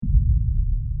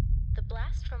The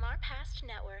Blast from Our Past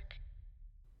Network.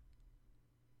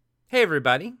 Hey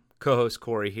everybody, co-host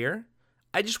Corey here.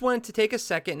 I just wanted to take a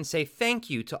second and say thank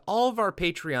you to all of our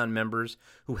Patreon members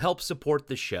who help support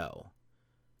the show.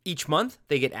 Each month,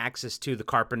 they get access to The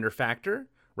Carpenter Factor,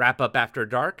 Wrap Up After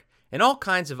Dark, and all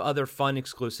kinds of other fun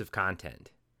exclusive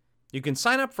content. You can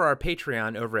sign up for our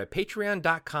Patreon over at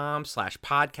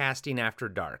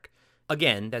patreon.com/podcastingafterdark.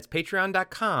 Again, that's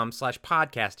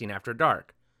patreon.com/podcastingafterdark.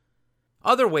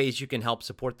 Other ways you can help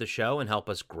support the show and help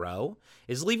us grow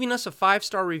is leaving us a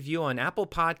 5-star review on Apple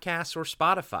Podcasts or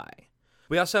Spotify.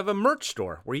 We also have a merch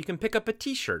store where you can pick up a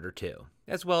t-shirt or two,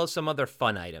 as well as some other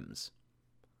fun items.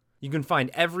 You can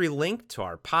find every link to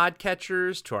our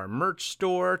podcatchers, to our merch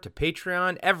store, to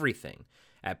Patreon, everything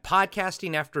at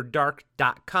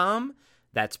podcastingafterdark.com.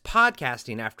 That's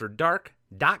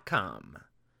podcastingafterdark.com.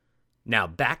 Now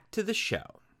back to the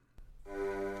show.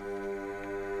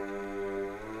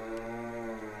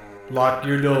 Lock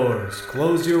your doors,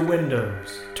 close your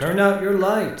windows, turn out your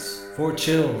lights, for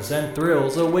chills and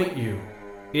thrills await you.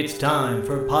 It's time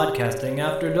for Podcasting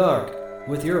After Dark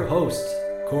with your hosts,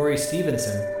 Corey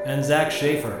Stevenson and Zach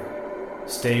Schaefer.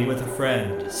 Stay with a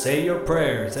friend, say your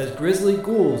prayers as grisly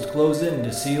ghouls close in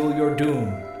to seal your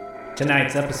doom.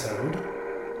 Tonight's episode,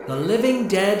 The Living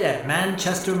Dead at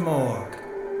Manchester Morgue,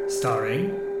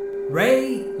 starring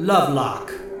Ray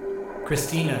Lovelock,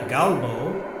 Christina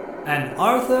Galbo, and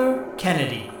Arthur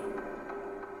Kennedy.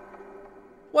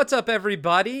 What's up,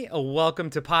 everybody?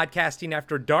 Welcome to Podcasting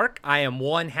After Dark. I am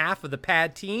one half of the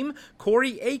pad team,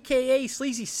 Corey, a.k.a.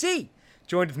 Sleazy C.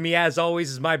 Joined with me, as always,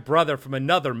 is my brother from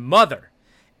another mother.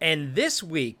 And this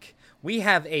week, we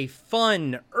have a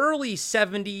fun, early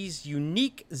 70s,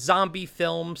 unique zombie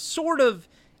film, sort of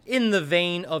in the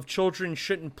vein of Children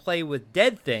Shouldn't Play with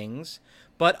Dead Things.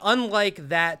 But unlike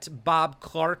that Bob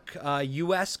Clark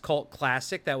U.S. cult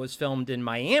classic that was filmed in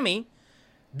Miami,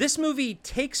 this movie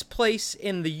takes place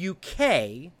in the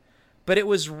UK, but it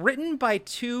was written by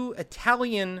 2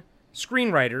 Italian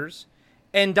screenwriters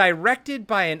and directed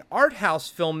by an art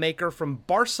house filmmaker from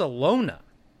Barcelona.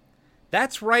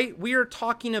 That's right, we are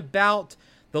talking about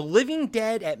The Living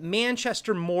Dead at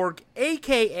Manchester Morgue,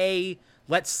 a.k.a.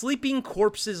 Let Sleeping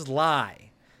Corpses Lie.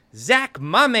 Zach,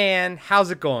 my man, how's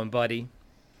it going, buddy?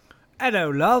 Hello,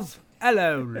 love.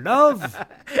 Hello, love.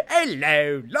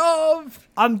 Hello, love.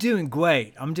 I'm doing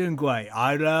great. I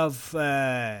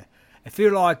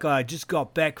feel like I just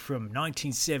got back from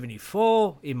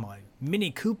 1974 in my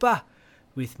Mini Cooper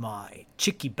with my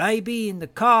chickie baby in the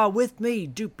car with me.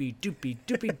 Doopy, doopy,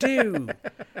 doopy doo.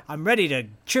 I'm ready to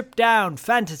trip down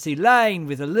fantasy lane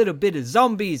with a little bit of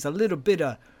zombies, a little bit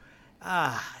of,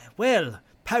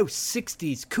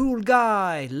 post-60s cool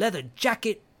guy, leather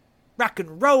jacket, rock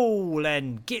and roll,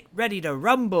 and get ready to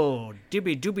rumble.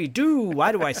 Dibby dooby doo.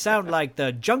 Why do I sound like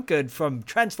the Junkard from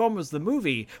Transformers the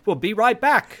movie? We'll be right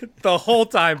back. The whole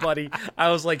time, buddy,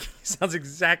 I was like, he sounds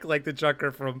exactly like the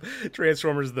Junkard from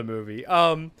Transformers the movie.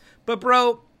 But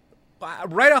bro,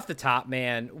 right off the top,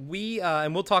 man,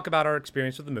 and we'll talk about our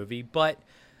experience with the movie, but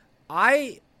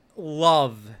I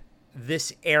love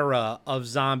this era of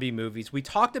zombie movies. We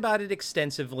talked about it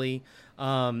extensively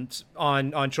on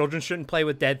Children Shouldn't Play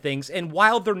with Dead Things, and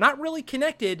while they're not really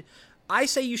connected, I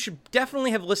say you should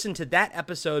definitely have listened to that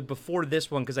episode before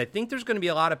this one, because I think there's going to be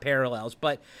a lot of parallels.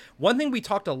 But one thing we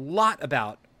talked a lot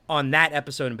about on that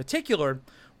episode in particular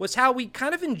was how we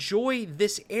kind of enjoy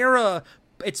this era.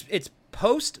 It's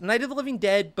post Night of the Living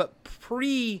Dead, but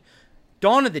pre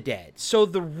Dawn of the Dead. So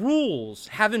the rules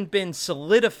haven't been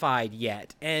solidified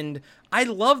yet. And I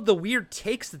love the weird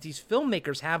takes that these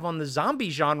filmmakers have on the zombie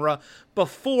genre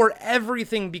before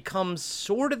everything becomes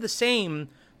sort of the same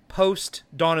post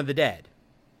Dawn of the Dead.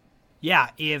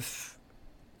 Yeah, if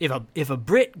a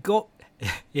Brit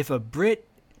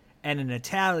and an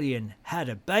Italian had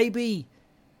a baby,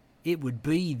 it would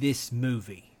be this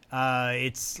movie.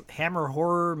 It's Hammer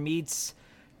horror meets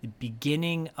the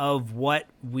beginning of what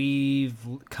we've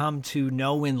come to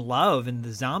know and love in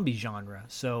the zombie genre.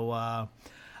 So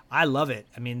I love it.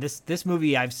 I mean, this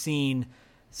movie I've seen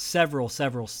several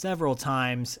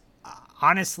times.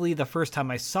 Honestly, the first time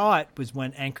I saw it was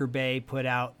when Anchor Bay put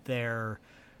out their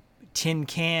tin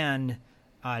can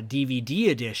DVD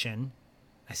edition.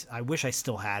 I wish I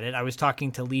still had it. I was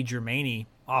talking to Lee Germani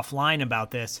offline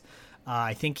about this.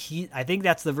 I think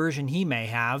that's the version he may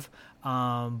have.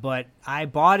 But I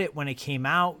bought it when it came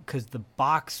out because the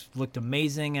box looked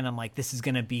amazing, and I'm like, this is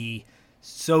going to be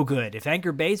so good. If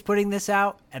Anchor Bay's putting this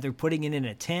out and they're putting it in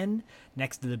a tin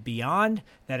next to the Beyond,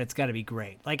 that it's got to be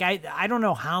great. Like, I don't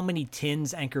know how many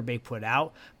tins Anchor Bay put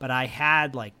out, but I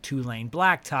had like Two Lane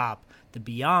Blacktop, the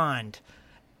Beyond,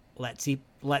 Let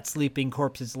Let Sleeping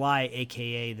Corpses Lie,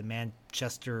 a.k.a. the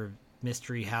Manchester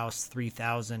Mystery House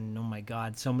 3000. Oh, my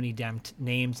God. So many damn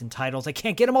names and titles. I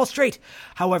can't get them all straight.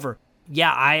 However,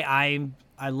 yeah, I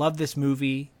love this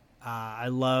movie. I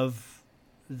love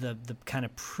the kind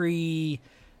of pre-era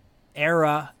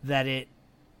that it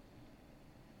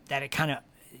kind of,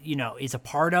 is a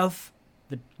part of.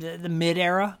 The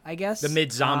mid-era, I guess. The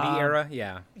mid-zombie era,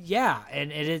 yeah. Yeah,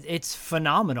 and it's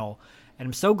phenomenal. And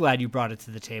I'm so glad you brought it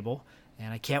to the table.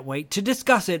 And I can't wait to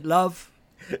discuss it, love.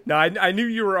 No, I knew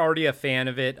you were already a fan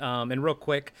of it. And real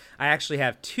quick, I actually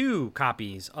have 2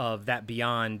 copies of that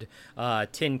Beyond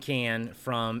tin can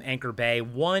from Anchor Bay.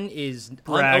 One is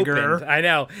Bragger. unopened. I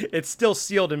know. It's still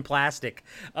sealed in plastic.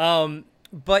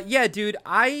 But yeah, dude,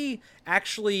 I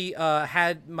actually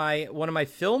had one of my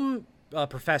film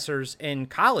professors in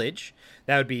college.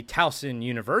 That would be Towson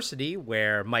University,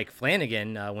 where Mike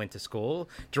Flanagan went to school,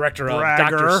 director of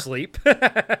Dr. Sleep.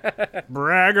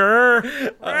 Bragger.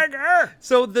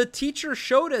 So the teacher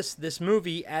showed us this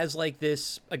movie as like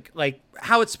this, like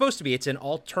how it's supposed to be. It's an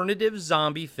alternative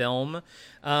zombie film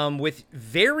with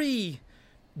very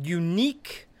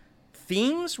unique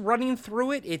themes running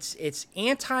through it. It's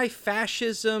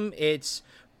anti-fascism. It's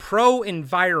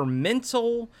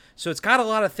pro-environmental, so it's got a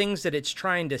lot of things that it's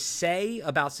trying to say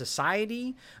about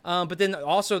society, but then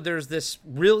also there's this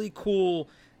really cool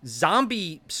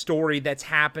zombie story that's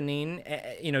happening,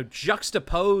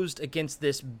 juxtaposed against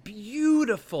this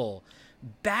beautiful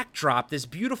backdrop, this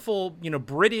beautiful,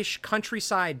 British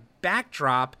countryside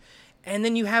backdrop, and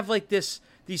then you have like these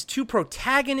 2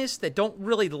 protagonists that don't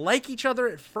really like each other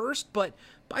at first, but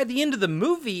by the end of the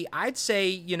movie, I'd say,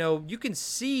 you can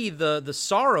see the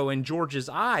sorrow in George's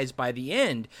eyes by the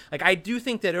end. Like, I do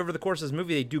think that over the course of this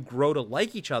movie, they do grow to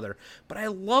like each other. But I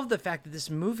love the fact that this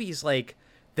movie is like,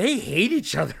 they hate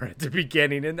each other at the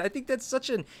beginning. And I think that's such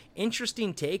an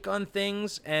interesting take on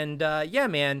things. And yeah,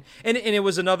 man. And it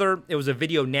was a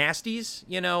Video Nasties,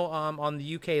 on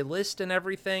the UK list and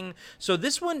everything. So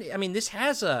this one, I mean, this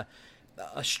has a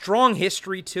strong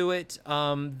history to it.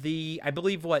 I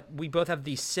believe we both have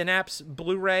the Synapse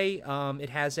Blu-ray. It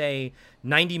has a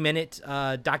 90-minute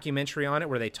documentary on it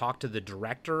where they talk to the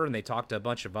director and they talk to a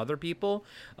bunch of other people.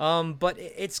 But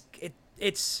it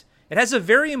has a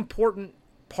very important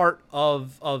part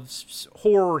of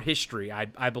horror history.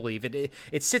 I believe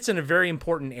it sits in a very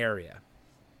important area.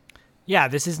 Yeah,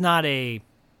 this is not a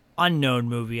unknown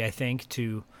movie, I think,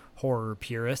 to horror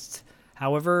purists.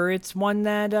 However, it's one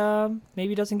that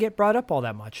maybe doesn't get brought up all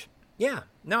that much. Yeah,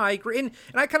 no, I agree. And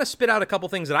I kind of spit out a couple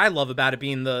things that I love about it,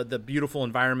 being the beautiful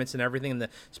environments and everything and the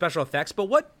special effects. But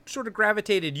what sort of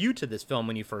gravitated you to this film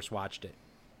when you first watched it?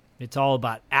 It's all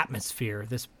about atmosphere.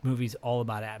 This movie's all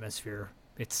about atmosphere.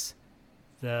 It's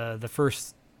the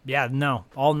first,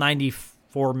 all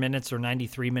 94 minutes or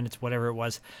 93 minutes, whatever it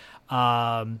was.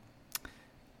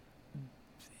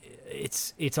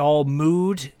 It's all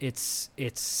mood, it's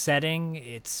setting,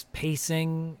 it's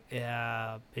pacing,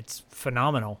 it's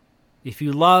phenomenal. If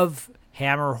you love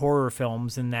Hammer horror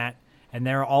films and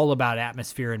they're all about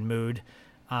atmosphere and mood,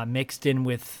 mixed in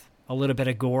with a little bit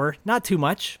of gore, not too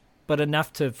much, but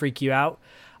enough to freak you out,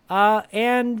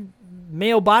 and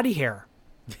male body hair.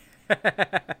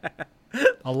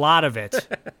 A lot of it.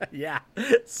 Yeah,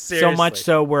 seriously. So much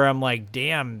so where I'm like,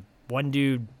 damn, one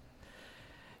dude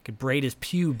could braid his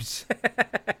pubes.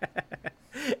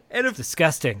 It's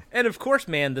disgusting. And of course,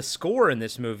 man, the score in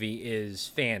this movie is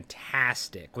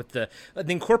fantastic with the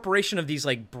incorporation of these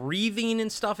like breathing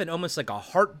and stuff and almost like a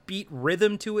heartbeat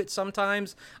rhythm to it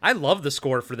sometimes. I love the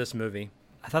score for this movie.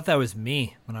 I thought that was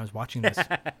me when I was watching this.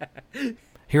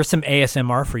 Here's some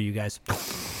ASMR for you guys.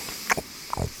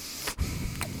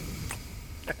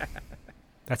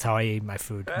 That's how I eat my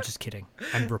food. I'm just kidding.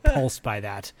 I'm repulsed by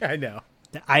that. I know.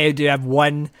 I do have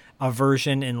one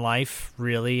aversion in life,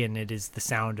 really, and it is the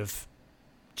sound of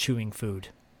chewing food.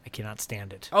 I cannot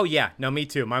stand it. Oh, yeah. No, me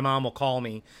too. My mom will call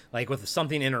me, like, with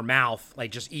something in her mouth,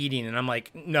 like, just eating, and I'm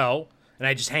like, no. And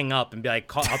I just hang up and be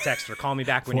like, I'll text her, call me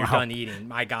back when you're done eating.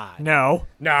 My God. No.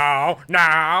 But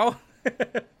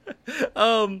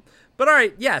all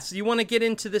right, yeah, so you want to get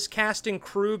into this cast and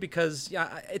crew because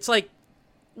it's like,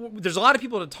 there's a lot of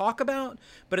people to talk about,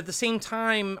 but at the same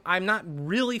time, I'm not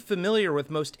really familiar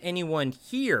with most anyone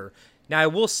here. Now, I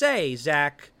will say,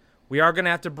 Zach, we are going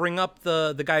to have to bring up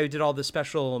the guy who did all the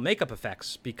special makeup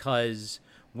effects because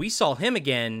we saw him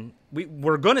again.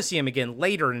 We're going to see him again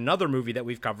later in another movie that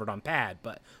we've covered on Pad,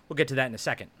 but we'll get to that in a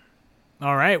second.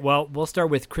 All right, well, we'll start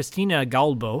with Christina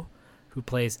Galbo, who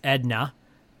plays Edna,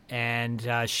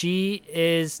 and she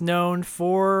is known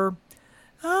for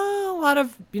A lot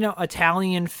of,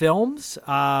 Italian films,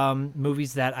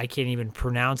 movies that I can't even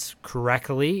pronounce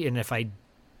correctly. And if I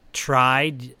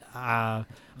tried,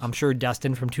 I'm sure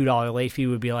Dustin from $2 Late Fee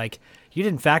would be like, you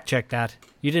didn't fact check that.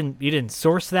 You didn't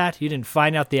source that. You didn't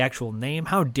find out the actual name.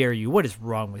 How dare you? What is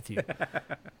wrong with you?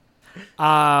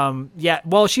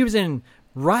 Well, she was in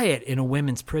Riot in a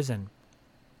women's prison.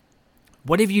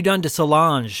 What Have You Done to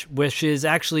Solange, which is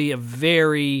actually a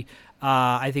very,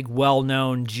 I think,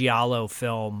 well-known giallo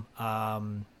film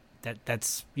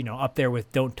that's up there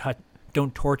with Don't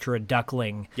Torture a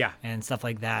Duckling, and stuff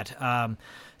like that.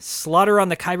 Slaughter on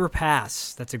the Khyber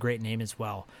Pass, that's a great name as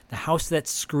well. The House That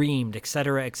Screamed,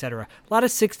 etc., etc. A lot of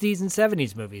 60s and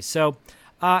 70s movies. So,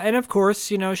 and of course,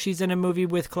 she's in a movie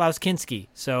with Klaus Kinski.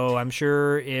 So I'm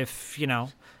sure if,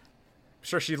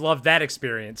 Sure, she loved that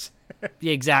experience.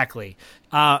 Yeah, exactly.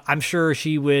 I'm sure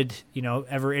she would,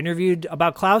 ever interviewed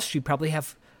about Klaus, she'd probably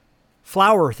have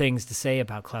flower things to say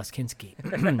about Klaus Kinski.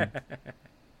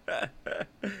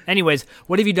 Anyways,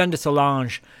 What Have You Done to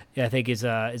Solange, I think, is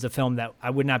a film that I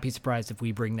would not be surprised if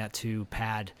we bring that to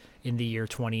PAD in the year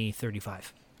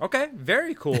 2035. Okay,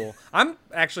 very cool. I'm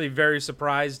actually very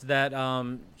surprised that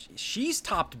she's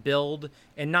topped billed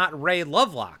and not Ray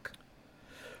Lovelock.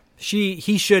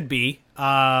 He should be.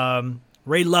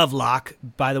 Ray Lovelock,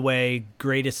 by the way,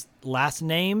 greatest last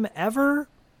name ever?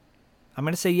 I'm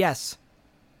going to say yes.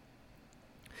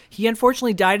 He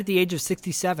unfortunately died at the age of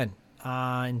 67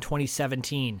 in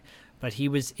 2017, but he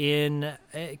was in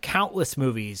countless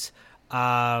movies.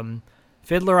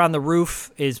 Fiddler on the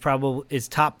Roof is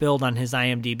top billed on his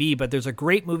IMDb, but there's a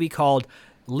great movie called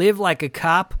Live Like a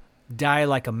Cop, Die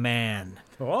Like a Man.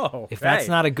 Whoa, if that's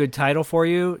not a good title for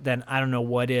you, then I don't know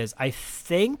what is. I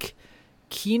think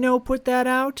Kino put that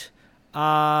out.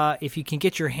 If you can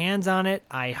get your hands on it,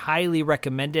 I highly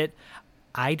recommend it.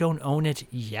 I don't own it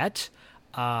yet.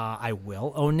 I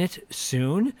will own it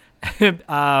soon.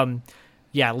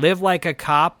 Live Like a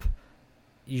Cop.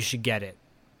 You should get it.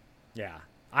 Yeah.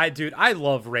 I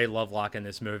love Ray Lovelock in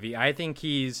this movie. I think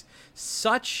he's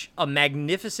such a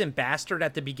magnificent bastard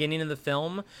at the beginning of the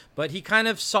film, but he kind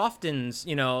of softens,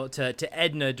 to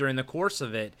Edna during the course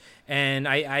of it. And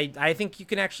I think you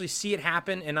can actually see it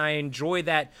happen, and I enjoy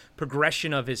that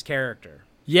progression of his character.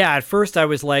 Yeah, at first I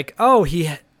was like,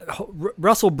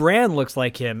 Russell Brand looks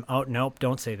like him. Oh, nope,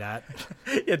 don't say that.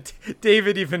 Yeah,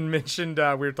 David even mentioned, we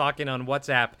were talking on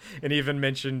WhatsApp, and even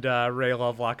mentioned Ray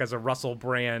Lovelock as a Russell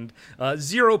Brand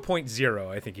 0.0,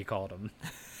 I think he called him.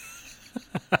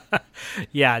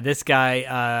 Yeah, this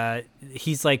guy,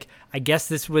 he's like, I guess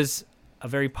this was a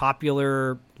very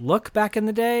popular look back in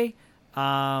the day.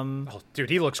 Dude,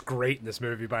 he looks great in this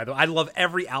movie, by the way. I love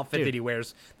every outfit that he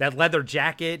wears. That leather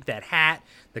jacket, that hat,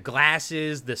 the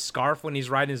glasses, the scarf when he's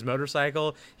riding his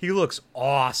motorcycle. He looks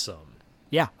awesome.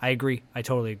 Yeah, I agree. I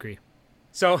totally agree.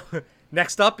 So,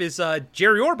 next up is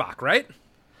Jerry Orbach, right?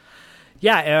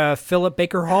 Yeah, Philip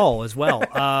Baker Hall as well.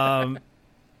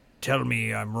 Tell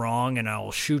me I'm wrong and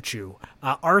I'll shoot you.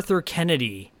 Arthur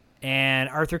Kennedy. And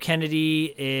Arthur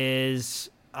Kennedy is...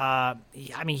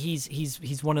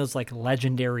 he's one of those like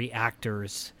legendary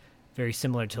actors, very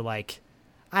similar to I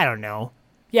don't know.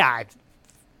 Yeah,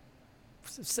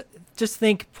 just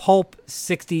think pulp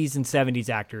 60s and 70s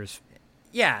actors.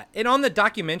 Yeah, and on the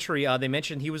documentary, they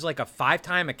mentioned he was like a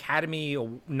 5-time Academy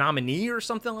nominee or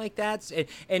something like that.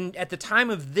 And at the time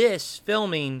of this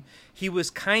filming, he was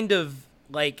kind of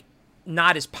like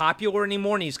not as popular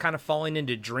anymore, and he's kind of falling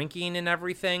into drinking and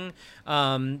everything.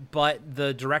 But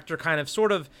the director kind of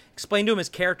sort of explained to him his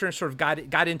character and sort of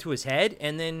got into his head,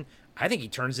 and then I think he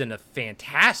turns in a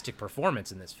fantastic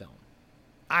performance in this film.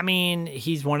 I mean,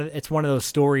 it's one of those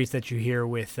stories that you hear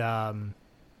with a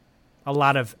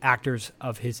lot of actors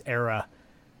of his era,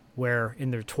 where in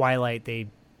their twilight they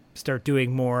start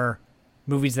doing more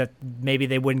movies that maybe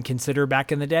they wouldn't consider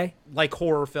back in the day, like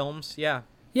horror films. Yeah.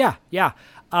 Yeah.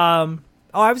 I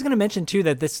was going to mention too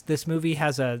that this movie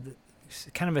has a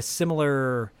kind of a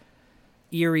similar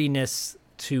eeriness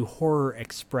to Horror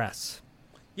Express.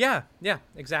 Yeah,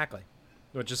 exactly.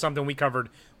 Which is something we covered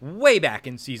way back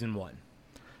in season 1.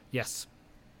 Yes.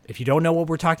 If you don't know what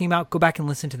we're talking about, go back and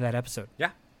listen to that episode.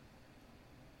 Yeah.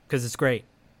 Because it's great.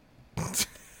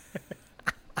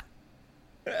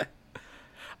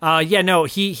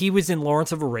 He was in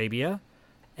Lawrence of Arabia.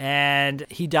 And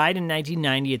he died in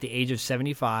 1990 at the age of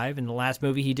 75, and the last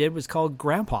movie he did was called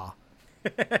Grandpa.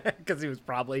 Because he was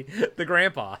probably the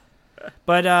grandpa.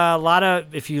 But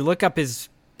if you look up his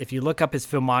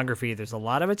filmography, there's a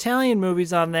lot of Italian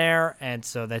movies on there, and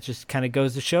so that just kind of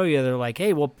goes to show you they're like,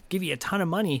 hey, we'll give you a ton of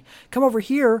money, come over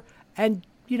here and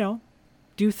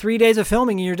do do 3 days of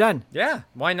filming and you're done. Yeah,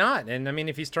 why not? And I mean,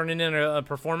 if he's turning in a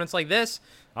performance like this,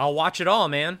 I'll watch it all,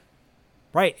 man.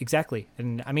 Right, exactly.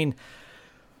 And I mean,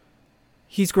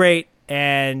 he's great,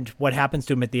 and what happens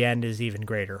to him at the end is even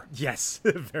greater. Yes,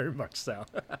 very much so.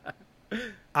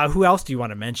 Who else do you want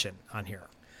to mention on here?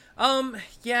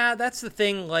 Yeah, that's the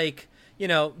thing. Like, you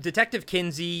know, Detective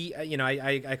Kinsey,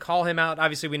 I call him out.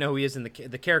 Obviously, we know who he is in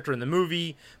the character in the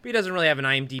movie, but he doesn't really have an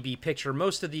IMDb picture.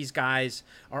 Most of these guys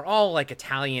are all, like,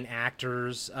 Italian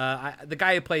actors. The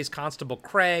guy who plays Constable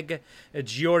Craig,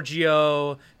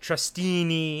 Giorgio,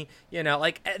 Trastini,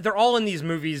 like, they're all in these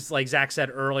movies, like Zach said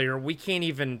earlier. We can't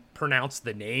even pronounce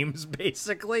the names,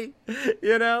 basically,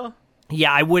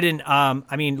 Yeah, I wouldn't.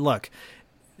 I mean, look,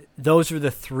 those are the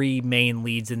three main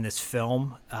leads in this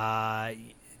film.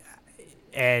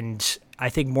 And I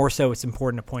think more so it's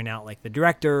important to point out, like, the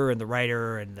director and the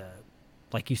writer and the,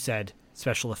 like you said,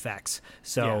 special effects.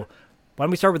 So why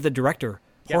don't we start with the director,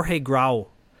 Jorge Grau,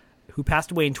 who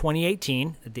passed away in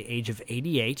 2018 at the age of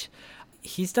 88.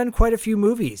 He's done quite a few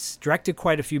movies, directed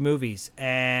quite a few movies,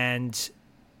 and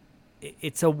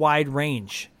it's a wide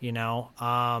range,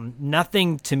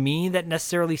 Nothing to me that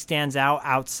necessarily stands out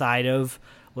outside of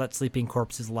Let Sleeping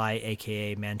Corpses Lie,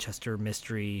 a.k.a. Manchester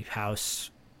Mystery House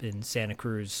in Santa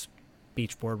Cruz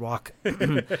Beach Boardwalk.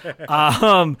 And,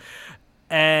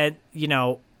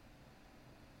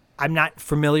 I'm not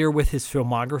familiar with his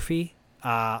filmography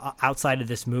outside of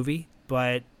this movie,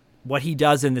 but what he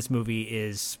does in this movie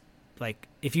is, like,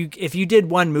 if you did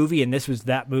one movie and this was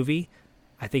that movie,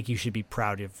 I think you should be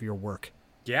proud of your work.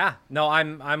 Yeah, no,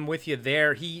 I'm with you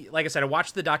there. He, like I said, I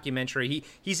watched the documentary.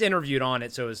 He's interviewed on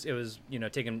it, so it was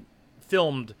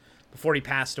filmed before he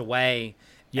passed away.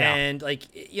 Yeah. And,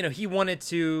 like, he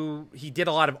did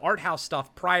a lot of art house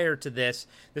stuff prior to this.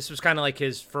 This was kind of like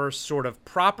his first sort of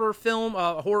proper film,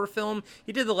 horror film.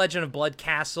 He did The Legend of Blood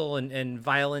Castle and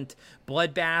Violent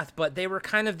Bloodbath, but they were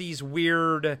kind of these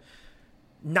weird,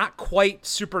 not quite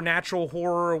supernatural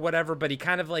horror or whatever, but he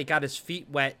kind of, like, got his feet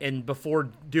wet and before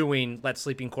doing Let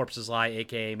Sleeping Corpses Lie,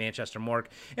 aka Manchester Morgue.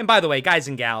 And by the way, guys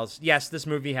and gals, yes, this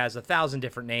movie has 1,000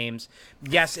 different names.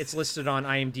 Yes, it's listed on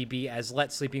IMDb as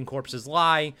Let Sleeping Corpses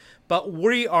Lie, but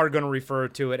we are going to refer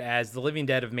to it as The Living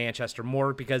Dead of Manchester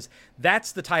Morgue because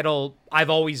that's the title I've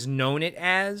always known it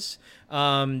as.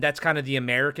 That's kind of the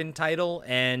American title,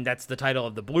 and that's the title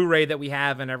of the Blu-ray that we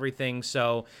have and everything.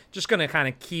 So just going to kind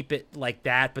of keep it like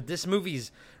that. But this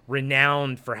movie's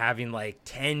renowned for having like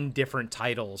 10 different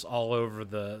titles all over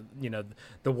the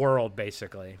world,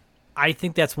 basically. I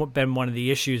think that's been one of the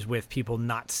issues with people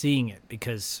not seeing it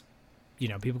because,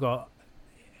 people go,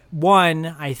 one,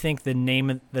 I think the name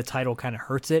of the title kind of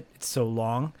hurts it. It's so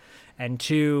long. And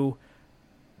two,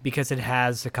 because it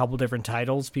has a couple different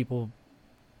titles, people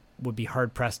would be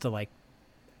hard pressed to, like,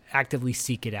 actively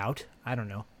seek it out. I don't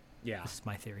know. Yeah. This is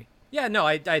my theory. Yeah, no,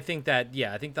 I think that,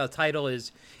 I think the title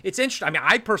it's interesting. I mean,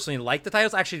 I personally like the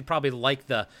titles. I actually probably like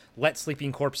the Let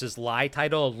Sleeping Corpses Lie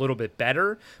title a little bit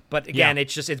better. But again,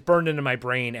 it's burned into my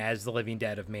brain as The Living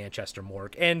Dead of Manchester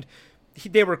Morgue. And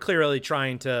they were clearly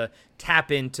trying to tap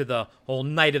into the whole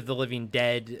Night of the Living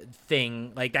Dead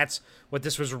thing. Like, that's what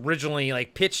this was originally,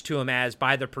 like, pitched to him as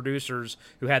by the producers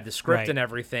who had the script and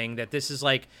everything, that this is,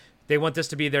 like, they want this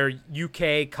to be their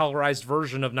UK colorized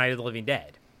version of Night of the Living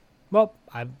Dead. Well,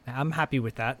 I'm happy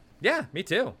with that. Yeah, me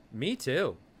too. Me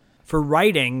too. For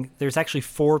writing, there's actually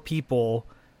 4 people.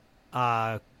 2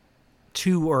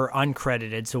 are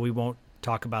uncredited, so we won't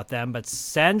talk about them. But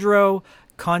Sandro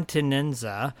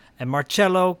Continenza and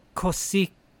Marcello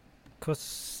Cosica,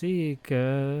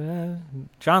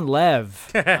 John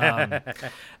Lev.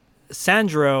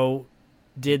 Sandro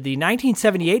did the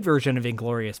 1978 version of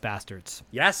Inglourious Bastards.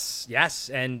 Yes,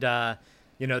 and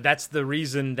that's the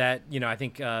reason that I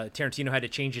think Tarantino had to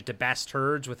change it to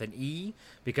Bastards with an E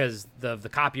because of the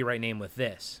copyright name with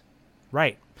this.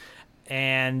 Right,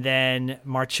 and then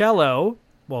Marcello.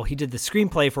 Well, he did the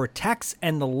screenplay for Tex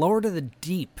and the Lord of the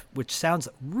Deep, which sounds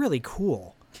really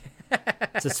cool.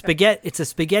 It's a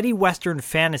spaghetti western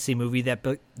fantasy movie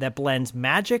that blends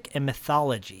magic and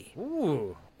mythology.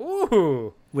 Ooh.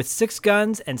 With 6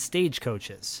 guns and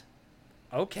stagecoaches.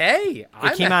 Okay.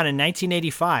 It came out in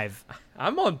 1985.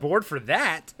 I'm on board for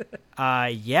that.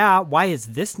 Yeah. Why is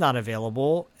this not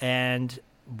available? And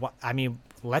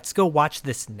let's go watch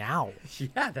this now.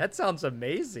 Yeah, that sounds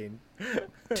amazing.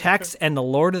 Tex and the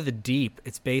Lord of the Deep.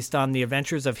 It's based on the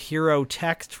adventures of hero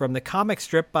Tex from the comic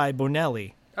strip by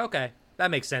Bonelli. Okay, that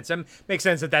makes sense. It makes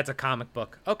sense that that's a comic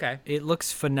book. Okay. It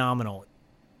looks phenomenal.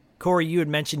 Corey, you had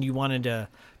mentioned you wanted to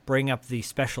bring up the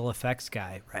special effects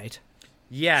guy, right?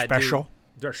 Yeah. Special?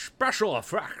 Dude, they're special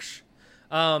effects.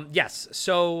 Yes.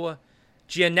 So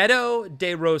Gianetto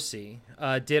De Rossi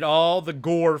did all the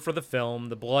gore for the film,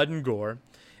 the blood and gore.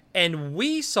 And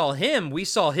we saw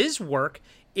his work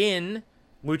in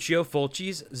Lucio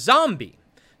Fulci's Zombie.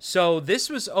 So this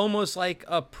was almost like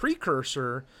a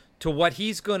precursor to what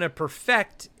he's going to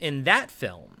perfect in that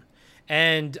film.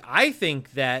 And I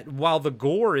think that while the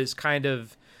gore is kind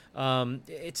of,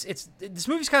 this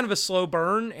movie's kind of a slow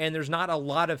burn, and there's not a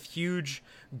lot of huge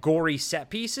gory set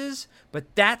pieces, but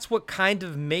that's what kind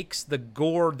of makes the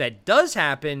gore that does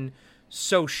happen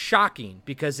so shocking,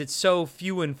 because it's so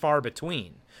few and far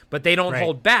between. But they don't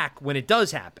hold back when it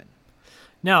does happen.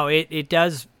 No, it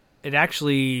does. It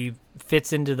actually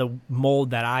fits into the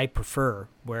mold that I prefer,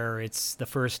 where it's the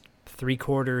first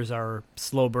 3/4 are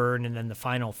slow burn, and then the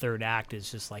final third act is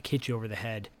just like hit you over the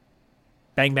head.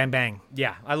 Bang, bang, bang.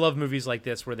 Yeah, I love movies like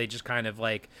this where they just kind of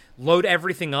like load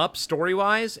everything up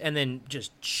story-wise and then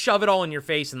just shove it all in your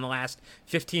face in the last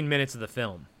 15 minutes of the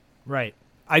film. Right.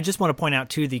 I just want to point out,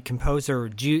 too, the composer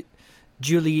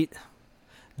Giuliano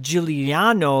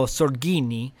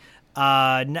Sorgini.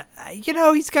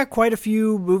 He's got quite a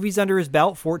few movies under his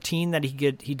belt, 14 that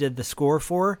he did the score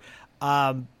for.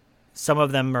 Some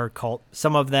of them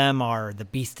are The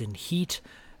Beast in Heat,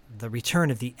 The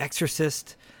Return of the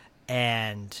Exorcist,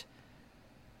 and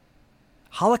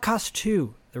Holocaust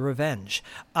 2, The Revenge.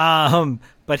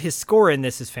 But his score in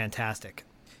this is fantastic.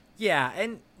 Yeah,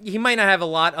 and he might not have a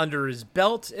lot under his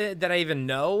belt that I even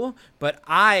know, but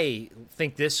I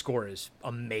think this score is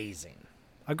amazing.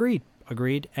 Agreed,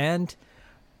 and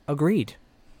agreed.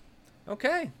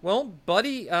 Okay, well,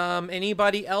 buddy,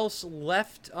 anybody else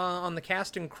left on the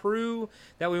cast and crew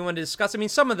that we want to discuss? I mean,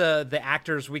 some of the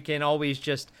actors we can always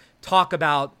just talk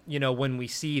about, when we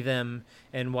see them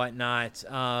and whatnot.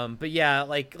 But yeah,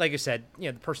 like I said,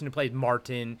 the person who played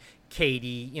Martin,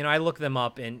 Katie, I look them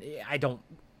up and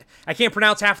I can't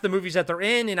pronounce half the movies that they're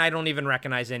in, and I don't even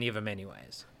recognize any of them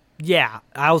anyways. Yeah,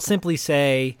 I'll simply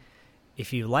say,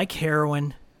 if you like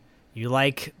heroin, you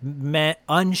like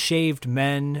unshaved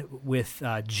men with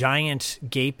giant,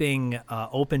 gaping,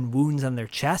 open wounds on their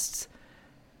chests,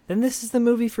 then this is the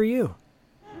movie for you.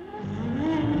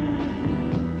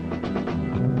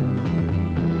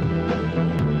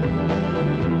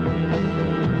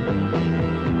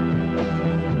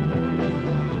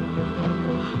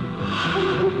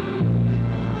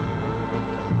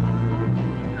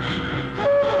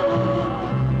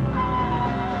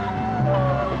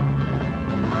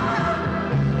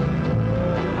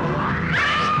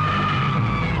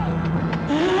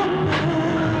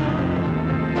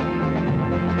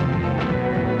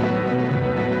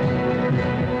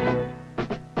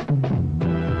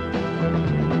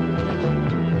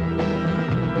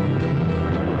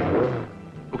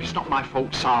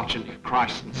 Sergeant,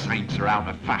 Christ and saints are out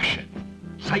of fashion.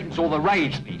 Satan's all the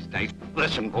rage these days.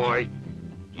 Listen, boy,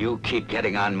 you keep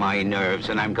getting on my nerves,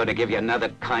 and I'm going to give you another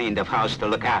kind of house to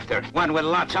look after. One with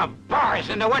lots of bars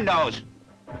in the windows.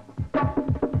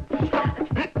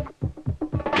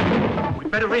 We'd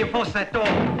better reinforce that door.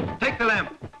 Take the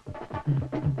lamp.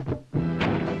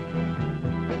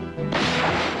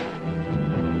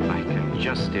 I can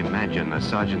just imagine the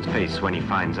sergeant's face when he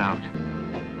finds out.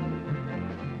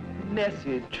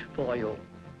 Message for you.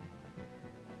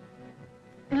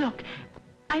 Look,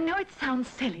 I know it sounds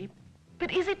silly,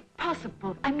 but is it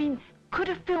possible? I mean, could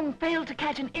a film fail to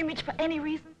catch an image for any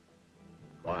reason?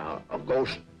 Well, a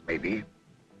ghost, maybe.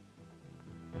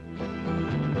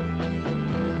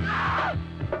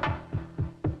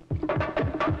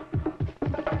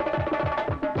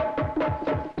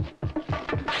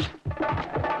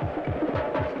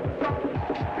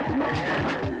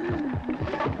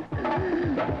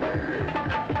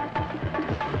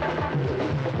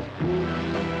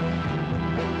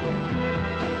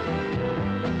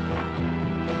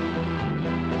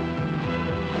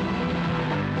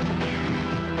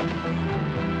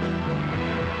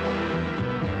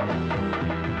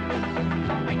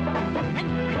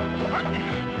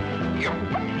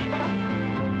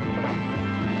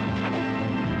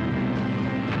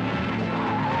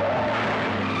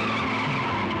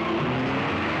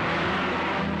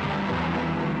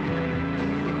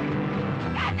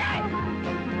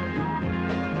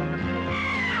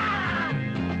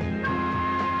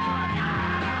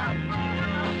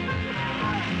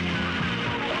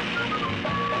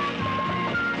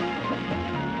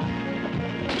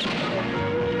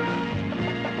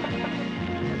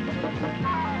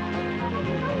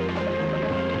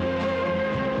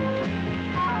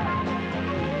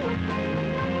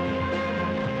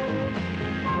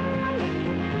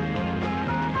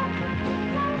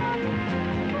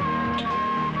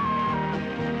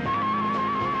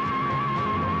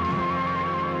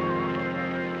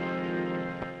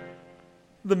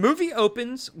 The movie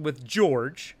opens with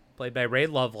George, played by Ray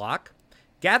Lovelock,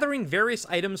 gathering various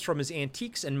items from his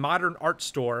antiques and modern art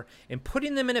store and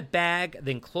putting them in a bag,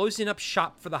 then closing up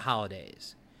shop for the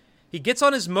holidays. He gets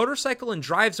on his motorcycle and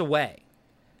drives away.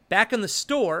 Back in the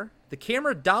store, the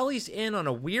camera dollies in on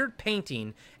a weird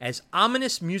painting as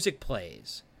ominous music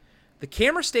plays. The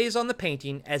camera stays on the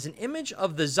painting as an image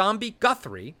of the zombie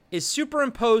Guthrie is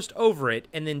superimposed over it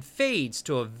and then fades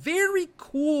to a very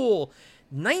cool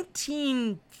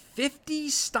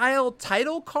 1950s style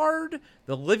title card,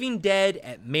 The Living Dead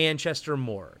at Manchester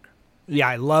Morgue. Yeah,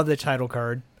 I love the title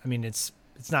card. I mean, it's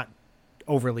not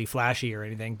overly flashy or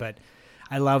anything, but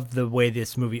I love the way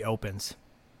this movie opens.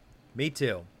 Me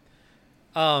too.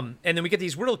 And then we get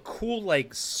these real cool,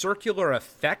 like, circular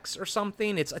effects or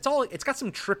something. It's got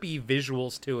some trippy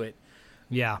visuals to it.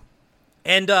 Yeah.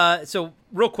 And so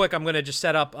real quick, I'm going to just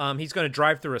set up, he's going to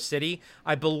drive through a city.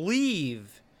 I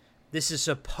believe this is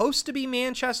supposed to be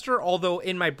Manchester, although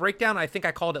in my breakdown, I think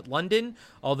I called it London,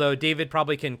 although David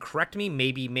probably can correct me.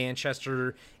 Maybe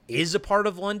Manchester is a part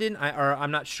of London,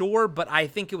 I'm not sure, but I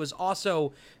think it was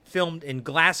also filmed in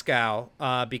Glasgow,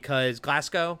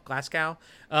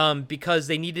 because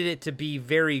they needed it to be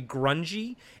very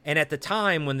grungy. And at the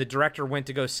time when the director went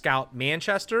to go scout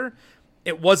Manchester,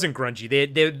 it wasn't grungy.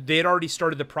 They had already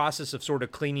started the process of sort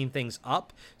of cleaning things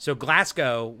up. So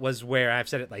Glasgow was where, I've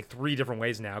said it like 3 different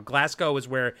ways now, Glasgow was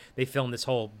where they filmed this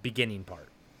whole beginning part.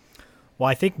 Well,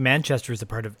 I think Manchester is a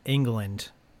part of England,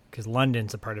 because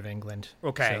London's a part of England.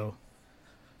 Okay. So,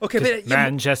 okay, but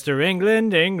Manchester,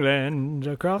 England,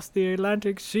 across the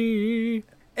Atlantic Sea.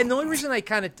 And the only reason I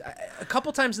kind of, a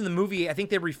couple times in the movie, I think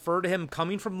they refer to him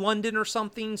coming from London or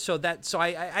something. So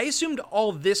I assumed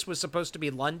all this was supposed to be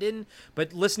London,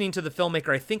 but listening to the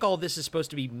filmmaker, I think all this is supposed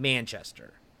to be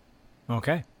Manchester.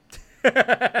 Okay.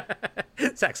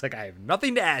 Zach's like, I have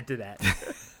nothing to add to that.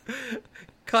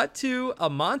 Cut to a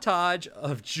montage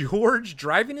of George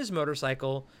driving his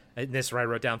motorcycle, and this I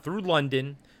wrote down, through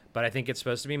London, but I think it's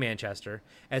supposed to be Manchester,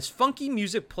 as funky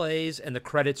music plays and the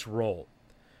credits roll.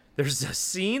 There's a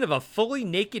scene of a fully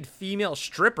naked female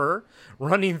stripper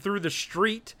running through the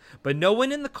street, but no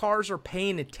one in the cars are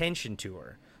paying attention to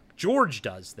her. George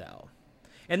does, though.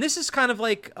 And this is kind of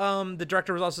like, the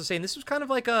director was also saying, this was kind of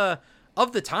like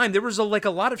of the time. There was a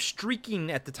lot of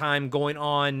streaking at the time going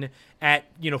on at,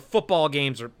 football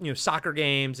games or, soccer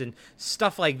games and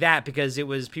stuff like that, because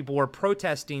people were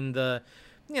protesting the,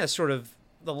 sort of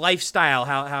the lifestyle,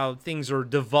 how things are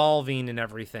devolving and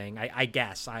everything. I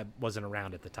guess I wasn't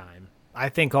around at the time. I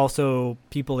think also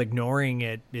people ignoring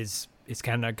it is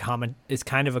kind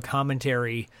of a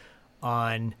commentary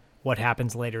on what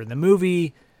happens later in the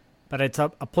movie, but it's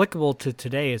applicable to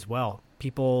today as well.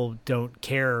 People don't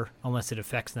care unless it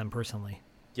affects them personally.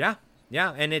 Yeah,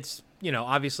 and it's,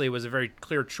 obviously it was a very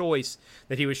clear choice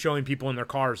that he was showing people in their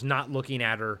cars not looking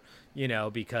at her,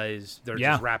 because they're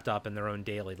just wrapped up in their own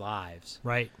daily lives.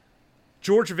 Right.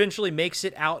 George eventually makes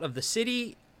it out of the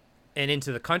city and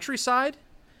into the countryside.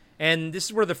 And this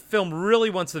is where the film really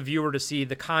wants the viewer to see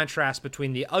the contrast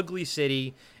between the ugly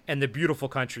city and the beautiful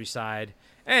countryside.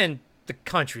 And the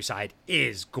countryside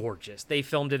is gorgeous. They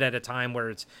filmed it at a time where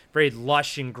it's very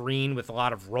lush and green with a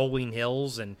lot of rolling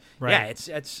hills. And yeah, it's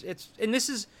and this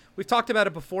is, we've talked about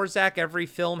it before, Zach. Every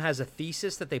film has a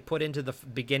thesis that they put into the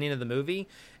beginning of the movie.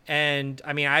 And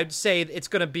I mean, I'd say it's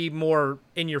going to be more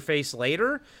in your face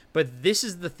later, but this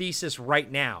is the thesis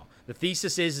right now. The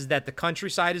thesis is that the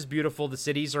countryside is beautiful, the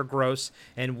cities are gross,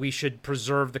 and we should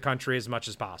preserve the country as much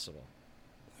as possible.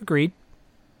 Agreed.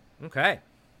 Okay.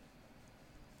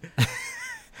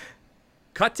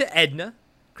 Cut to Edna,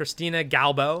 Christina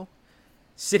Galbo,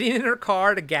 sitting in her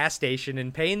car at a gas station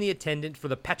and paying the attendant for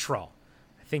the petrol.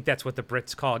 I think that's what the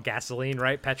Brits call gasoline,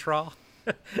 right? Petrol?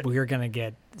 We're going to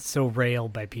get so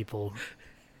railed by people.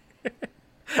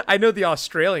 I know the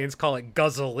Australians call it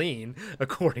guzzling,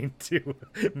 according to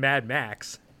Mad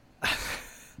Max.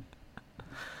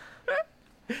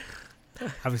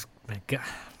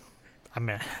 I'm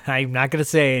not going to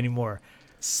say anymore.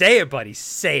 Say it, buddy.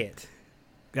 Say it.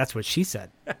 That's what she said.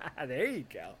 There you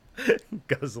go.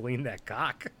 Guzzling that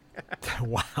cock.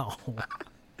 Wow.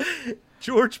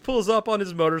 George pulls up on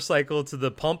his motorcycle to the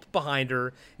pump behind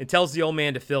her and tells the old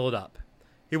man to fill it up.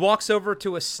 He walks over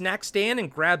to a snack stand and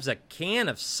grabs a can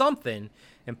of something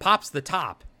and pops the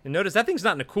top. And notice that thing's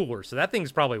not in a cooler, so that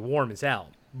thing's probably warm as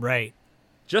hell. Right.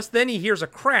 Just then he hears a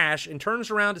crash and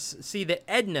turns around to see that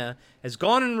Edna has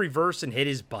gone in reverse and hit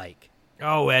his bike.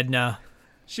 Oh, Edna.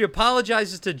 She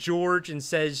apologizes to George and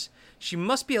says she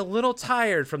must be a little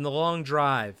tired from the long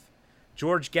drive.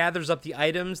 George gathers up the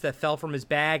items that fell from his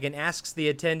bag and asks the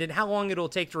attendant how long it'll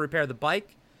take to repair the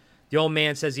bike. The old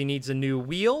man says he needs a new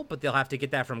wheel, but they'll have to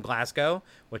get that from Glasgow,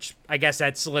 which I guess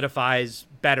that solidifies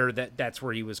better that that's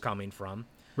where he was coming from.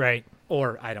 Right.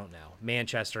 Or, I don't know,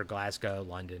 Manchester, Glasgow,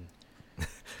 London.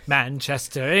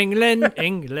 Manchester, England,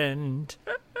 England.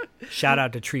 Shout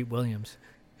out to Treat Williams.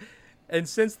 And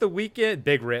since the weekend,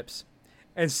 big rips.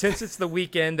 And since it's the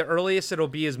weekend, the earliest it'll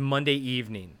be is Monday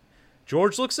evening.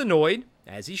 George looks annoyed,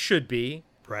 as he should be.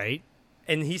 Right.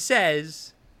 And he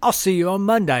says, I'll see you on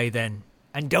Monday then.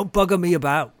 And don't bugger me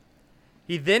about.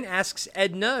 He then asks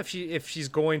Edna if she's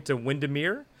going to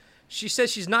Windermere. She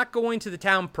says she's not going to the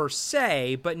town per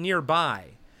se, but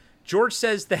nearby. George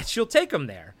says that she'll take him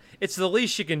there. It's the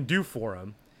least she can do for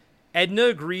him. Edna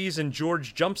agrees, and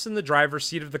George jumps in the driver's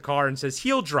seat of the car and says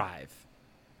he'll drive.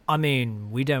 I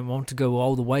mean, we don't want to go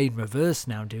all the way in reverse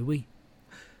now, do we?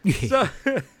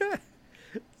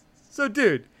 So,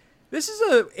 dude, this is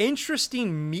an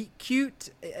interesting meet cute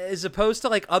as opposed to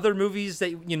like other movies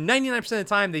that 99% of the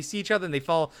time they see each other and they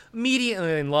fall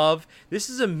immediately in love. This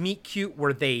is a meet cute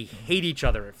where they hate each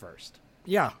other at first.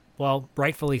 Yeah. Well,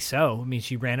 rightfully so. I mean,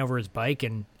 she ran over his bike,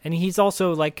 and he's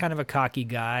also like kind of a cocky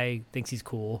guy, thinks he's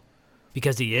cool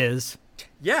because he is.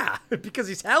 Yeah, because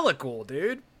he's hella cool,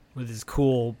 dude. With his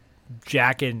cool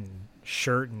jacket and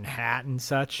shirt and hat and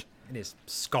such. And his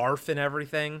scarf and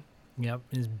everything. Yep,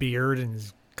 his beard and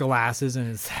his glasses and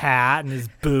his hat and his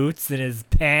boots and his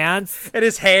pants. And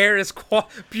his hair, his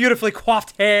beautifully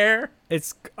coiffed hair.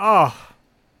 It's,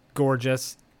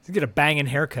 gorgeous. He's got a banging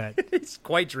haircut. He's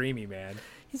quite dreamy, man.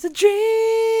 He's a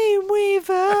dream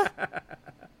weaver.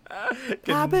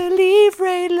 I believe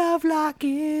Ray Lovelock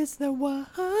is the one.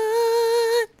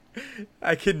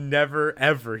 I can never,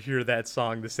 ever hear that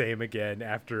song the same again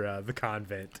after The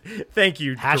Convent. Thank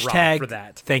you, Rob, for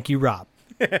that. Thank you, Rob.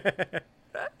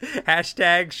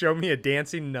 Hashtag show me a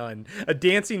dancing nun. A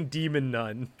dancing demon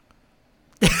nun.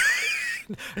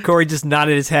 Corey just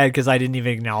nodded his head because I didn't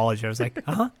even acknowledge it. I was like,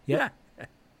 yeah.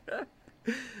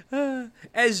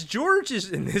 As George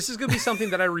is, and this is going to be something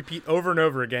that I repeat over and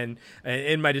over again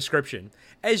in my description,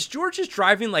 as George is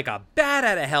driving like a bat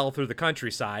out of hell through the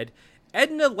countryside,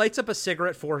 Edna lights up a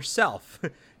cigarette for herself.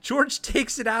 George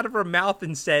takes it out of her mouth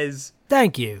and says,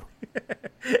 "Thank you."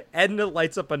 Edna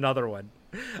lights up another one.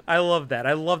 I love that.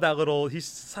 I love that little, he's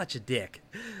such a dick.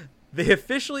 They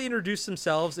officially introduce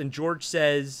themselves, and George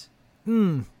says,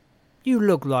 You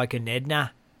look like an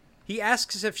Edna. He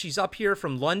asks if she's up here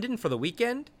from London for the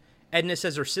weekend. Edna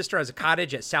says her sister has a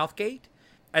cottage at Southgate.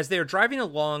 As they are driving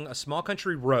along a small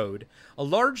country road, a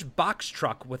large box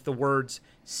truck with the words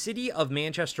City of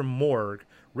Manchester Morgue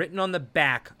written on the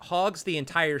back hogs the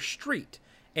entire street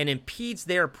and impedes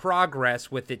their progress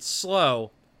with its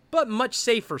slow but much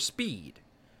safer speed.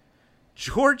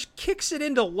 George kicks it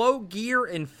into low gear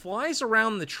and flies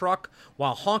around the truck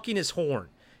while honking his horn.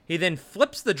 He then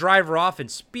flips the driver off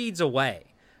and speeds away.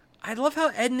 I love how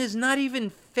Edna's not even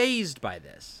fazed by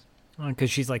this.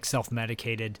 Because she's like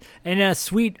self-medicated. And a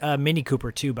sweet Mini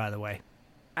Cooper too, by the way.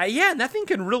 Yeah, and that thing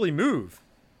can really move.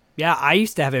 Yeah, I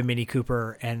used to have a Mini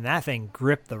Cooper, and that thing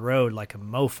gripped the road like a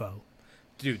mofo.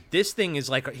 Dude, this thing is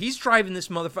like, he's driving this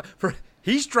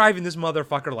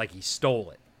motherfucker like he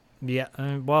stole it.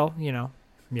 Yeah, well,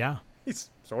 yeah. He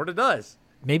sort of does.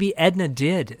 Maybe Edna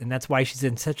did, and that's why she's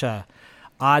in such a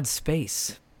odd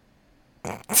space.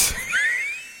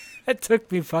 That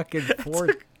took me fucking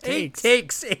Eight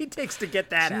takes to get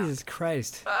that out. Jesus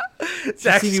Christ.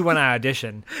 Zach's, see me when I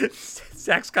audition.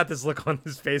 Zach's got this look on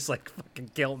his face like, fucking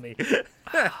kill me.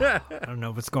 I don't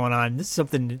know what's going on. This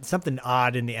is something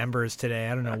odd in the embers today.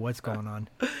 I don't know what's going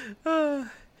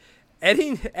on.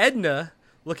 Edna,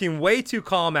 looking way too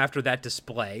calm after that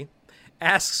display,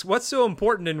 asks what's so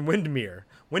important in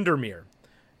Windermere.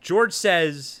 George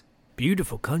says,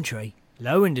 beautiful country,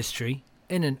 low industry,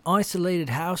 in an isolated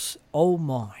house, all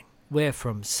mine, where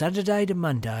from Saturday to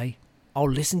Monday, I'll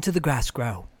listen to the grass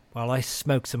grow while I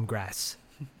smoke some grass.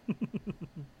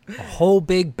 A whole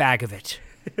big bag of it.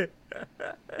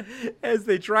 As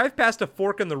they drive past a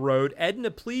fork in the road,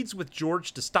 Edna pleads with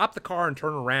George to stop the car and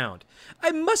turn around.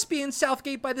 I must be in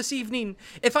Southgate by this evening.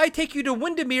 If I take you to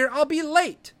Windermere, I'll be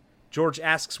late. George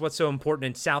asks what's so important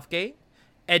in Southgate.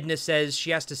 Edna says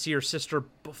she has to see her sister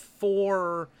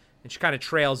before, and she kind of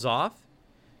trails off.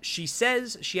 She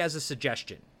says she has a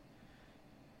suggestion.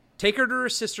 Take her to her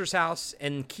sister's house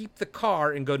and keep the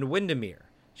car and go to Windermere.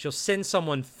 She'll send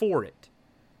someone for it.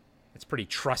 It's pretty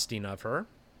trusting of her.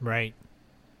 Right.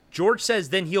 George says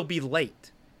then he'll be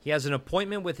late. He has an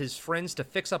appointment with his friends to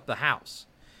fix up the house.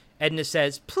 Edna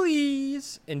says,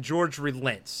 please, and George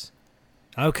relents.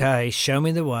 Okay, show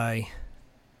me the way.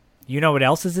 You know what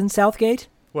else is in Southgate?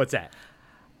 What's that?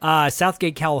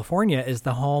 Southgate, California is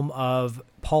the home of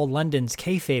Paul London's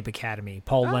Kayfabe Academy.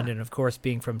 Paul London, of course,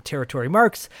 being from Territory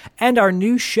Marks. And our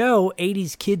new show,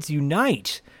 80s Kids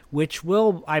Unite, which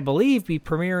will, I believe, be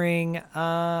premiering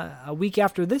a week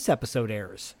after this episode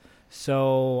airs.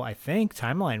 So I think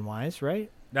timeline-wise, right?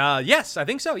 Yes, I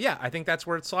think so. Yeah, I think that's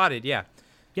where it's slotted. Yeah.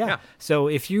 Yeah. So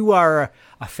if you are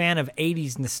a fan of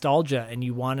 80s nostalgia and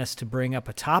you want us to bring up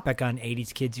a topic on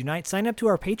 80s Kids Unite, sign up to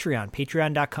our Patreon,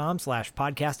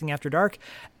 patreon.com/podcastingafterdark.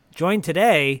 Join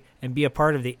today and be a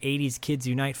part of the 80s Kids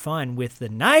Unite fun with the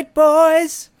Night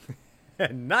Boys.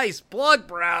 Nice plug,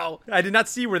 bro. I did not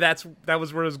see where that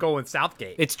was where it was going.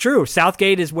 Southgate. It's true.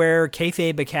 Southgate is where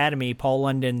Kayfabe Academy, Paul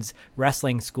London's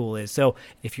wrestling school, is. So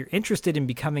if you're interested in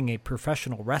becoming a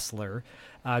professional wrestler,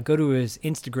 go to his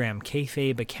Instagram,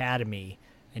 Kayfabe Academy,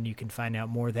 and you can find out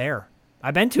more there.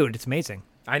 I've been to it. It's amazing.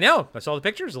 I know. I saw the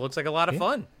pictures. It looks like a lot of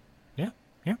fun. Yeah.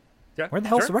 Where the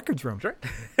hell's the records room? Sure.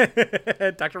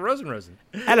 Dr. Rosen.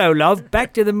 Hello, love.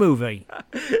 Back to the movie.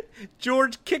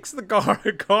 George kicks the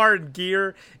car in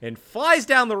gear and flies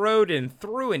down the road and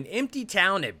through an empty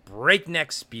town at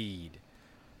breakneck speed.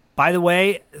 By the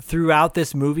way, throughout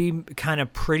this movie, kind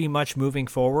of pretty much moving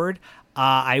forward,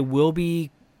 I will be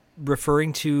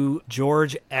referring to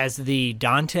George as the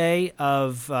Dante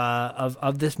of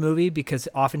this movie, because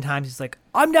oftentimes he's like,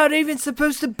 I'm not even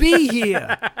supposed to be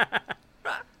here.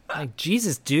 Like,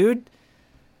 Jesus, dude.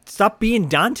 Stop being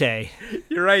Dante.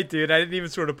 You're right, dude. I didn't even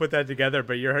sort of put that together,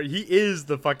 but he is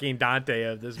the fucking Dante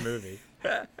of this movie.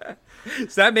 So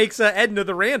that makes Edna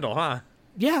the Randall, huh?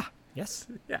 Yeah. Yes.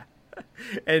 Yeah.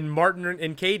 And Martin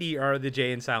and Katie are the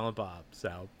Jay and Silent Bob,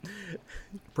 so.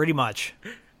 Pretty much.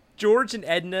 George and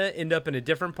Edna end up in a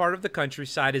different part of the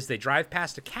countryside as they drive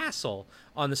past a castle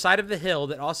on the side of the hill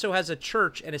that also has a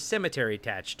church and a cemetery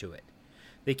attached to it.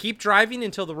 They keep driving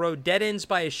until the road dead ends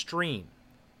by a stream.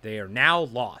 They are now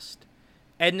lost.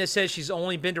 Edna says she's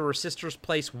only been to her sister's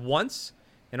place once,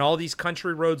 and all these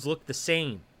country roads look the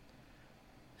same.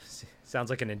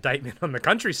 Sounds like an indictment on the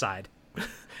countryside.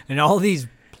 And all these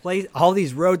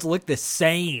roads look the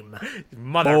same.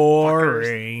 Motherfuckers.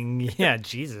 Boring. Yeah,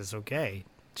 Jesus, okay.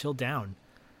 Chill down.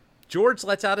 George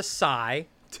lets out a sigh.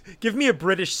 Give me a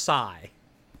British sigh.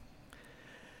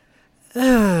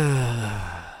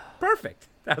 Perfect.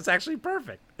 That was actually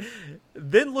perfect.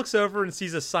 Then looks over and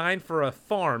sees a sign for a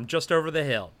farm just over the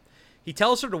hill. He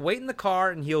tells her to wait in the car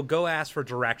and he'll go ask for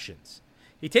directions.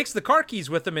 He takes the car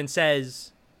keys with him and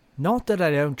says, Not that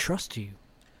I don't trust you,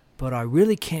 but I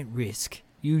really can't risk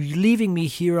you leaving me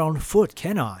here on foot,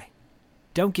 can I?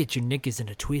 Don't get your knickers in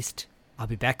a twist. I'll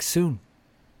be back soon.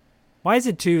 Why is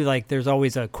it too like there's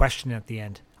always a question at the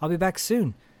end? I'll be back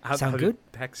soon. Sound good?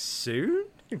 Back soon?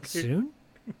 Soon?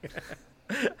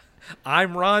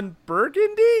 I'm Ron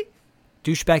Burgundy?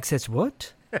 Douchebag says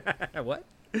what? What?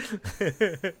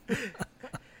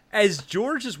 As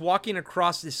George is walking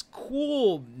across this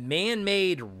cool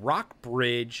man-made rock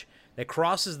bridge that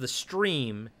crosses the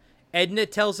stream, Edna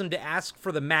tells him to ask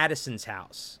for the Madison's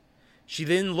house. She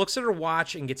then looks at her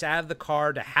watch and gets out of the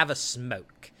car to have a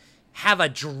smoke. Have a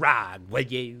drag, will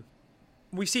you?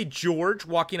 We see George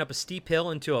walking up a steep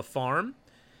hill into a farm.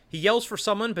 He yells for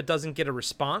someone but doesn't get a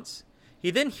response. He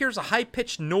then hears a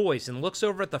high-pitched noise and looks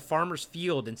over at the farmer's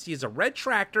field and sees a red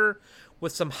tractor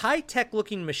with some high-tech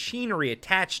looking machinery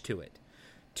attached to it.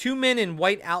 Two men in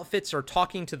white outfits are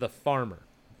talking to the farmer.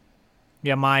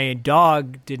 Yeah, my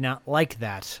dog did not like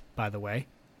that, by the way.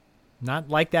 Not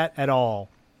like that at all.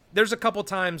 There's a couple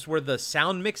times where the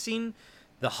sound mixing,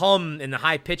 the hum and the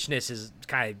high-pitchedness is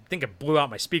kind of, I think it blew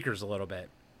out my speakers a little bit.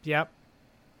 Yep.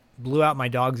 Blew out my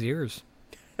dog's ears.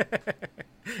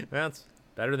 Well, it's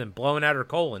better than blowing out her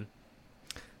colon.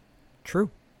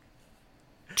 True.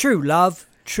 True, love.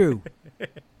 True.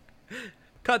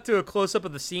 Cut to a close-up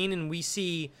of the scene, and we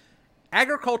see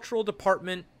Agricultural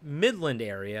Department, Midland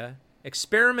area,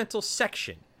 experimental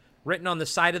section, written on the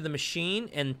side of the machine,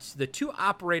 and the two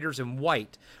operators in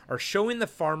white are showing the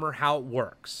farmer how it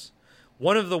works.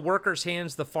 One of the workers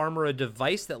hands the farmer a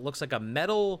device that looks like a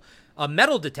metal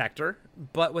detector,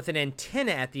 but with an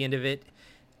antenna at the end of it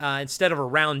instead of a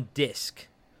round disc.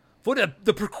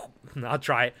 I'll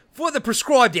try it. For the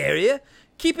prescribed area,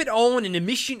 keep it on an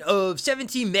emission of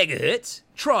 17 megahertz.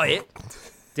 Try it.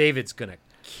 David's gonna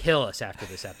kill us after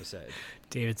this episode.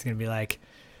 David's going to be like,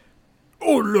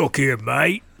 oh, look here,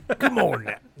 mate. Come on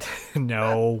now.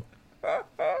 No.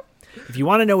 If you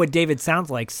want to know what David sounds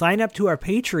like, sign up to our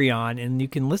Patreon and you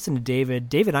can listen to David.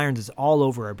 David Irons is all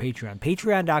over our Patreon.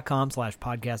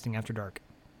 Patreon.com/podcastingafterdark.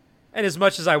 And as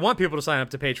much as I want people to sign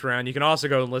up to Patreon, you can also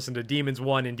go and listen to Demons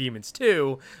 1 and Demons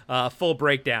 2, full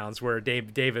breakdowns where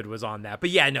David was on that. But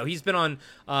yeah, no, he's been on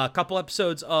a couple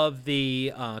episodes of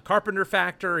the Carpenter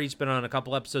Factor. He's been on a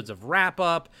couple episodes of Wrap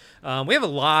Up. We have a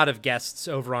lot of guests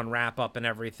over on Wrap Up and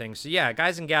everything. So yeah,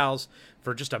 guys and gals,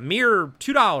 for just a mere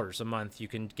 $2 a month, you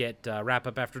can get Wrap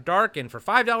Up After Dark. And for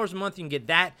 $5 a month, you can get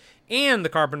that and the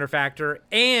Carpenter Factor.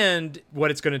 And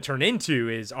what it's going to turn into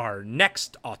is our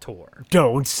next auteur.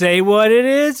 Don't say what it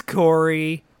is,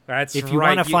 Corey. That's if you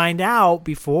right. want to find out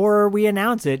before we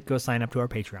announce it, go sign up to our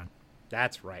Patreon.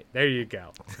 That's right. There you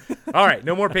go. All right,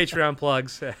 no more Patreon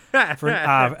plugs.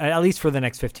 At least for the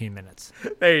next 15 minutes.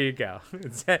 There you go.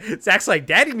 Zach's like,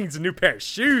 Daddy needs a new pair of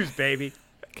shoes, baby.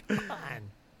 Come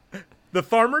on. The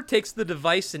farmer takes the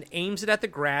device and aims it at the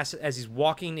grass as he's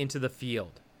walking into the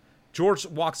field. George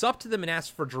walks up to them and asks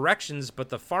for directions, but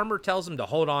the farmer tells him to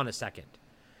hold on a second.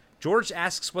 George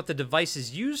asks what the device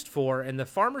is used for, and the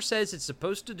farmer says it's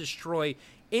supposed to destroy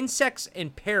insects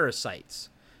and parasites,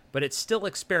 but it's still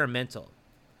experimental.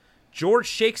 George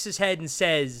shakes his head and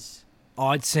says,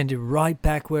 I'd send it right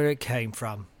back where it came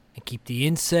from and keep the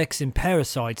insects and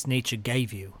parasites nature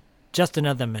gave you. Just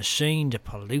another machine to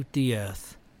pollute the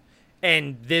earth.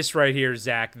 And this right here,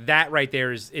 Zach, that right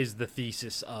there is the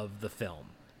thesis of the film.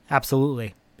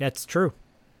 Absolutely. That's true.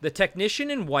 The technician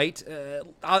in white,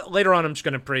 later on I'm just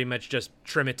going to pretty much just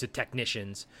trim it to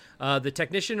technicians. The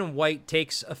technician in white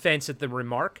takes offense at the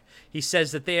remark. He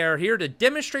says that they are here to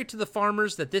demonstrate to the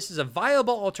farmers that this is a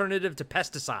viable alternative to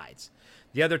pesticides.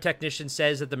 The other technician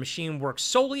says that the machine works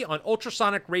solely on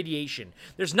ultrasonic radiation.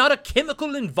 There's not a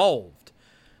chemical involved.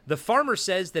 The farmer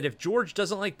says that if George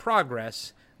doesn't like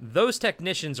progress, those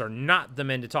technicians are not the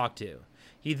men to talk to.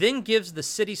 He then gives the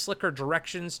city slicker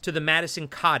directions to the Madison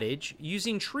cottage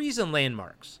using trees and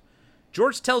landmarks.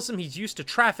 George tells him he's used to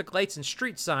traffic lights and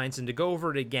street signs and to go over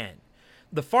it again.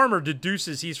 The farmer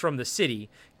deduces he's from the city,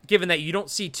 given that you don't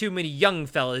see too many young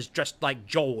fellas dressed like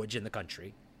George in the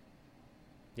country.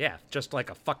 Yeah, just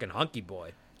like a fucking hunky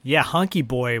boy. Yeah, hunky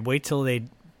boy. Wait till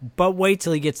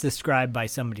he gets described by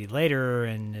somebody later,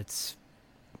 and it's,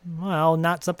 well,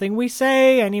 not something we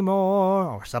say anymore,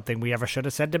 or something we ever should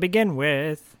have said to begin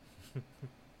with.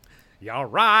 You're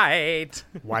right.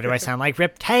 Why do I sound like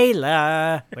Rip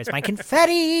Taylor? Where's my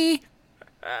confetti?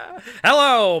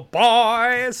 Hello,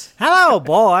 boys. Hello,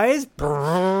 boys.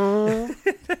 Oh,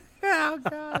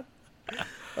 God.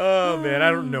 Oh, man,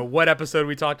 I don't know what episode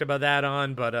we talked about that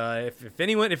on, but if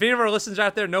any of our listeners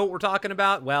out there know what we're talking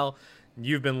about, well,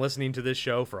 you've been listening to this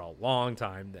show for a long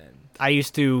time then. I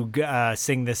used to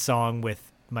sing this song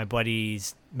with my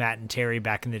buddies Matt and Terry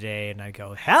back in the day, and I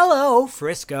go, hello,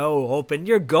 Frisco, open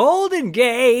your golden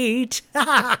gate.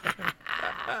 Man.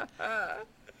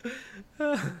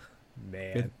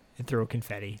 And throw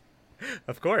confetti.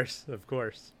 Of course.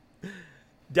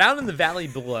 Down in the valley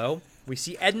below, we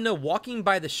see Edna walking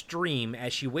by the stream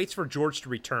as she waits for George to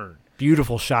return.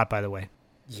 Beautiful shot, by the way.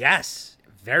 Yes,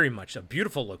 very much. A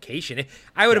beautiful location.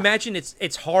 I would imagine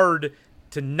it's hard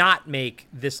to not make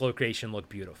this location look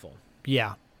beautiful.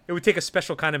 Yeah. It would take a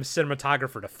special kind of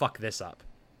cinematographer to fuck this up.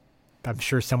 I'm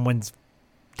sure someone's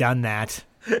done that.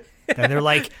 And they're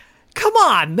like, come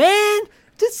on, man.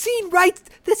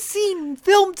 The scene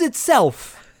filmed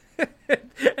itself.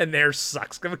 And theirs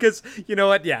sucks. Because, you know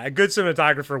what? Yeah, a good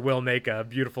cinematographer will make a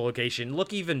beautiful location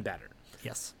look even better.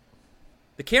 Yes.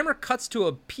 The camera cuts to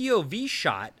a POV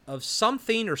shot of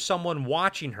something or someone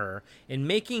watching her and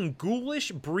making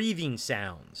ghoulish breathing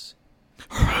sounds.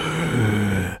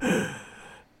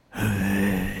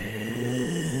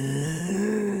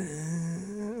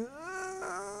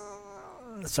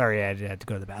 Sorry, I had to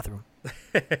go to the bathroom.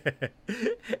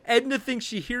 Edna thinks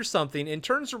she hears something and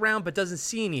turns around but doesn't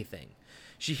see anything.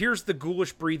 She hears the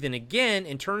ghoulish breathing again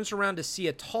and turns around to see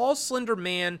a tall, slender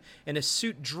man in a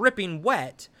suit dripping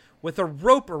wet with a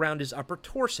rope around his upper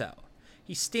torso.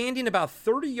 He's standing about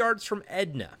 30 yards from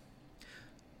Edna.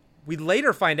 We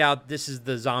later find out this is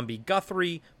the zombie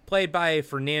Guthrie, played by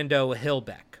Fernando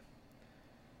Hilbeck.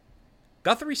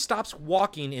 Guthrie stops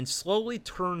walking and slowly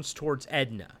turns towards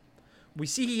Edna. We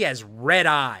see he has red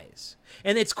eyes.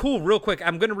 And it's cool, real quick,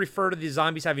 I'm going to refer to the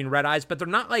zombies having red eyes, but they're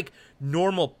not like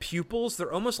normal pupils.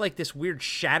 They're almost like this weird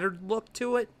shattered look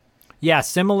to it. Yeah,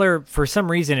 similar. For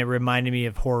some reason, it reminded me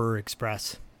of Horror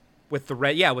Express. With the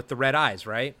red eyes,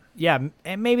 right? Yeah,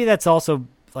 and maybe that's also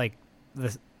like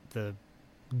the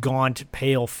gaunt,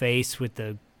 pale face with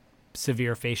the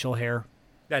severe facial hair.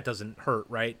 That doesn't hurt,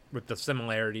 right? With the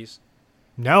similarities.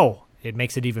 No, it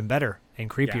makes it even better and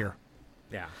creepier.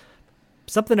 Yeah.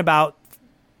 Something about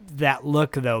that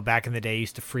look, though, back in the day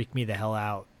used to freak me the hell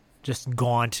out. Just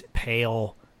gaunt,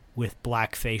 pale, with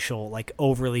black facial, like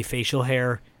overly facial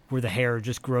hair, where the hair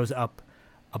just grows up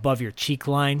above your cheek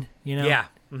line, you know? Yeah.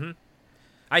 Mm-hmm.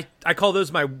 I call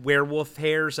those my werewolf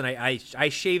hairs, and I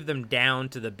shave them down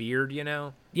to the beard, you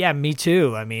know? Yeah, me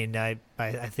too. I mean, I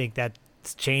think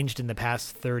that's changed in the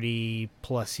past 30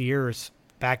 plus years.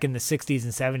 Back in the 60s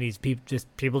and 70s,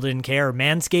 people didn't care.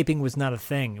 Manscaping was not a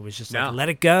thing. It was just like, let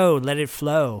it go, let it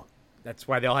flow. That's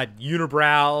why they all had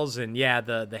unibrows and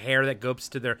the hair that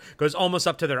goes almost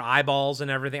up to their eyeballs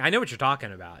and everything. I know what you're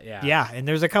talking about. Yeah. Yeah, and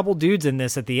there's a couple dudes in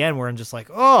this at the end where I'm just like,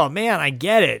 oh man, I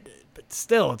get it, but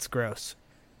still, it's gross.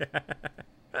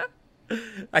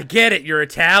 I get it. You're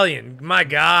Italian. My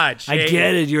God. I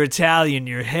get it. You're Italian.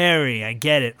 You're hairy. I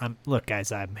get it. Look,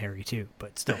 guys, I'm hairy too,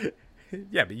 but still.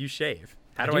 Yeah, but you shave.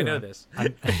 How do I know this?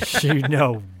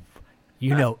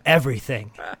 You know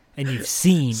everything, and you've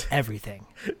seen everything.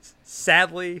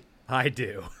 Sadly, I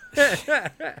do.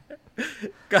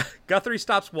 Guthrie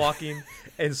stops walking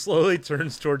and slowly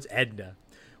turns towards Edna.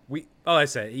 We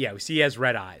see he has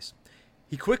red eyes.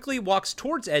 He quickly walks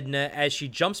towards Edna as she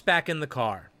jumps back in the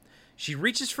car. She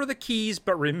reaches for the keys,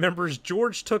 but remembers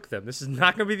George took them. This is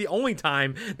not going to be the only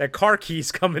time that car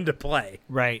keys come into play.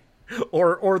 Right.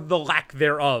 Or the lack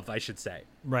thereof, I should say.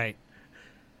 Right.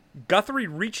 Guthrie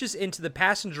reaches into the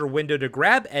passenger window to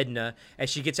grab Edna as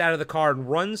she gets out of the car and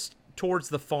runs towards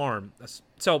the farm.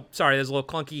 So, sorry, that's a little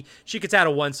clunky. She gets out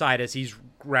of one side as he's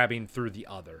grabbing through the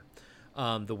other,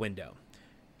 the window.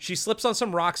 She slips on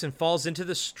some rocks and falls into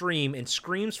the stream and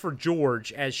screams for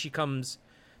George as he comes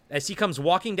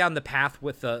walking down the path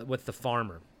with the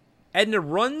farmer. Edna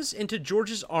runs into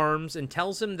George's arms and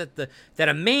tells him that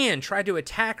a man tried to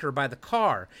attack her by the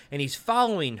car and he's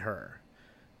following her.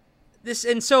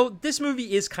 This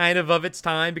movie is kind of its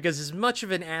time, because as much of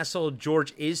an asshole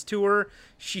George is to her,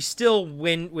 she still,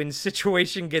 when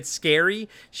situation gets scary,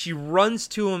 she runs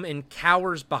to him and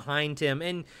cowers behind him.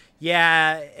 And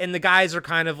yeah, and the guys are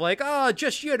kind of like, oh,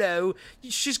 just,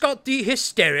 she's got the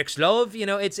hysterics, love.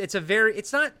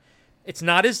 It's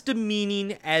not as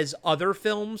demeaning as other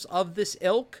films of this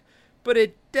ilk, but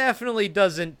it definitely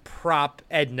doesn't prop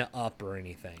Edna up or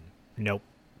anything. Nope.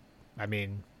 I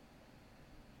mean,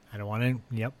 I don't want to.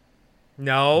 Yep.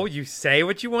 No, you say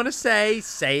what you want to say.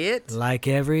 Say it. Like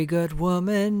every good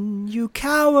woman, you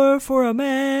cower for a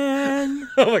man.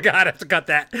 Oh my God, I have to cut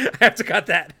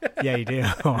that. Yeah, you do.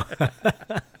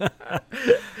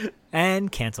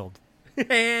 And canceled.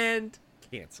 And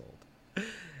canceled.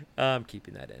 I'm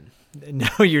keeping that in.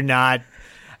 No, you're not.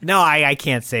 No, I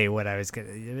can't say what I was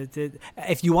going to.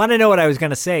 If you want to know what I was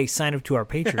going to say, sign up to our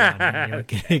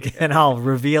Patreon. And I'll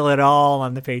reveal it all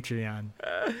on the Patreon.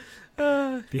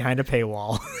 Behind a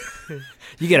paywall.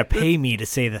 You got to pay me to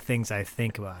say the things I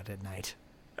think about at night.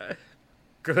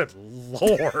 Good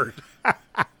Lord.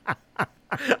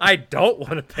 I don't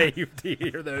want to pay you to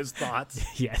hear those thoughts.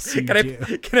 Yes, you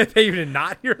do. Can I pay you to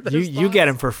not hear those thoughts? You get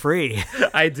them for free.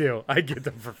 I do. I get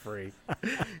them for free.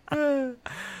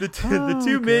 The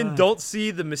two men don't see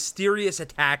the mysterious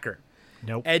attacker.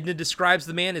 Nope. Edna describes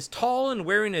the man as tall and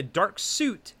wearing a dark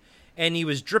suit, and he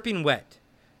was dripping wet.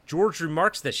 George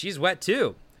remarks that she's wet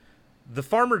too. The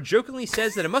farmer jokingly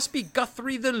says that it must be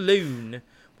Guthrie the loon.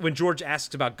 When George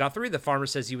asks about Guthrie, the farmer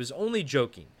says he was only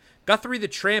joking. Guthrie the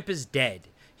tramp is dead.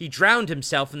 He drowned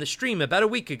himself in the stream about a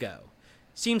week ago.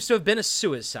 Seems to have been a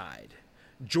suicide.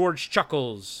 George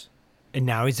chuckles. And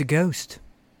now he's a ghost.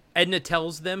 Edna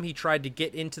tells them he tried to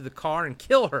get into the car and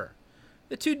kill her.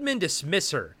 The two men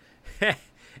dismiss her,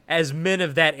 as men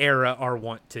of that era are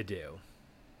wont to do.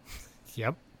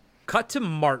 Yep. Cut to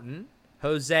Martin,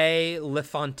 Jose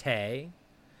Lefonte,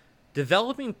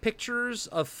 developing pictures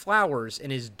of flowers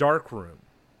in his dark room.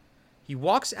 He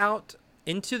walks out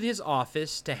into his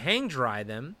office to hang dry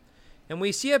them, and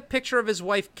we see a picture of his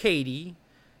wife Katie,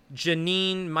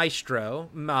 Janine Mestre,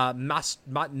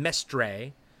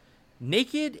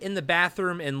 naked in the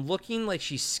bathroom and looking like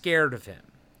she's scared of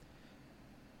him.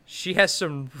 She has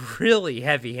some really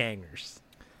heavy hangers.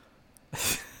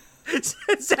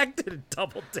 Zach did a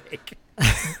double take.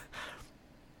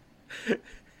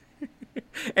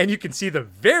 And you can see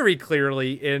them very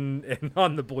clearly in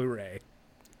on the Blu-ray.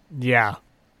 Yeah.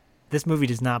 This movie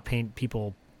does not paint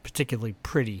people particularly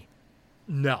pretty.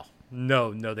 No,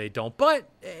 they don't. But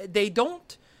they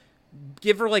don't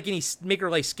give her make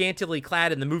her scantily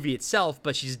clad in the movie itself,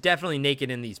 but she's definitely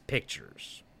naked in these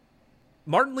pictures.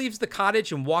 Martin leaves the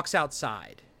cottage and walks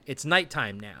outside. It's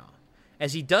nighttime now.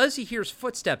 As he does, he hears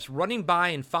footsteps running by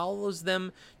and follows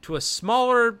them to a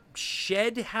smaller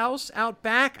shed house out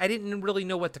back. I didn't really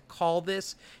know what to call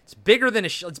this. It's bigger than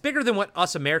it's bigger than what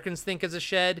us Americans think is a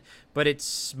shed, but it's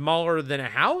smaller than a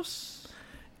house.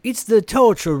 It's the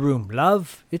torture room,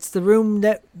 love. It's the room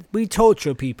that we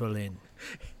torture people in.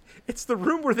 It's the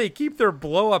room where they keep their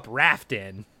blow-up raft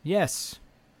in. Yes.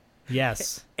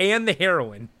 Yes. And the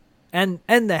heroin. And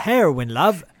the heroin,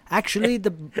 love. Actually,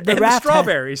 the and raft the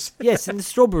strawberries. Yes, and the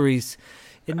strawberries.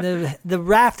 And the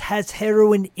raft has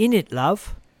heroin in it,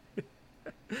 love.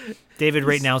 David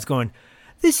right now is going,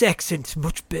 this accent's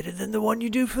much better than the one you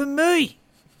do for me.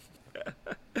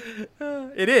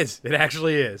 It is. It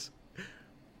actually is.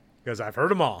 Because I've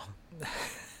heard them all.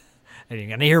 And you're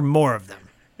going to hear more of them.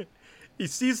 He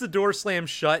sees the door slam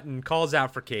shut and calls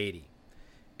out for Katie.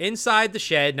 Inside the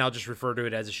shed, and I'll just refer to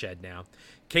it as a shed now,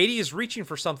 Katie is reaching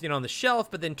for something on the shelf,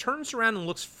 but then turns around and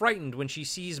looks frightened when she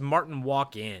sees Martin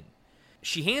walk in.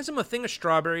 She hands him a thing of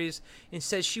strawberries and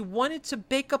says she wanted to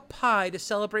bake a pie to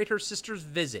celebrate her sister's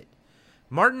visit.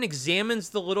 Martin examines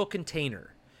the little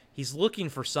container. He's looking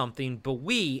for something, but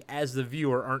we, as the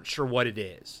viewer, aren't sure what it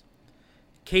is.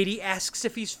 Katie asks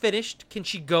if he's finished. Can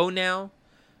she go now?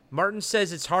 Martin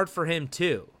says it's hard for him,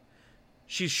 too.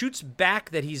 She shoots back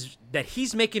that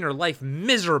he's making her life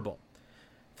miserable.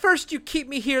 First you keep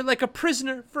me here like a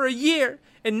prisoner for a year,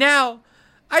 and now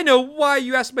I know why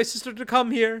you asked my sister to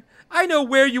come here. I know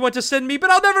where you want to send me, but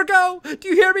I'll never go. Do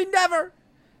you hear me? Never.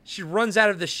 She runs out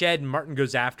of the shed, and Martin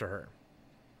goes after her.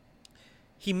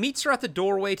 He meets her at the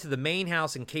doorway to the main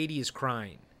house, and Katie is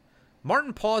crying.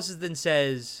 Martin pauses, then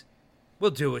says,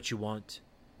 "We'll do what you want.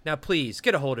 Now please,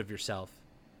 get a hold of yourself."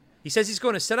 He says he's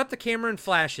going to set up the camera and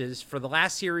flashes for the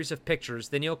last series of pictures,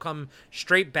 then he'll come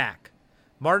straight back.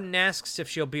 Martin asks if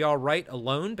she'll be all right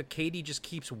alone, but Katie just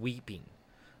keeps weeping.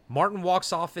 Martin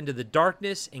walks off into the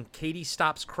darkness, and Katie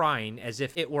stops crying as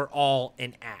if it were all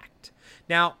an act.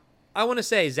 Now, I want to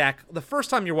say, Zach, the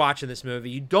first time you're watching this movie,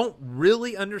 you don't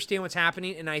really understand what's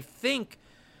happening, and I think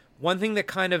one thing that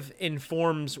kind of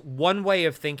informs one way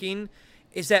of thinking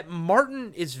is that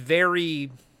Martin is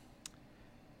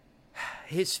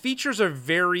his features are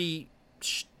very,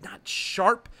 not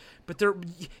sharp, but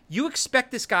you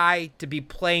expect this guy to be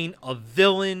playing a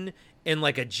villain in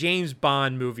like a James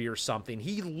Bond movie or something.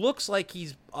 He looks like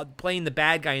he's playing the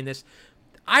bad guy in this.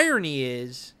 The irony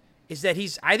is that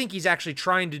I think he's actually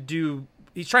trying to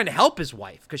help his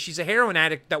wife because she's a heroin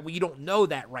addict that we don't know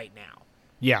that right now.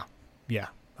 Yeah,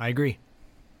 I agree.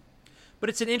 But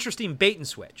it's an interesting bait and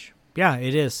switch. Yeah,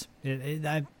 it is.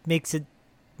 It makes it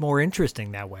more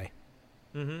interesting that way.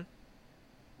 Mm-hmm.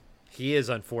 He is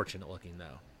unfortunate looking,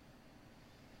 though.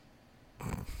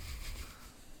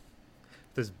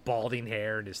 This balding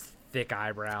hair and his thick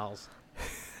eyebrows.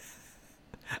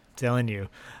 I'm telling you.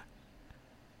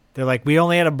 They're like, we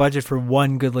only had a budget for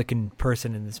one good-looking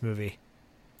person in this movie.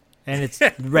 And it's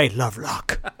Ray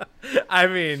Lovelock. I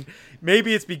mean,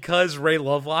 maybe it's because Ray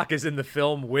Lovelock is in the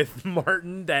film with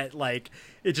Martin that, like,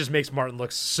 it just makes Martin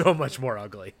look so much more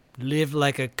ugly. Live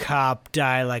like a cop,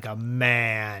 die like a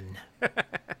man. What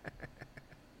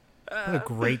a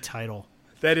great title.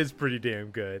 That is pretty damn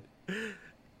good.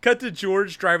 Cut to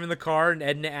George driving the car and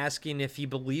Edna asking if he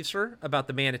believes her about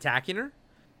the man attacking her.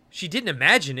 She didn't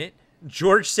imagine it.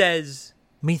 George says,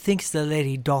 "Methinks the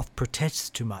lady doth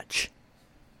protest too much."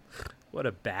 What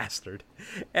a bastard.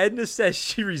 Edna says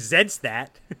she resents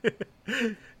that.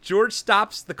 George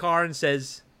stops the car and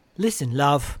says, "Listen,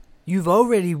 love, you've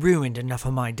already ruined enough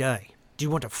of my day. Do you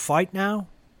want to fight now?"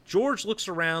 George looks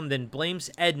around, then blames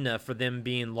Edna for them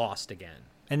being lost again.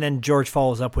 And then George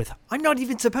follows up with, "I'm not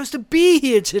even supposed to be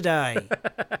here today."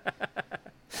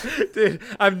 Dude,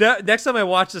 next time I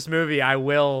watch this movie, I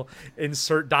will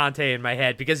insert Dante in my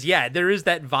head because, yeah, there is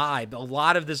that vibe. A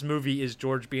lot of this movie is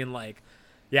George being like,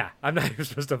 yeah, I'm not even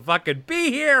supposed to fucking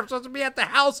be here. I'm supposed to be at the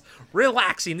house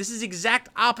relaxing. This is exact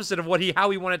opposite of how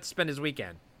he wanted to spend his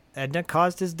weekend. Edna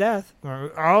caused his death.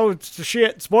 Oh,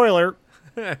 shit. Spoiler.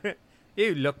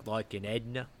 You look like an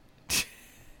Edna.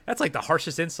 That's like the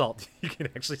harshest insult you can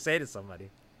actually say to somebody.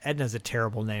 Edna's a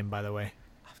terrible name, by the way.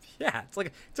 Yeah,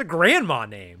 it's a grandma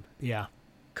name. Yeah.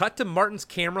 Cut to Martin's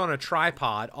camera on a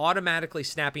tripod, automatically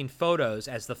snapping photos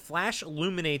as the flash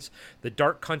illuminates the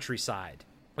dark countryside.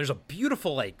 There's a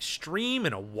beautiful stream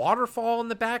and a waterfall in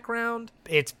the background.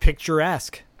 It's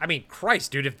picturesque. I mean,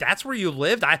 Christ, dude, if that's where you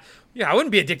lived, I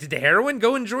wouldn't be addicted to heroin.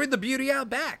 Go enjoy the beauty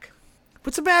out back.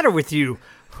 What's the matter with you?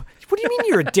 What do you mean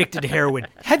you're addicted to heroin?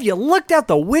 Have you looked out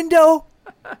the window?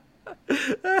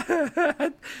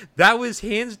 That was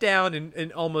hands down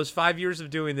in almost 5 years of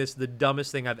doing this, the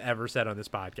dumbest thing I've ever said on this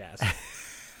podcast.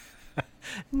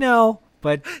 No,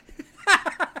 but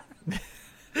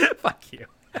fuck you.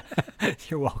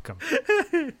 You're welcome.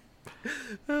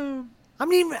 I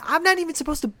mean, I'm not even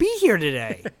supposed to be here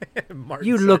today.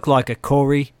 You look like a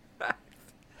Corey.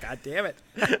 God damn it.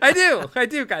 I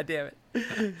do. God damn it.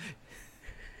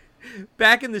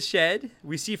 Back in the shed,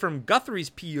 we see from Guthrie's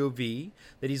POV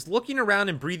that he's looking around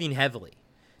and breathing heavily.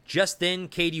 Just then,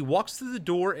 Katie walks through the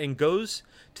door and goes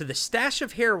to the stash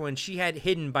of heroin she had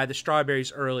hidden by the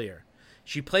strawberries earlier.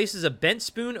 She places a bent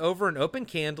spoon over an open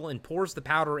candle and pours the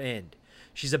powder in.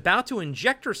 She's about to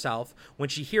inject herself when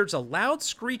she hears a loud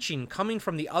screeching coming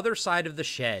from the other side of the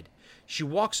shed. She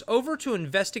walks over to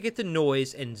investigate the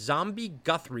noise, and zombie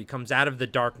Guthrie comes out of the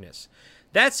darkness.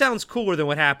 That sounds cooler than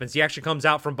what happens. He actually comes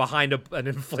out from behind an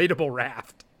inflatable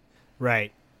raft.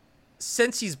 Right.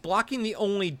 Since he's blocking the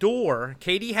only door,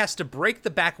 Katie has to break the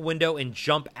back window and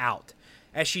jump out.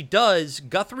 As she does,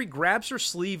 Guthrie grabs her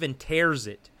sleeve and tears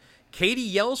it. Katie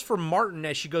yells for Martin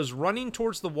as she goes running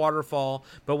towards the waterfall,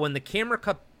 but when the camera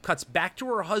cuts back to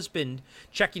her husband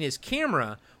checking his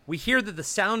camera, we hear that the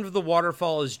sound of the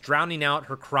waterfall is drowning out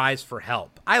her cries for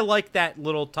help. I like that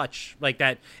little touch, like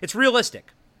that. It's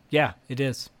realistic. Yeah, it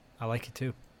is. I like it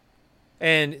too.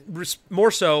 And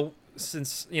more so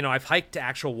since, I've hiked to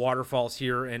actual waterfalls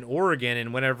here in Oregon,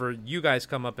 and whenever you guys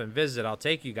come up and visit, I'll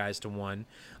take you guys to one.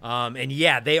 And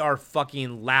yeah, they are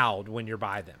fucking loud when you're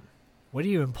by them. What are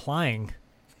you implying?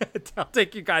 I'll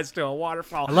take you guys to a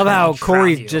waterfall. I love how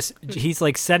Corey he's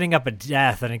like setting up a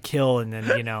death and a kill, and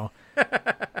then,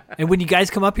 and when you guys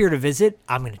come up here to visit,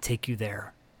 I'm going to take you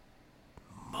there.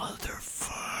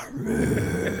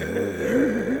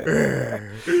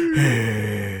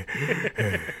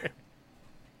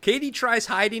 Katie tries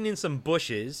hiding in some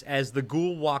bushes as the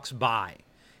ghoul walks by.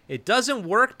 It doesn't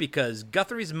work because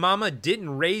Guthrie's mama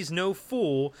didn't raise no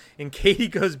fool, and Katie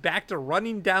goes back to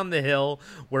running down the hill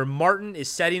where Martin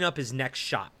is setting up his next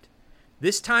shot.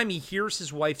 This time he hears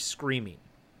his wife screaming.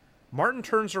 Martin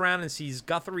turns around and sees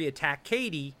Guthrie attack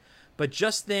Katie, but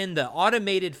just then the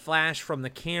automated flash from the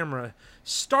camera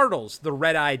startles the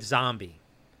red-eyed zombie.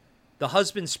 The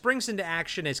husband springs into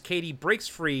action as Katie breaks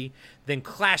free, then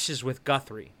clashes with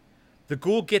Guthrie. The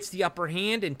ghoul gets the upper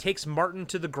hand and takes Martin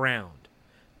to the ground.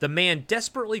 The man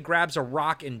desperately grabs a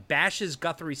rock and bashes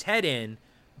Guthrie's head in,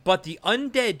 but the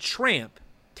undead tramp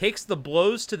takes the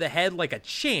blows to the head like a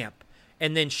champ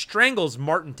and then strangles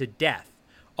Martin to death.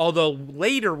 Although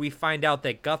later we find out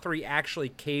that Guthrie actually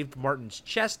caved Martin's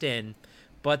chest in,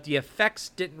 but the effects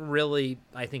didn't really,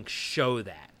 I think, show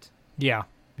that. Yeah.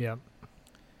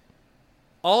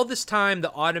 All this time,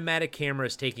 the automatic camera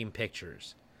is taking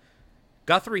pictures.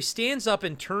 Guthrie stands up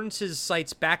and turns his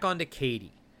sights back onto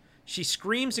Katie. She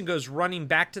screams and goes running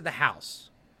back to the house.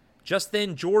 Just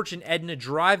then, George and Edna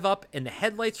drive up, and the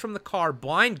headlights from the car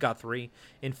blind Guthrie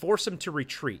and force him to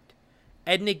retreat.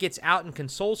 Edna gets out and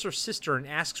consoles her sister and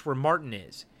asks where Martin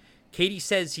is. Katie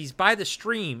says he's by the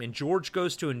stream, and George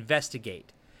goes to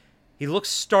investigate. He looks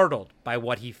startled by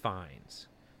what he finds.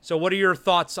 So what are your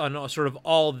thoughts on sort of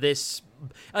all this?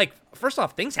 Like, first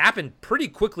off, things happen pretty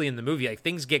quickly in the movie. Like,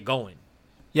 things get going.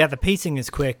 Yeah, the pacing is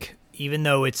quick, even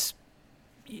though it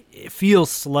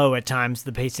feels slow at times.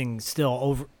 The pacing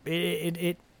still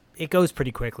it goes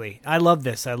pretty quickly. I love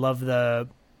this. I love the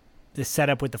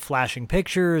setup with the flashing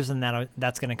pictures, and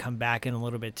that's going to come back in a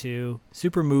little bit too.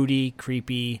 Super moody,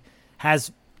 creepy,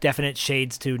 has definite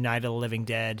shades to Night of the Living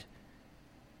Dead,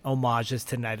 homages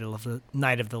to Night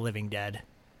of the Living Dead.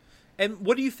 And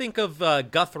what do you think of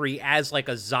Guthrie as like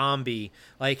a zombie?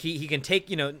 Like he can take,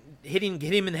 hit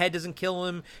him in the head doesn't kill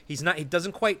him. He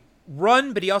doesn't quite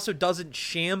run, but he also doesn't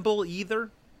shamble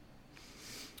either.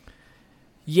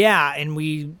 Yeah, and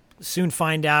we soon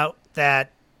find out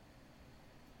that,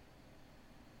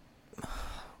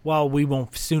 well, we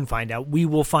won't soon find out. We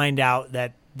will find out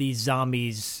that these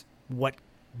zombies, what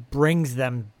brings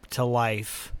them to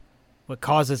life, what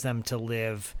causes them to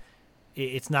live,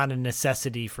 it's not a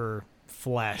necessity for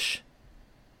flesh.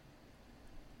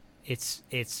 It's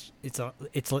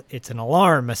an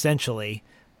alarm, essentially.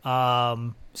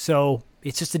 So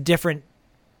it's just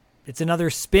it's another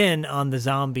spin on the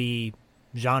zombie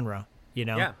genre,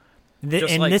 Yeah. And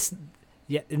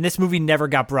this movie never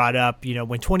got brought up,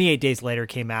 when 28 Days Later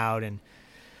came out and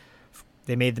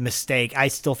they made the mistake. I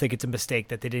still think it's a mistake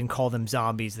that they didn't call them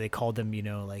zombies. They called them,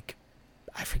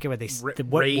 I forget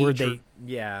what word they.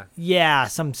 Yeah,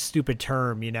 some stupid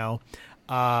term,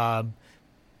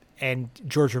 and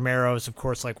George Romero's, of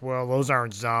course, like, well, those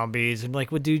aren't zombies. And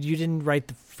like, well, dude, you didn't write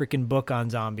the freaking book on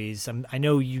zombies. I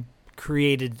know you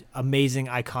created amazing,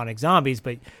 iconic zombies,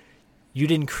 but you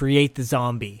didn't create the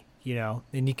zombie,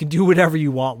 and you can do whatever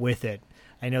you want with it.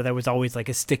 I know that was always like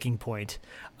a sticking point.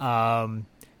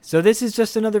 So this is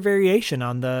just another variation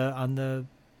on the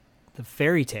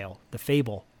fairy tale, the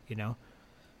fable,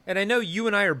 And I know you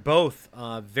and I are both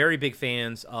very big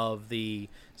fans of the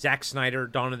Zack Snyder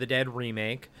Dawn of the Dead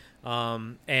remake,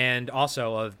 and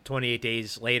also of 28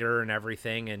 Days Later and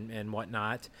everything and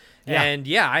whatnot. Yeah. And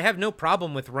yeah, I have no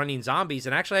problem with running zombies,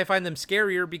 and actually I find them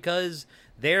scarier because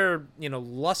their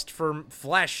lust for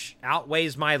flesh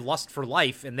outweighs my lust for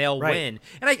life, and they'll win.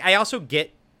 And I also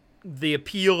get the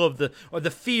appeal of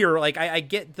the fear. Like I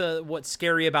get what's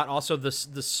scary about also the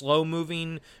slow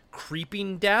moving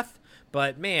creeping death.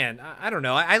 But man, I don't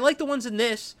know. I like the ones in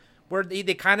this where they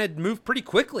kind of move pretty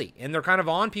quickly and they're kind of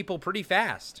on people pretty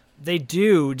fast. They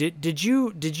do. Did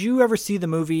you ever see the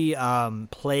movie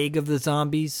Plague of the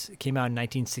Zombies? It came out in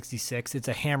 1966. It's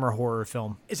a Hammer horror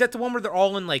film. Is that the one where they're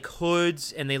all in like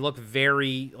hoods and they look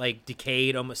very like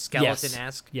decayed, almost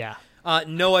skeleton-esque? Yes. Yeah.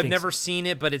 No, I've never seen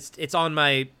it, but it's on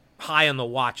my high on the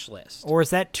watch list. Or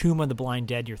is that Tomb of the Blind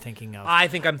Dead you're thinking of? I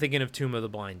think I'm thinking of Tomb of the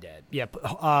Blind Dead. Yeah,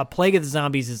 Plague of the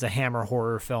Zombies is a Hammer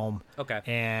horror film. Okay.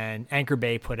 And Anchor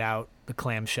Bay put out the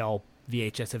clamshell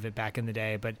VHS of it back in the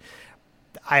day, but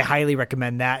I highly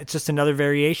recommend that. It's just another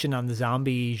variation on the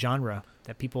zombie genre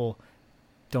that people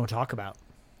don't talk about.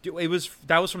 That was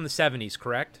from the 70s,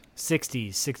 correct?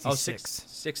 60s, 66.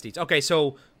 Oh, 60s. Okay,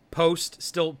 so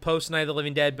still post Night of the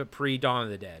Living Dead, but pre Dawn of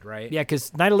the Dead, right? Yeah,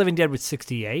 because Night of the Living Dead was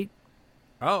 68.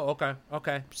 Oh,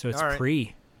 okay. So it's all right.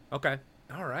 pre. Okay.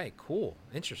 All right, cool.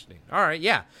 Interesting. All right,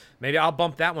 yeah. Maybe I'll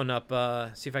bump that one up,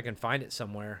 see if I can find it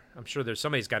somewhere. I'm sure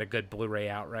somebody's got a good Blu-ray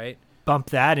out, right? Bump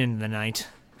that in the night.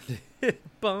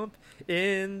 Bump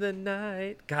in the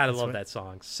night. God, I love that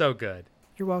song. So good.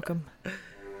 You're welcome.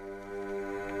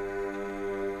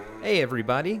 Hey,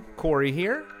 everybody. Corey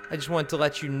here. I just wanted to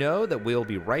let you know that we'll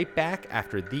be right back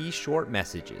after these short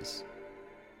messages.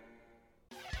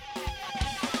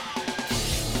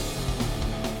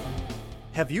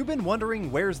 Have you been wondering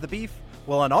where's the beef?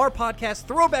 Well, on our podcast,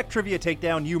 Throwback Trivia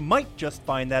Takedown, you might just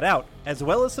find that out, as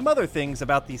well as some other things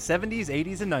about the 70s,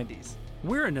 80s, and 90s.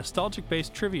 We're a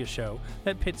nostalgic-based trivia show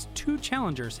that pits two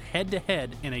challengers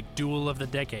head-to-head in a duel of the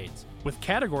decades, with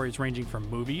categories ranging from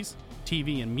movies,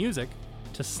 TV, and music,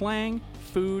 to slang,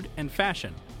 food, and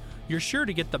fashion. You're sure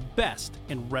to get the best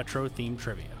in retro-themed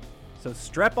trivia. So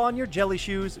strap on your jelly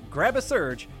shoes, grab a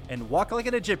surge, and walk like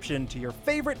an Egyptian to your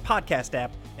favorite podcast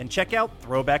app and check out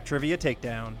Throwback Trivia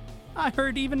Takedown. I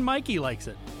heard even Mikey likes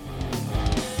it.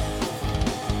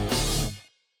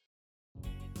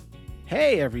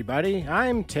 Hey everybody,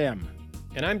 I'm Tim.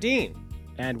 And I'm Dean.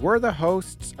 And we're the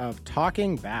hosts of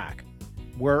Talking Back.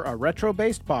 We're a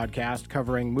retro-based podcast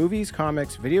covering movies,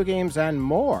 comics, video games, and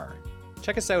more.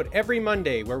 Check us out every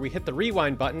Monday where we hit the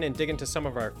rewind button and dig into some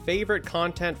of our favorite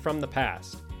content from the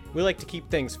past. We like to keep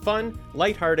things fun,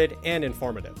 lighthearted, and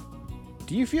informative.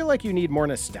 Do you feel like you need more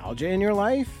nostalgia in your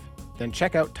life? Then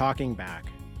check out Talking Back.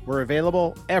 We're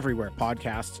available everywhere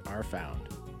podcasts are found.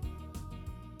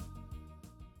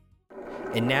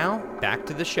 And now, back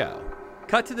to the show.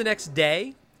 Cut to the next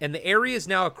day, and the area is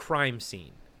now a crime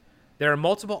scene. There are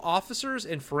multiple officers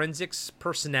and forensics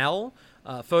personnel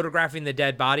photographing the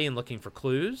dead body and looking for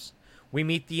clues. We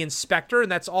meet the inspector,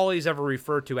 and that's all he's ever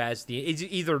referred to as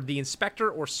either the inspector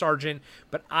or sergeant,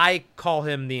 but I call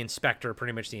him the inspector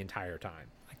pretty much the entire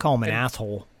time. I call him an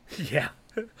asshole. Yeah.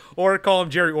 Or call him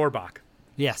Jerry Orbach.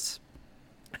 Yes.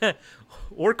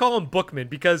 Or call him Bookman,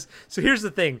 because so here's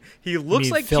the thing. He looks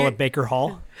like Philip Baker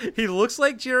Hall. He looks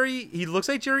like Jerry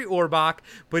Orbach,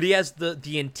 but he has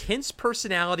the intense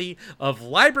personality of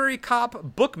library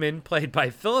cop Bookman, played by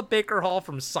Philip Baker Hall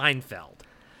from Seinfeld.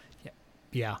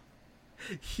 Yeah.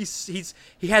 He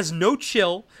has no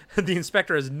chill. The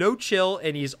inspector has no chill,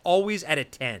 and he's always at a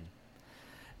 10.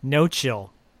 No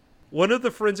chill. One of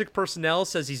the forensic personnel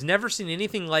says he's never seen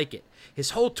anything like it.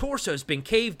 His whole torso's been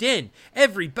caved in,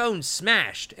 every bone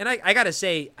smashed. And I gotta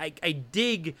say, I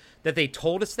dig that they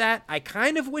told us that. I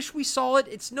kind of wish we saw it.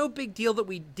 It's no big deal that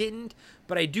we didn't,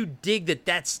 but I do dig that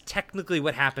that's technically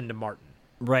what happened to Martin.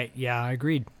 Right, yeah, I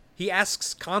agreed. He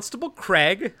asks Constable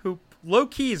Craig, who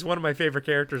low-key is one of my favorite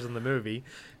characters in the movie,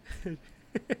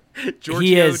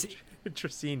 Giorgio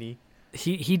Tracini.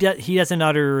 He doesn't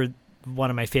utter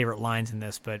one of my favorite lines in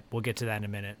this, but we'll get to that in a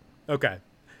minute. Okay.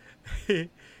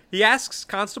 He asks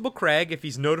Constable Craig if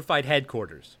he's notified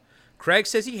headquarters. Craig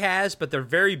says he has, but they're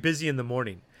very busy in the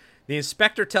morning. The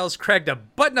inspector tells Craig to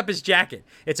button up his jacket.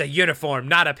 It's a uniform,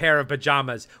 not a pair of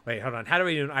pajamas. Wait, hold on. How do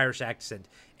we do an Irish accent?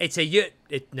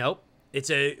 Nope. It's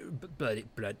a...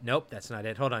 Nope, that's not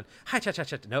it. Hold on.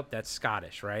 Nope, that's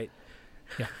Scottish, right?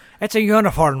 Yeah. It's a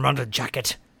uniform, not a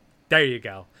jacket. There you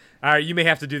go. All right, you may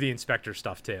have to do the inspector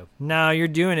stuff too. No, you're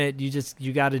doing it.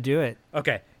 You got to do it.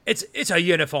 Okay. It's a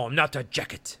uniform, not a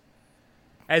jacket.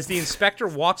 As the inspector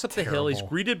walks up the hill, he's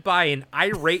greeted by an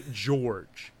irate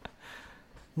George.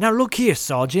 Now look here,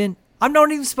 Sergeant. I'm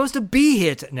not even supposed to be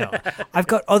here. No, I've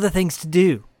got other things to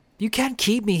do. You can't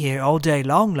keep me here all day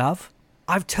long, love.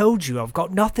 I've told you I've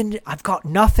got nothing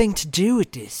to do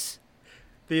with this.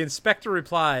 The inspector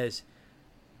replies,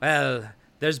 well,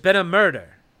 there's been a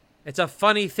murder. It's a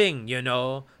funny thing, you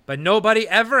know, but nobody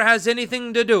ever has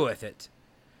anything to do with it.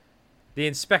 The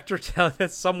inspector tells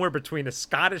us somewhere between a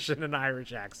Scottish and an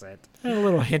Irish accent. A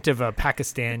little hint of a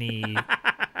Pakistani.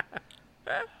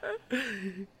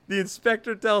 The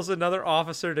inspector tells another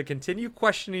officer to continue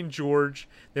questioning George,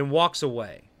 then walks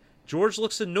away. George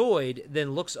looks annoyed,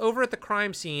 then looks over at the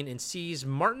crime scene and sees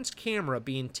Martin's camera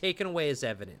being taken away as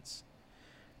evidence.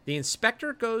 The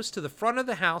inspector goes to the front of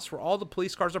the house where all the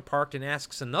police cars are parked and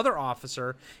asks another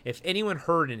officer if anyone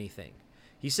heard anything.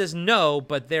 He says no,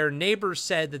 but their neighbor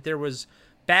said that there was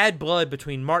bad blood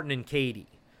between Martin and Katie.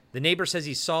 The neighbor says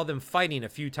he saw them fighting a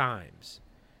few times.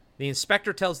 The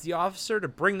inspector tells the officer to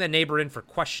bring the neighbor in for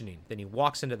questioning. Then he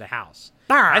walks into the house.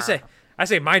 I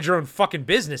say, mind your own fucking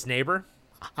business, neighbor.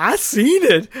 I seen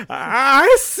it.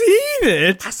 I seen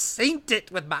it. I seen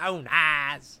it with my own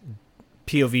eyes.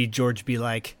 POV George be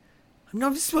like, I'm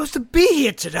not supposed to be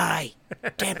here today.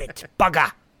 Damn it,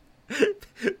 bugger.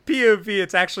 POV,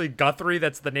 it's actually Guthrie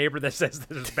that's the neighbor that says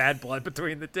there's bad blood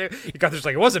between the two. Guthrie's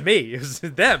like, it wasn't me. It was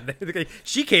them.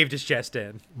 She caved his chest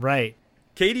in. Right.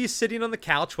 Katie's sitting on the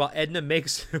couch while Edna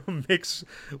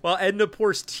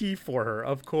pours tea for her,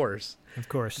 of course. Of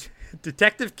course.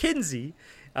 Detective Kinsey,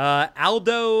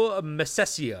 Aldo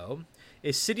Masesio,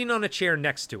 is sitting on a chair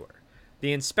next to her.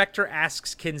 The inspector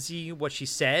asks Kinsey what she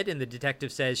said, and the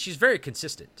detective says she's very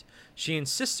consistent. She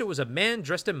insists it was a man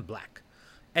dressed in black.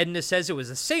 Edna says it was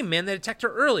the same man that attacked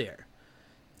her earlier.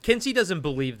 Kinsey doesn't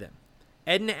believe them.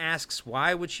 Edna asks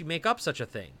why would she make up such a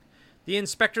thing. The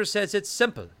inspector says it's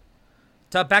simple.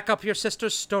 To back up your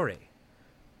sister's story.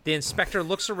 The inspector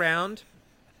looks around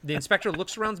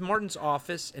Martin's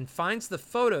office and finds the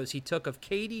photos he took of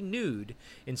Katie nude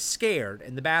and scared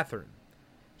in the bathroom.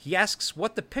 He asks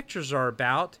what the pictures are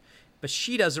about, but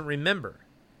she doesn't remember.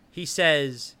 He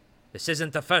says, "This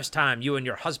isn't the first time you and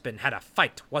your husband had a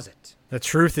fight, was it?" The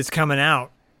truth is coming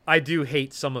out. I do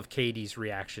hate some of Katie's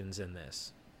reactions in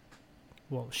this.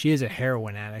 Well, she is a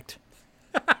heroin addict.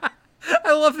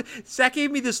 I love it. Zach gave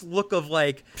me this look of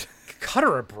like, cut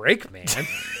her a break, man.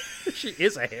 She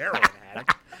is a heroin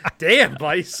addict. Damn,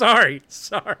 buddy. Sorry.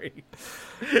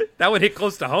 That one hit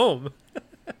close to home.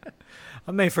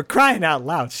 I mean, for crying out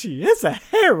loud, she is a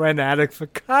heroin addict, for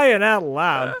crying out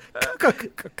loud.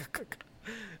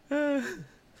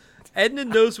 Edna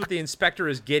knows what the inspector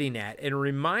is getting at and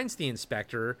reminds the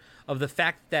inspector of the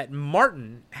fact that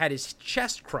Martin had his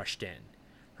chest crushed in.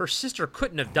 Her sister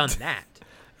couldn't have done that.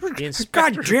 The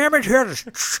inspector... God damn it, he had his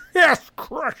chest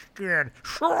crushed in.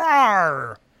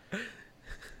 Sure.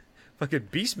 Fucking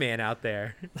beast man out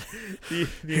there. Hey,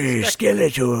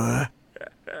 Skeletor.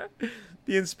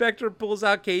 The inspector pulls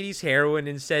out Katie's heroin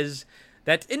and says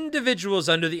that individuals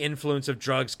under the influence of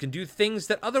drugs can do things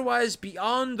that otherwise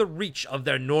beyond the reach of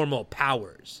their normal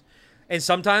powers, and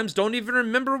sometimes don't even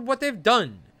remember what they've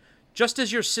done, just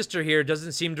as your sister here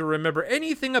doesn't seem to remember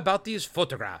anything about these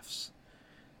photographs.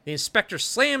 The inspector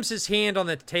slams his hand on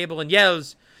the table and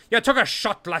yells, "You took a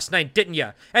shot last night, didn't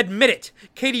you? Admit it!"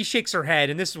 Katie shakes her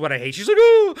head, and this is what I hate. She's like,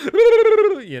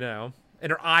 "Oh," you know,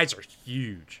 and her eyes are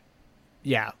huge.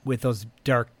 Yeah, with those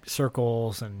dark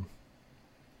circles, and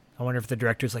I wonder if the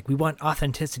director's like, we want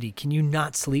authenticity. Can you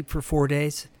not sleep for 4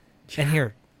 days? Yeah. And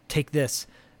here, take this.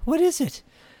 What is it?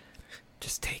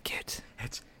 Just take it.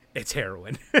 It's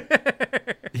heroin.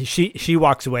 She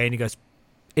walks away and he goes,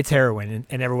 it's heroin.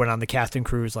 And everyone on the cast and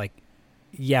crew is like,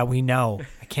 yeah, we know.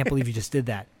 I can't believe you just did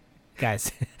that.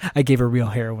 Guys, I gave her real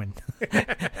heroin.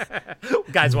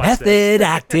 Guys, watch Method this.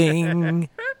 acting.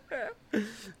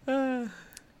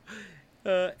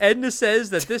 Edna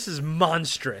says that this is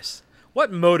monstrous.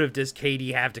 What motive does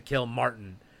Katie have to kill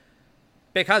Martin?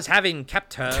 Because having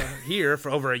kept her here for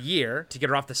over a year to get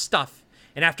her off the stuff,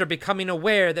 and after becoming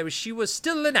aware that she was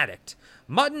still an addict,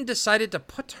 Martin decided to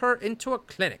put her into a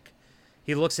clinic.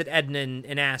 He looks at Edna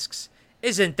and asks,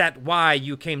 "Isn't that why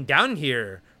you came down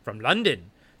here from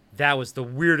London?" That was the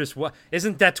weirdest one.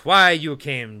 "Isn't that why you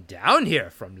came down here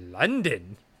from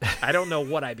London?" I don't know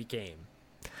what I became.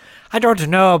 I don't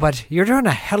know, but you're doing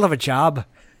a hell of a job.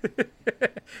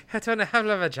 You're doing a hell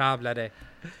of a job, laddie.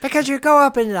 Because you go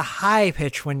up in the high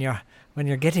pitch when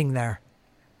you're getting there.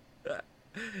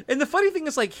 And the funny thing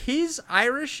is, like, his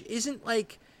Irish isn't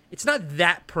like, it's not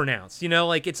that pronounced, you know,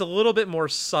 like it's a little bit more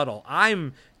subtle.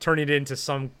 I'm turning it into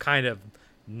some kind of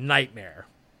nightmare.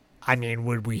 I mean,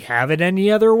 would we have it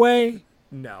any other way?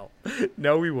 No,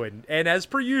 we wouldn't. And as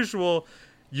per usual,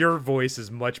 Your voice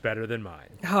is much better than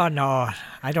mine. Oh, no,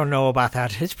 I don't know about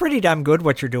that. It's pretty damn good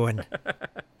what you're doing.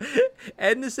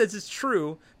 Edna says it's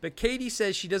true, but Katie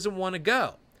says she doesn't want to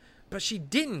go. But she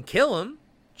didn't kill him.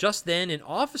 Just then, an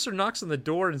officer knocks on the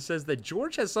door and says that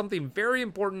George has something very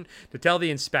important to tell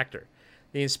the inspector.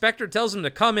 The inspector tells him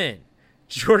to come in.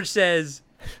 George says,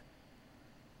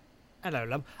 "Hello,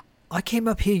 love. I came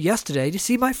up here yesterday to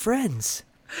see my friends."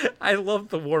 I love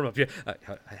the warm-up. Yeah.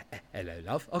 Hello,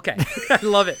 love. Okay. I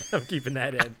love it. I'm keeping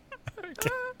that in.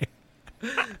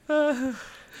 The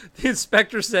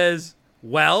inspector says,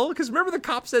 well, because remember the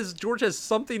cop says George has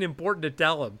something important to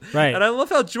tell him. Right. And I love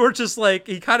how George is like,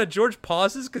 George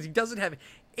pauses because he doesn't have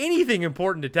anything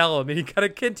important to tell him. And he kind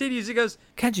of continues. He goes,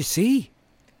 "Can't you see?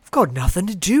 I've got nothing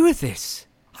to do with this.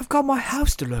 I've got my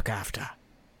house to look after."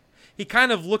 He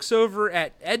kind of looks over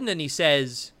at Edna and he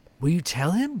says, "Will you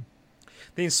tell him?"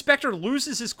 The inspector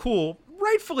loses his cool,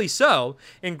 rightfully so,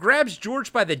 and grabs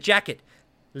George by the jacket.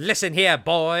 "Listen here,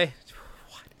 boy."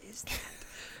 What is that?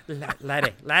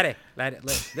 Laddie,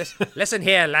 listen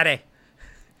here, laddie.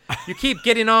 You keep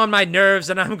getting on my nerves,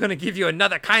 and I'm going to give you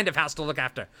another kind of house to look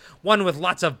after. One with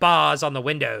lots of bars on the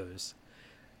windows.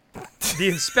 The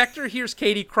inspector hears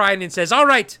Katie crying and says, all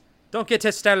right, don't get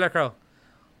hysterical.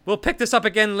 We'll pick this up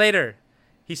again later.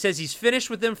 He says he's finished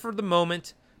with them for the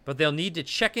moment, but they'll need to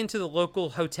check into the local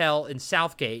hotel in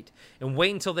Southgate and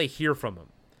wait until they hear from him.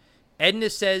 Edna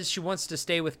says she wants to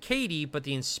stay with Katie, but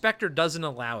the inspector doesn't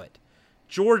allow it.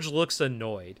 George looks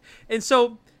annoyed. And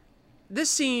so this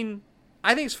scene,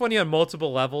 I think, is funny on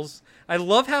multiple levels. I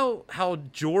love how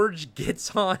George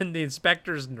gets on the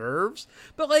inspector's nerves,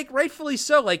 but like rightfully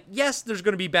so. Like, yes, there's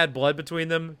going to be bad blood between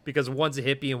them because one's a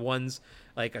hippie and one's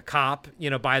like a cop,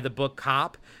 by the book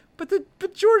cop.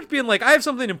 But George being like, I have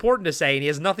something important to say, and he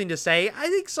has nothing to say. I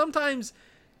think sometimes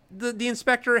the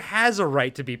inspector has a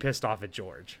right to be pissed off at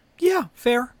George. Yeah,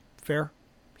 fair.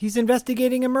 He's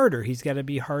investigating a murder. He's got to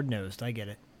be hard-nosed. I get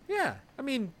it. Yeah. I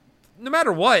mean, no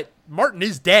matter what, Martin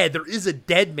is dead. There is a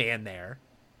dead man there.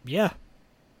 Yeah.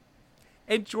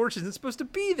 And George isn't supposed to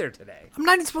be there today. I'm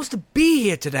not even supposed to be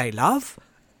here today, love.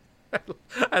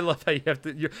 I love how you have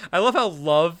to. I love how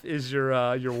love is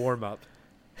your warm-up.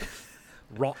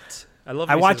 Rot.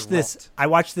 I watched this.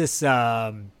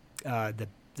 The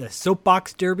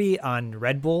soapbox derby on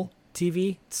Red Bull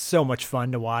TV. It's so much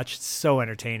fun to watch. It's so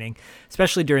entertaining,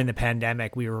 especially during the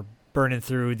pandemic. We were burning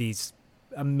through these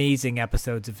amazing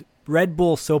episodes of Red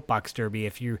Bull soapbox derby.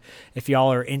 If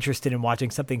y'all are interested in watching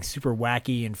something super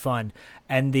wacky and fun,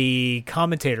 and the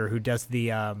commentator who does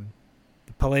the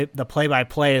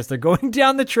play-by-play as they're going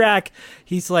down the track,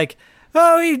 he's like,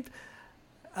 "Oh,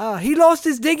 he lost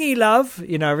his dinghy, love."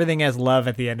 Everything has love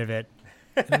at the end of it.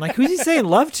 And I'm like, who's he saying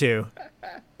love to?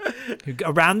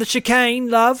 Around the chicane,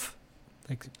 love.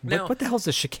 Like, what the hell's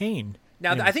a chicane?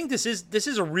 Now, anyways. I think this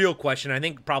is a real question. I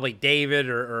think probably David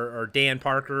or Dan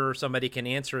Parker or somebody can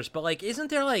answer us. But like, isn't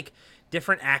there like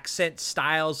different accent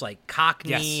styles, like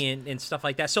Cockney and stuff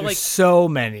like that? So there's so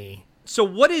many. So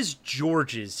what is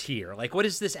George's here? Like, what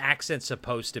is this accent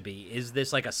supposed to be? Is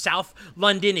this like a South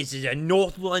London? Is it a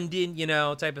North London,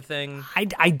 type of thing? I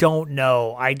don't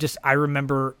know. I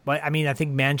remember, I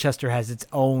think Manchester has its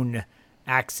own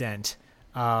accent.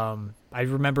 I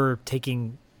remember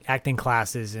taking acting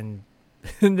classes and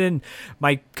then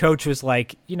my coach was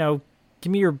like,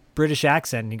 give me your British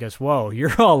accent. And he goes, whoa,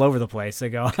 you're all over the place. I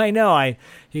go, I know.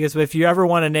 He goes, but if you ever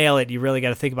want to nail it, you really got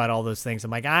to think about all those things.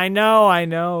 I'm like, I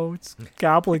know. It's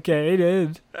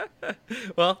complicated.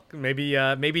 Well,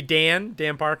 maybe Dan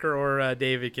Parker or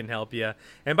David can help you.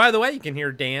 And by the way, you can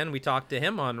hear Dan. We talked to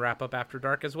him on Wrap Up After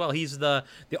Dark as well. He's the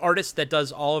artist that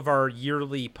does all of our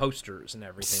yearly posters and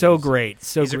everything. So great.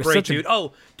 He's a great dude.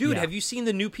 Dude, have you seen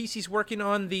the new piece he's working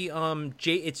on?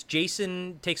 It's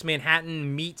Jason Takes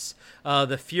Manhattan meets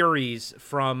the Furies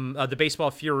from the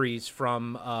baseball Furies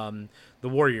from the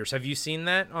Warriors. Have you seen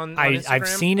that on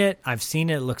Instagram? I've seen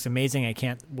it. It looks amazing. I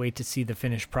can't wait to see the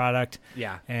finished product.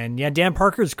 Yeah. And yeah, Dan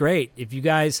Parker's great. If you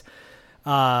guys,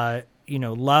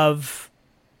 love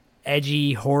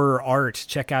edgy horror art,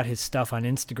 check out his stuff on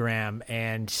Instagram.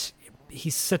 And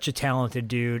he's such a talented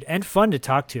dude and fun to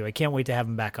talk to. I can't wait to have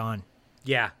him back on.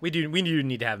 Yeah, we do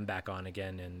need to have him back on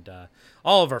again, and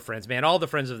all of our friends, man, all the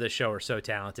friends of this show are so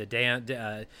talented.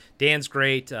 Dan's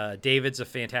great. David's a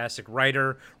fantastic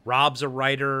writer. Rob's a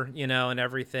writer, and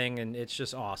everything, and it's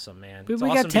just awesome, man. But it's we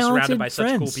awesome got to be surrounded by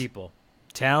friends. such cool people.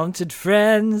 Talented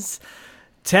friends.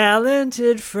 Not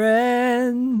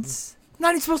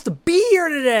even supposed to be here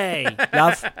today.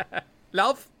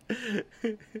 Love.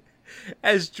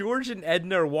 As George and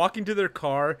Edna are walking to their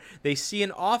car, they see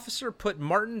an officer put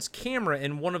Martin's camera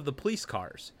in one of the police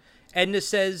cars. Edna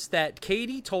says that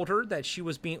Katie told her that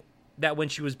when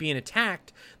she was being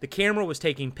attacked, the camera was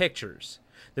taking pictures.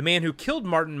 The man who killed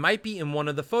Martin might be in one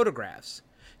of the photographs.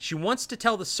 She wants to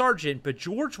tell the sergeant, but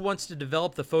George wants to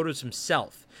develop the photos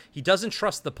himself. He doesn't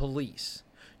trust the police.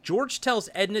 George tells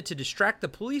Edna to distract the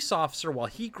police officer while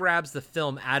he grabs the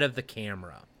film out of the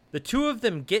camera. The two of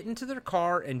them get into their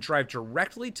car and drive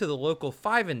directly to the local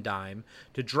Five and Dime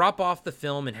to drop off the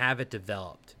film and have it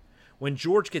developed. When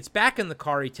George gets back in the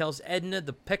car, he tells Edna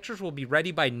the pictures will be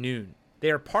ready by noon.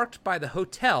 They are parked by the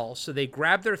hotel, so they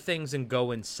grab their things and go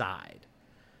inside.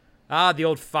 Ah, the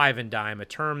old Five and Dime, a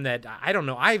term that, I don't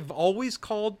know, I've always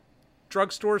called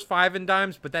drugstores Five and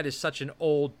Dimes, but that is such an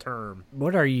old term.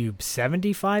 What are you,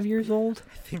 75 years old?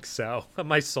 I think so.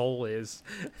 My soul is.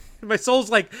 My soul's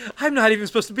like, I'm not even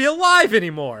supposed to be alive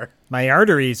anymore. My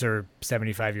arteries are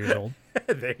 75 years old.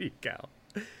 There you go.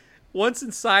 Once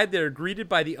inside, they're greeted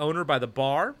by the owner by the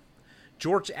bar.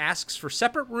 George asks for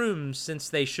separate rooms since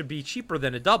they should be cheaper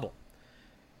than a double.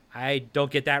 I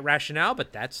don't get that rationale,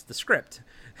 but that's the script.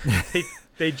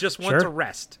 They just want to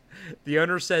rest. The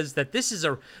owner says that this is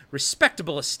a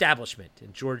respectable establishment,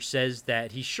 and George says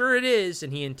that he's sure it is,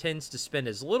 and he intends to spend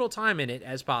as little time in it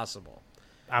as possible.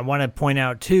 I want to point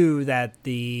out, too, that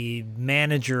the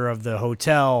manager of the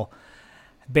hotel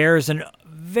bears a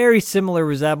very similar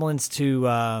resemblance to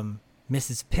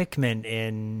Mrs. Pickman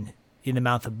in the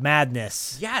Mouth of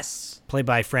Madness. Yes. Played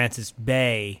by Frances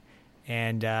Bay.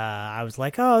 And I was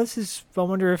like, I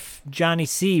wonder if Johnny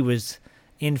C. was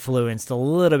influenced a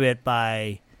little bit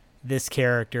by this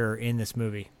character in this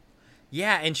movie.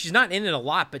 Yeah, and she's not in it a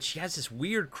lot, but she has this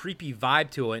weird, creepy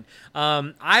vibe to it.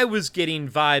 I was getting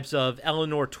vibes of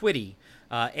Eleanor Twitty,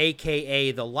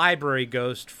 a.k.a. the library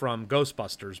ghost from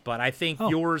Ghostbusters, but I think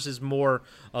yours is more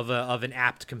of an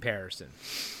apt comparison.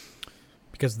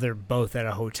 Because they're both at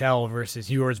a hotel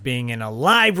versus yours being in a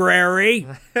library.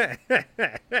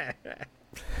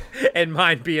 And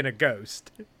mine being a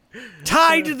ghost.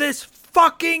 Tied to this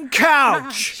fucking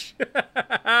couch!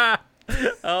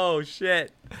 Oh,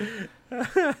 shit.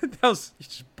 That was, you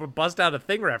just bust out a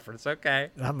Thing reference, okay.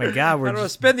 Oh my God, I'm going to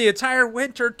spend the entire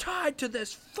winter tied to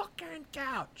this fucking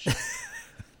couch.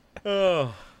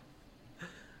 Oh.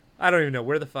 I don't even know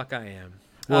where the fuck I am.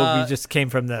 Well, we just came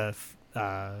from the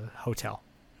hotel.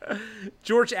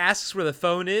 George asks where the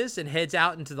phone is and heads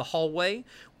out into the hallway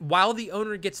while the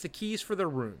owner gets the keys for their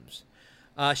rooms.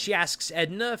 She asks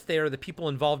Edna if they are the people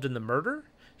involved in the murder.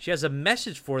 She has a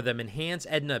message for them and hands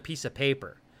Edna a piece of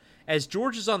paper. As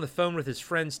George is on the phone with his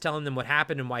friends telling them what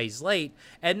happened and why he's late,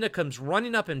 Edna comes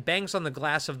running up and bangs on the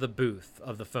glass of the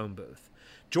phone booth.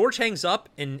 George hangs up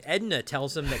and Edna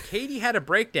tells him that Katie had a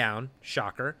breakdown,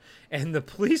 shocker, and the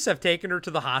police have taken her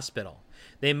to the hospital.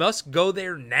 They must go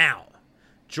there now.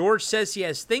 George says he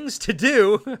has things to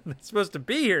do. They're supposed to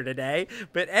be here today,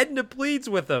 but Edna pleads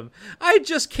with him. I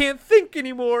just can't think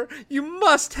anymore. You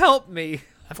must help me.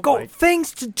 I've got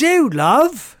things to do,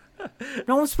 love.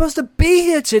 No one's supposed to be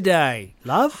here today,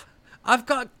 love. I've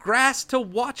got grass to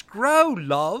watch grow,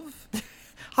 love.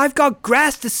 I've got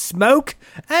grass to smoke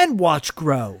and watch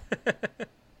grow.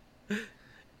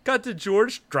 Cut to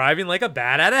George driving like a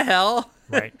bat out of hell.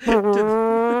 Right.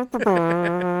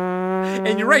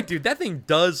 And you're right, dude. That thing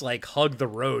does, like, hug the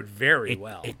road very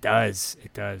well. It does.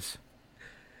 It does.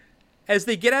 As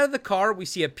they get out of the car, we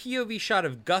see a POV shot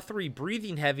of Guthrie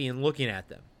breathing heavy and looking at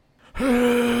them.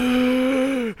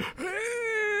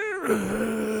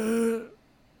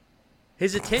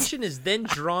 His attention is then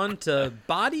drawn to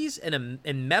bodies and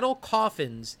metal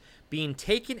coffins being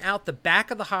taken out the back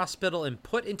of the hospital and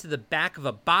put into the back of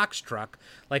a box truck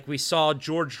like we saw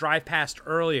George drive past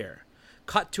earlier.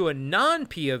 Cut to a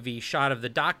non-POV shot of the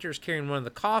doctors carrying one of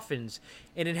the coffins,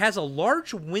 and it has a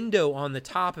large window on the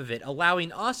top of it,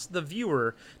 allowing us, the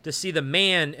viewer, to see the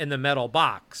man in the metal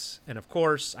box. And of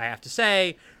course, I have to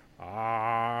say,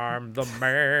 I'm the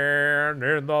man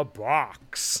in the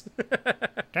box.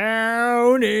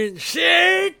 Down in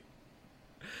shit.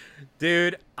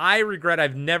 Dude, I regret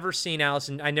I've never seen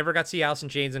Allison. I never got to see Alice in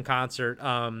Chains in concert.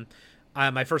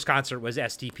 My first concert was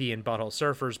STP and Butthole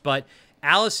Surfers, but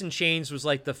Alice in Chains was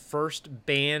like the first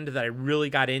band that I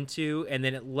really got into, and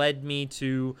then it led me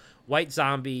to White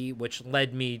Zombie, which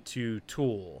led me to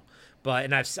Tool.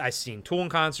 And I've seen Tool in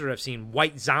concert, I've seen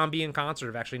White Zombie in concert,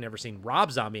 I've actually never seen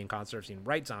Rob Zombie in concert, I've seen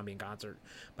White Zombie in concert,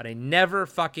 but I never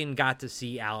fucking got to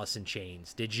see Alice in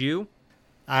Chains. Did you?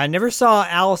 I never saw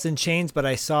Alice in Chains, but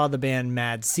I saw the band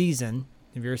Mad Season.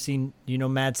 Have you ever seen,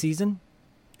 Mad Season?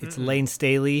 It's Lane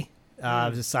Staley. It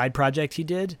was a side project he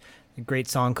did. A great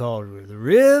song called The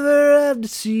River of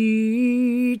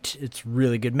Deceit. It's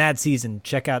really good. Mad Season.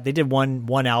 Check out. They did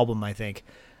one album, I think.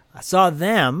 I saw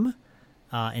them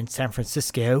in San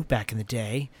Francisco back in the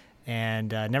day,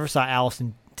 and never saw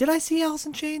Allison. Did I see Alice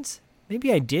in Chains?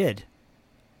 Maybe I did.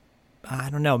 I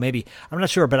don't know. Maybe I'm not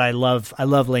sure, but I love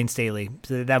Lane Staley.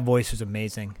 That voice was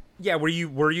amazing. Yeah, were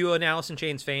you an Alice in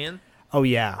Chains fan? Oh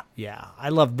yeah. I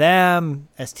love them.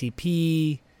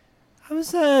 STP. I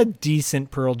was a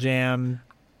decent Pearl Jam.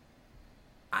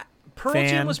 Pearl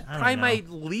Jam was probably my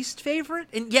least favorite,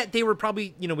 and yet they were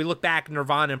probably, we look back,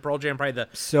 Nirvana and Pearl Jam probably the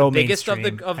biggest of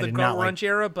the grunge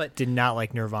era. But did not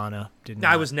like Nirvana.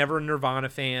 I was never a Nirvana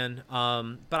fan.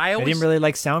 But I didn't really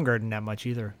like Soundgarden that much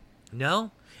either.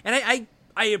 No, and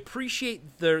I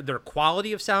appreciate their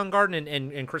quality of Soundgarden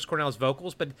and Chris Cornell's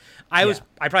vocals, but I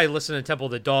probably listened to Temple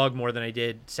of the Dog more than I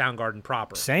did Soundgarden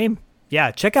proper. Same.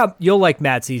 Yeah, check out. You'll like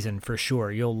Mad Season for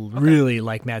sure. You'll really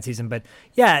like Mad Season. But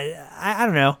yeah, I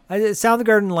don't know.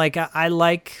 Soundgarden, like I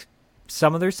like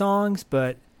some of their songs,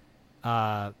 but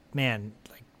man,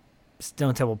 like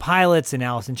Stone Temple Pilots and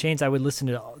Alice in Chains, I would listen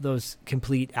to those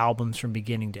complete albums from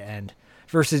beginning to end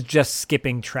versus just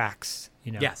skipping tracks.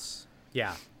 Yes.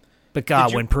 Yeah. But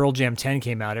God, when Pearl Jam 10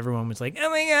 came out, everyone was like, "Oh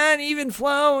my God, Even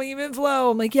Flow, Even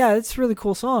Flow." I'm like, yeah, it's a really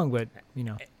cool song, but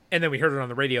And then we heard it on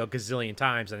the radio a gazillion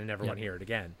times, and I never want to hear it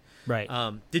again. Right.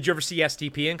 Did you ever see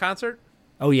STP in concert?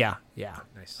 Oh, yeah.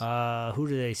 Nice. Who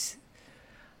did they see?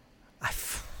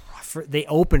 They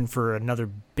opened for another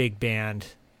big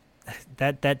band.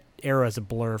 That era is a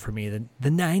blur for me. The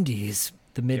 90s,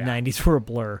 the mid-90s were a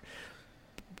blur.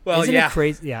 Well, Isn't it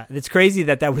crazy? Yeah, it's crazy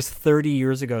that was 30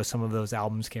 years ago some of those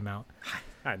albums came out.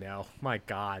 I know. My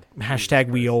God.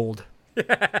 #we old.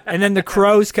 And then the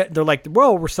Crows, they're like,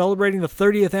 whoa, we're celebrating the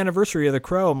 30th anniversary of the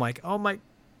Crow. I'm like, oh my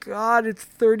God, it's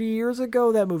 30 years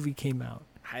ago that movie came out.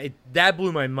 That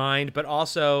blew my mind, but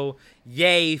also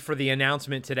yay for the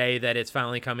announcement today that it's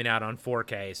finally coming out on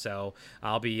 4K. So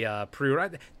I'll be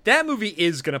that movie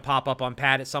is going to pop up on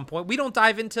Pat at some point. We don't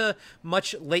dive into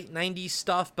much late 90s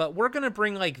stuff, but we're going to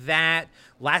bring like that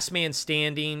Last Man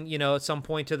Standing, at some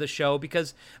point to the show,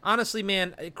 because honestly,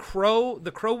 man, The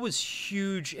Crow was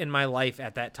huge in my life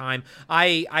at that time.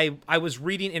 I was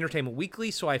reading Entertainment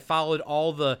Weekly, so I followed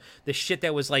all the shit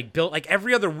that was like built. Like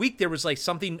every other week there was like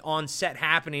something on set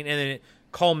happening, and then it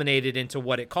culminated into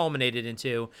what it culminated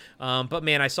into. But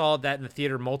man, I saw that in the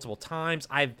theater multiple times.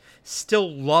 I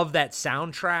still love that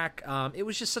soundtrack. It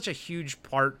was just such a huge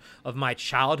part of my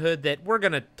childhood that we're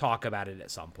going to talk about it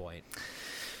at some point.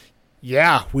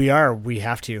 Yeah, we are. We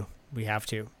have to.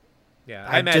 Yeah,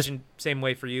 I imagine same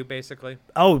way for you, basically.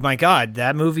 Oh my God,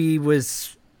 that movie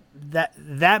was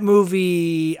that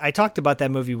movie. I talked about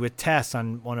that movie with Tess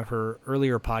on one of her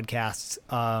earlier podcasts.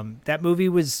 That movie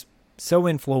was so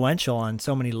influential on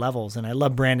so many levels, and I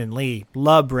love Brandon Lee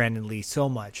so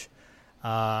much.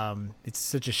 It's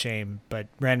such a shame, but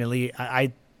Brandon Lee,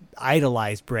 I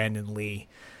idolized Brandon Lee,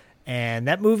 and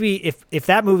that movie, if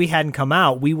that movie hadn't come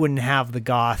out, we wouldn't have the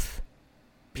goth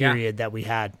period that we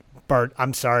had. Bart,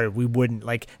 I'm sorry, we wouldn't.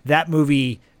 Like, that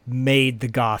movie made the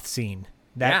goth scene.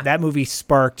 That movie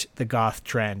sparked the goth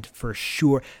trend for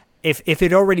sure. If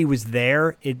it already was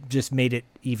there, it just made it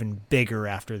even bigger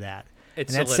after that. And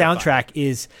that soundtrack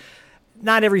is,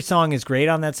 not every song is great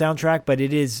on that soundtrack, but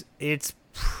it's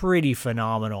pretty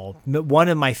phenomenal. One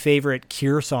of my favorite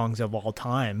Cure songs of all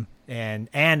time, and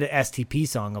an STP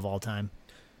song of all time.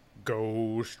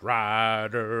 Ghost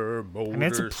Rider, motorcycle,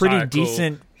 it's a pretty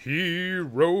decent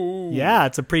hero. Yeah,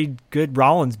 it's a pretty good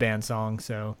Rollins band song.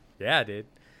 So yeah, dude,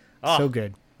 so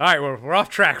good. All right, we're off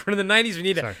track. We're in the 90s. We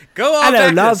need to go on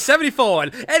back to 74.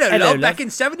 Hello, back in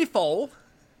 74.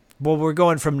 Well, we're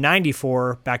going from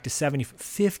 94 back to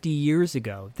 50 years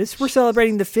ago. We're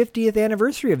celebrating the 50th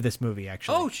anniversary of this movie,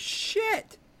 actually. Oh,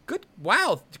 shit. Good.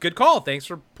 Wow. Good call. Thanks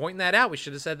for pointing that out. We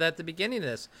should have said that at the beginning of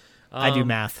this. I do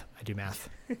math.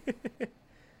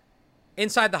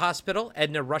 Inside the hospital,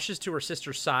 Edna rushes to her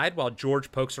sister's side while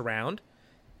George pokes around.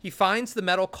 He finds the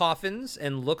metal coffins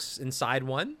and looks inside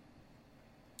one.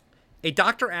 A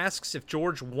doctor asks if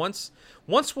George wants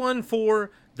one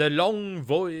for the long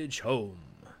voyage home.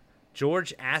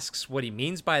 George asks what he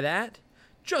means by that.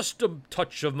 Just a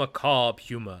touch of macabre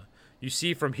humor. You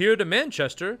see, from here to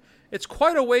Manchester, it's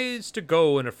quite a ways to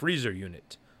go in a freezer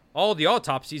unit. All the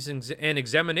autopsies and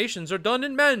examinations are done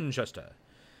in Manchester.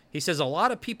 He says a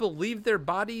lot of people leave their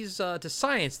bodies to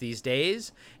science these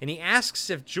days, and he asks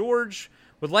if George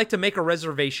would like to make a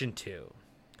reservation too.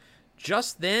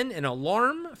 Just then, an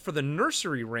alarm for the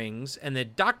nursery rings, and the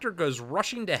doctor goes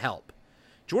rushing to help.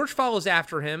 George follows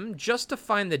after him just to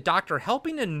find the doctor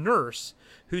helping a nurse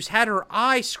who's had her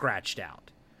eye scratched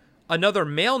out. Another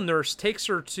male nurse takes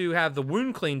her to have the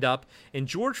wound cleaned up, and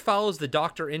George follows the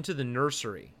doctor into the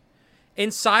nursery.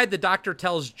 Inside, the doctor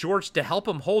tells George to help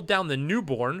him hold down the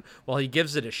newborn while he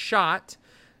gives it a shot.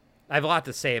 I have a lot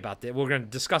to say about that. We're going to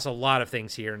discuss a lot of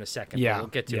things here in a second. Yeah, But we'll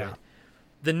get to yeah. it.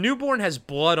 The newborn has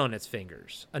blood on its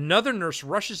fingers. Another nurse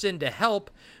rushes in to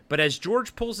help, but as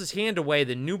George pulls his hand away,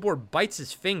 the newborn bites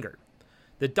his finger.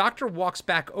 The doctor walks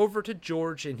back over to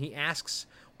George and he asks,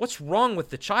 "What's wrong with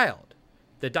the child?"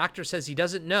 The doctor says he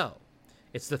doesn't know.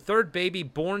 It's the third baby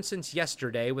born since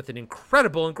yesterday with an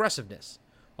incredible aggressiveness,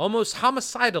 almost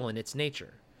homicidal in its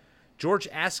nature. George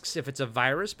asks if it's a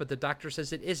virus, but the doctor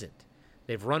says it isn't.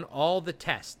 They've run all the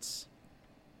tests.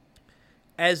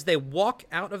 As they walk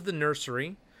out of the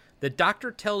nursery, the doctor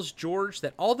tells George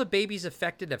that all the babies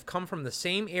affected have come from the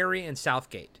same area in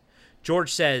Southgate.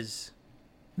 George says,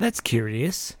 That's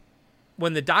curious.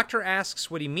 when the doctor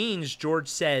asks what he means, George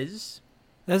says,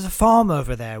 There's a farm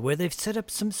over there where they've set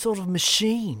up some sort of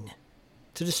machine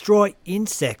to destroy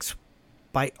insects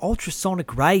by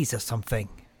ultrasonic rays or something.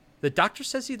 The doctor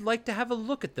says he'd like to have a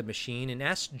look at the machine and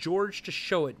asks George to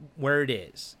show it where it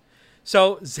is.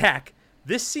 So, Zach,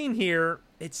 this scene here,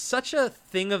 it's such a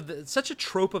such a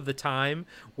trope of the time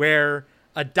where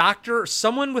a doctor,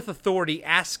 someone with authority,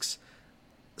 asks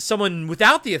someone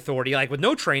without the authority, like with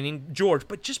no training, George,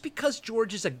 but just because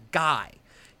George is a guy,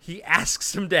 he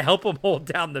asks him to help him hold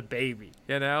down the baby,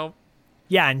 you know?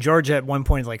 Yeah, and George at one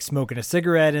point is like smoking a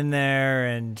cigarette in there,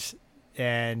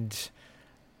 and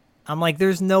I'm like,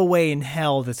 there's no way in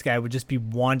hell this guy would just be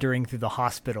wandering through the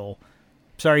hospital.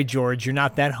 Sorry, George, you're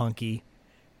not that hunky.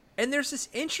 And there's this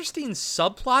interesting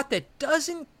subplot that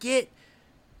doesn't get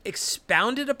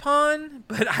expounded upon,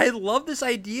 but I love this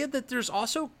idea that there's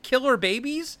also killer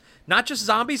babies, not just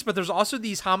zombies, but there's also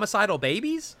these homicidal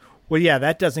babies. Well, yeah,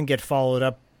 that doesn't get followed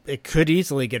up. It could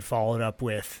easily get followed up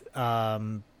with,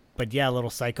 but yeah, little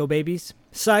psycho babies.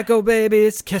 Psycho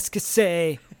babies, qu'est-ce que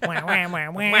c'est? Wah, wah,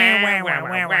 wah, wah, wah, wah,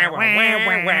 wah,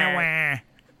 wah, wah,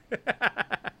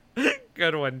 wah.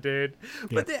 Good one, dude.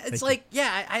 But Yeah, it's thank like,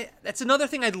 yeah, I that's another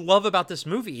thing I love about this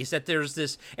movie is that there's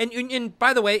this, and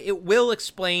by the way, it will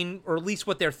explain, or at least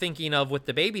what they're thinking of with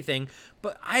the baby thing.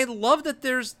 But I love that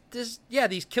there's this,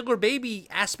 these killer baby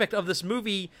aspect of this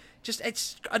movie. Just,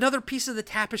 it's another piece of the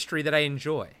tapestry that I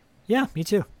enjoy. Yeah, me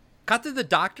too. Cut to the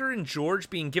doctor and George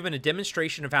being given a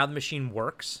demonstration of how the machine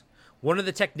works. One of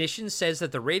the technicians says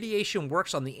that the radiation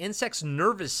works on the insect's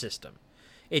nervous system.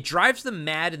 It drives them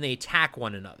mad and they attack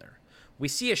one another. We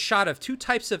see a shot of two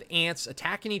types of ants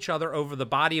attacking each other over the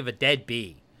body of a dead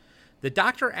bee. The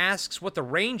doctor asks what the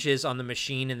range is on the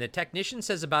machine, and the technician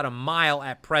says about a mile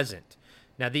at present.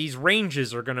 Now, these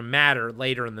ranges are going to matter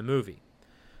later in the movie.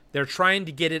 They're trying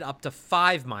to get it up to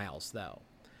 5 miles, though.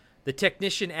 The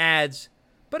technician adds,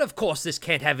 "But of course this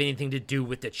can't have anything to do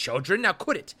with the children, now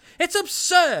could it? It's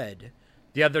absurd!"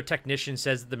 The other technician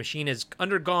says that the machine has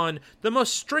undergone the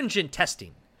most stringent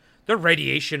testing. The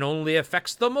radiation only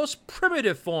affects the most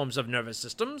primitive forms of nervous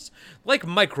systems, like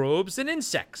microbes and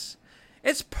insects.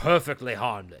 It's perfectly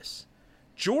harmless.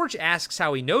 George asks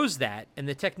how he knows that, and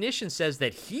the technician says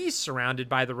that he's surrounded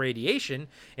by the radiation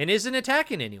and isn't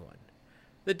attacking anyone.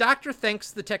 The doctor thanks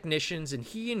the technicians, and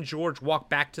he and George walk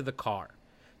back to the car.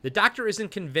 The doctor isn't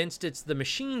convinced it's the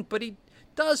machine, but he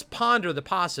does ponder the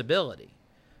possibility.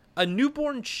 A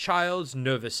newborn child's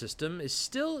nervous system is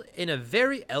still in a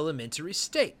very elementary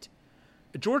state.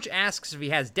 George asks if he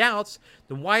has doubts,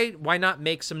 then why not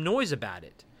make some noise about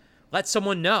it? Let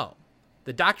someone know.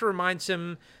 The doctor reminds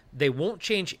him they won't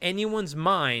change anyone's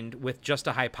mind with just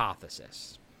a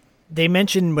hypothesis.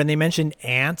 When they mentioned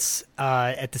ants,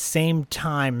 at the same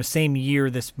time, same year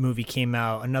this movie came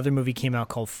out, another movie came out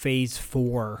called Phase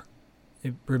 4.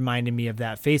 It reminded me of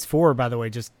that. Phase 4, by the way,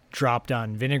 just dropped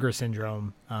on Vinegar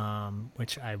Syndrome,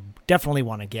 which I definitely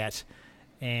want to get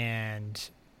and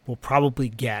will probably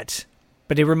get.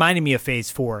 But it reminded me of Phase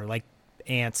 4, like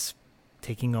ants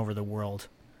taking over the world.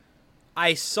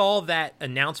 I saw that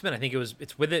announcement. I think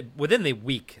it's within the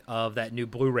week of that new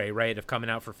Blu-ray, right, of coming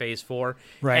out for Phase 4.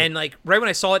 Right. And like right when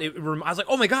I saw it, I was like,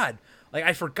 oh my God. Like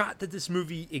I forgot that this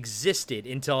movie existed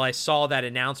until I saw that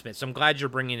announcement. So I'm glad you're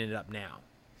bringing it up now.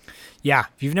 Yeah,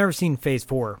 if you've never seen Phase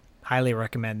 4, highly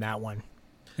recommend that one.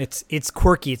 It's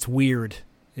quirky, it's weird,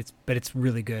 but it's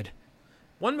really good.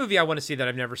 One movie I want to see that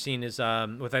I've never seen is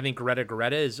with I think Greta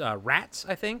Gerwig is Rats.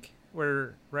 I think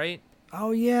right.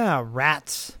 Oh yeah,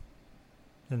 Rats.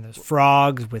 Then there's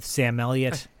Frogs with Sam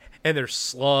Elliott, and there's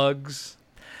Slugs.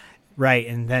 Right,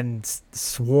 and then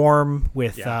Swarm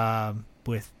with William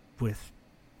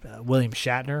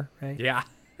Shatner. Right. Yeah.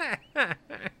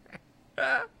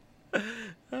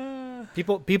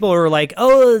 People are like,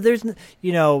 oh,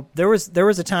 there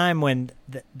was a time when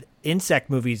the insect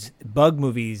movies, bug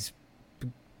movies,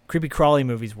 creepy crawly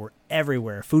movies were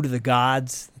everywhere. Food of the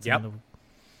Gods. Yep.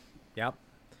 Yep.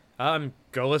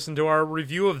 Go listen to our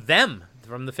review of Them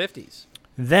from the 50s.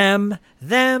 Them.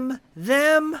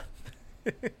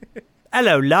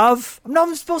 Hello, love. I'm not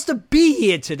even supposed to be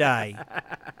here today.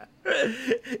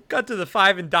 Cut to the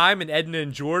Five and Dime, and Edna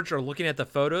and George are looking at the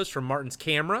photos from Martin's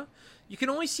camera. You can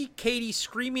only see Katie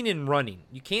screaming and running.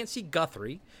 You can't see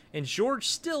Guthrie, and George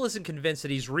still isn't convinced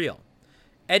that he's real.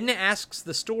 Edna asks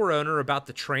the store owner about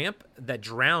the tramp that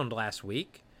drowned last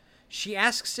week. She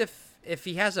asks if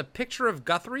he has a picture of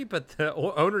Guthrie, but the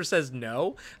owner says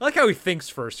no. I like how he thinks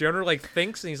first. The owner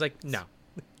thinks, and he's like, no.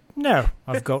 No,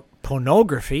 I've got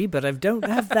pornography, but I don't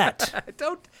have that. I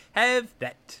don't have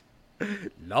that.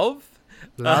 Love?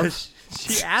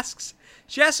 She asks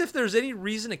if there's any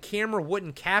reason a camera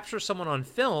wouldn't capture someone on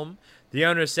film. The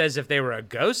owner says if they were a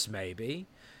ghost, maybe.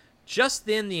 Just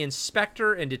then, the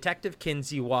inspector and Detective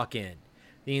Kinsey walk in.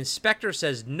 The inspector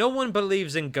says no one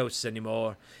believes in ghosts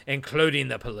anymore, including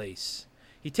the police.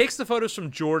 He takes the photos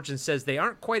from George and says they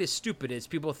aren't quite as stupid as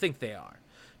people think they are.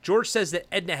 George says that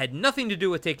Edna had nothing to do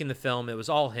with taking the film. It was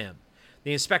all him.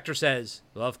 The inspector says,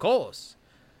 well, of course.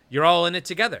 You're all in it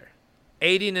together.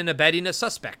 Aiding and abetting a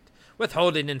suspect.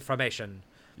 Withholding information.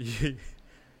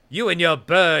 You and your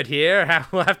bird here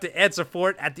will have to answer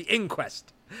for it at the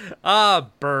inquest.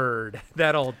 Bird.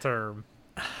 That old term.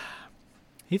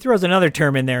 He throws another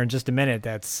term in there in just a minute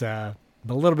that's a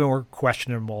little bit more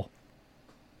questionable.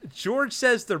 George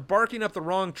says they're barking up the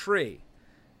wrong tree.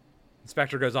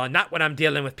 Inspector goes on, not when I'm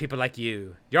dealing with people like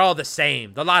you. You're all the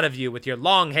same, the lot of you, with your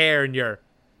long hair and your...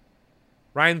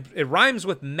 It rhymes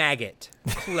with maggot.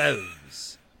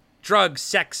 Clothes. Drugs,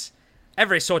 sex,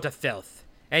 every sort of filth.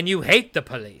 And you hate the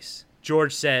police.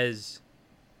 George says...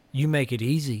 You make it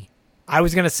easy. I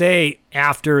was going to say,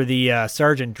 after the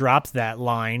sergeant drops that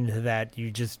line that you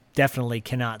just definitely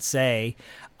cannot say,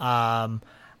 I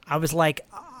was like...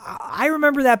 I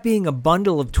remember that being a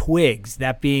bundle of twigs,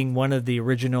 that being one of the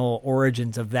original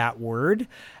origins of that word.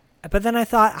 But then I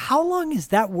thought, how long has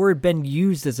that word been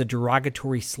used as a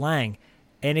derogatory slang?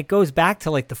 And it goes back to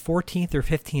the 14th or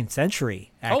 15th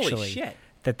century, actually. Holy shit.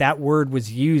 That word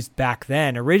was used back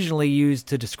then, originally used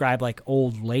to describe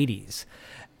old ladies.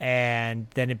 And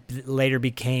then it later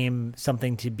became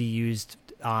something to be used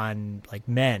on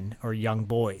men or young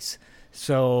boys.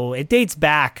 So it dates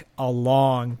back a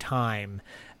long time.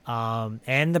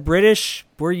 And the British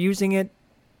were using it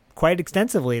quite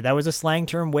extensively. That was a slang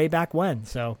term way back when.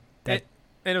 So that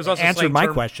and it was also answered my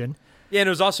question. Yeah, and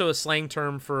it was also a slang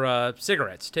term for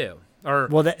cigarettes, too. Or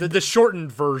the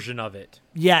shortened version of it.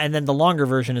 Yeah, and then the longer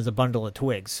version is a bundle of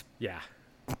twigs. Yeah.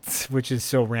 Which is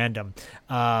so random.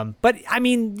 But, I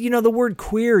mean, the word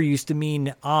queer used to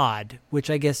mean odd, which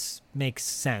I guess makes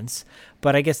sense.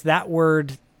 But I guess that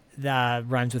word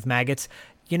rhymes with maggots.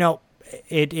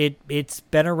 It's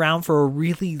been around for a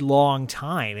really long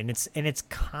time, and it's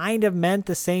kind of meant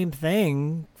the same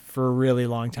thing for a really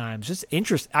long time. It's just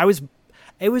interesting.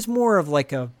 It was more of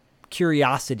a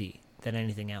curiosity than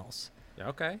anything else.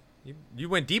 Okay, you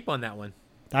went deep on that one.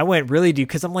 I went really deep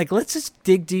because I'm let's just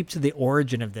dig deep to the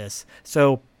origin of this.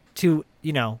 So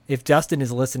if Dustin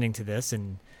is listening to this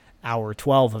in hour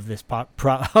 12 of this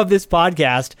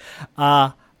podcast,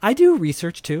 I do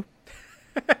research too.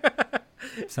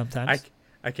 Sometimes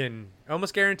I can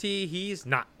almost guarantee he's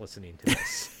not listening to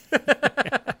this.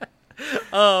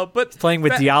 But playing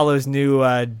with Diallo's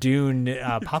new Dune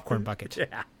popcorn bucket.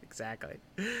 Yeah, exactly.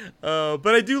 But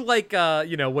I do like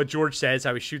what George says,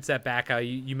 how he shoots that back, how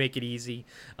you make it easy.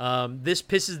 This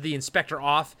pisses the inspector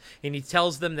off, and he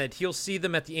tells them that he'll see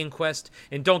them at the inquest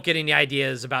and don't get any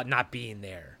ideas about not being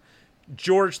there.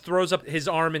 George throws up his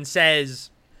arm and says,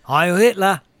 "Heil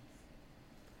Hitler."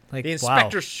 The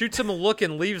inspector shoots him a look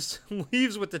and leaves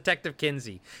with Detective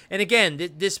Kinsey. And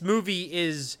again, this movie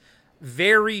is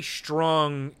very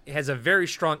strong, has a very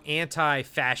strong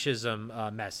anti-fascism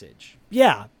message.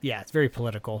 Yeah, it's very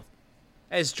political.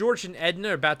 As George and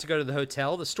Edna are about to go to the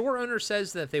hotel, the store owner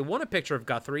says that if they want a picture of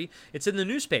Guthrie, it's in the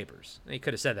newspapers. He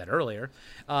could have said that earlier.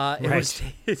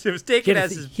 Right. It was taken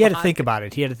as his... He had to think about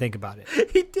it. He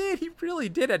He did. He really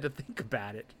did have to think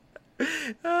about it.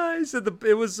 He said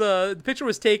the picture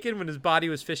was taken when his body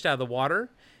was fished out of the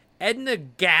water. Edna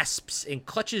gasps and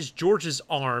clutches George's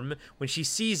arm when she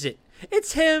sees it.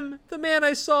 It's him, the man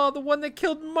I saw, the one that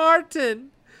killed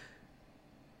Martin.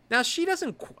 Now, she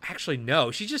doesn't actually know.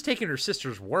 She's just taking her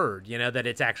sister's word, that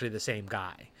it's actually the same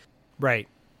guy. Right.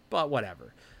 But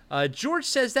whatever. George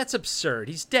says that's absurd.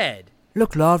 He's dead.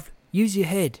 Look, love, use your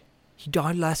head. He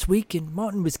died last week and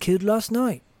Martin was killed last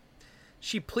night.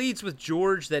 She pleads with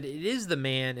George that it is the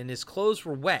man and his clothes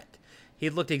were wet. He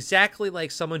looked exactly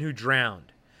like someone who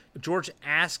drowned. George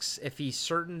asks if he's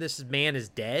certain this man is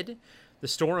dead. The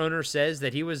store owner says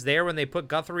that he was there when they put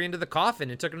Guthrie into the coffin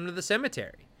and took him to the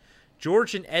cemetery.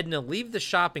 George and Edna leave the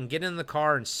shop and get in the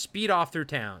car and speed off through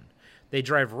town. They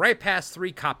drive right past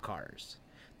 3 cop cars.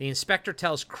 The inspector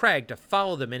tells Craig to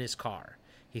follow them in his car.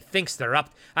 He thinks they're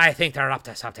up. I think they're up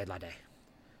to something, laddie.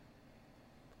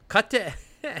 Cut to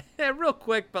real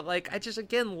quick, but like I just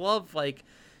again love like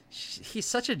he's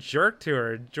such a jerk to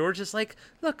her. George is like,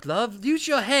 look, love, use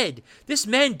your head. This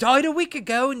man died a week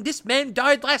ago, and this man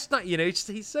died last night. You know,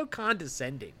 he's so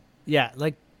condescending. Yeah,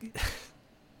 like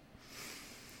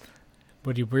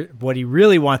what he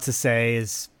really wants to say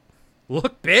is,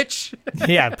 look, bitch.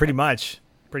 Yeah, pretty much.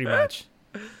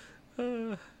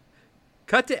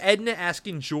 Cut to Edna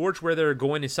asking George where they're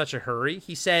going in such a hurry.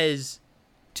 He says,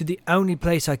 to the only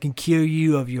place I can cure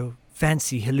you of your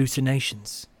fancy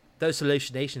hallucinations. Those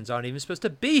hallucinations aren't even supposed to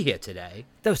be here today.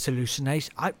 Those hallucinations,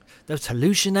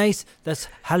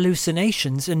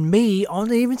 and me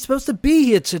aren't even supposed to be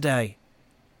here today.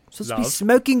 I'm supposed to be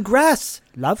smoking grass,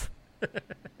 love.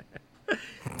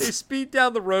 They speed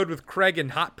down the road with Craig in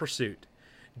hot pursuit.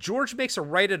 George makes a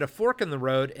right at a fork in the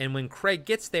road, and when Craig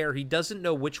gets there, he doesn't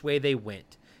know which way they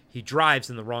went. He drives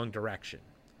in the wrong direction.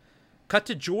 Cut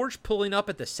to George pulling up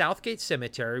at the Southgate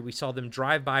Cemetery. We saw them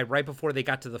drive by right before they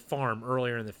got to the farm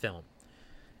earlier in the film.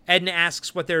 Edna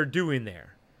asks what they're doing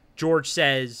there. George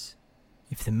says,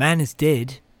 if the man is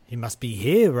dead, he must be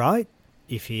here, right?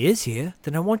 If he is here,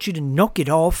 then I want you to knock it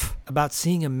off about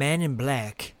seeing a man in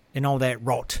black and all that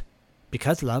rot.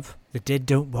 Because, love, the dead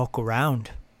don't walk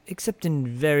around, except in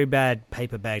very bad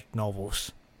paperback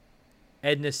novels.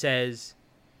 Edna says,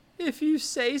 if you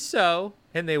say so.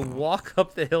 And they walk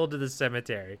up the hill to the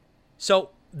cemetery.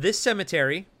 So this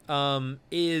cemetery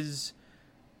is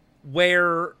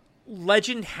where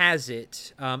legend has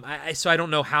it. So I don't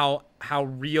know how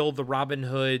real the Robin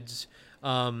Hood's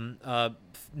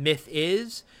myth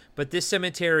is, but this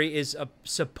cemetery is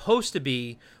supposed to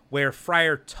be where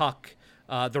Friar Tuck,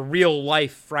 the real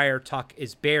life Friar Tuck,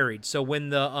 is buried. So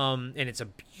when and it's a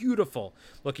beautiful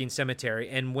looking cemetery.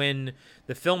 And when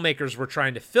the filmmakers were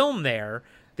trying to film there,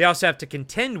 they also have to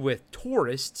contend with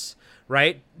tourists,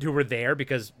 right, who were there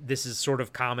because this is sort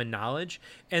of common knowledge.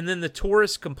 And then the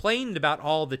tourists complained about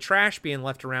all the trash being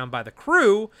left around by the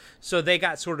crew, so they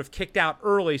got sort of kicked out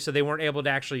early, so they weren't able to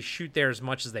actually shoot there as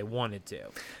much as they wanted to.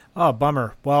 Oh,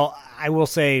 bummer. Well, I will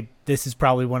say this is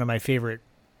probably one of my favorite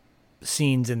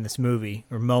scenes in this movie,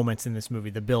 or moments in this movie,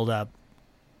 the build-up.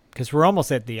 Because we're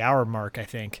almost at the hour mark, I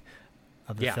think,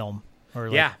 of the film.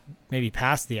 Or maybe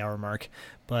past the hour mark.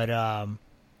 But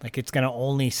like it's going to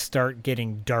only start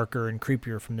getting darker and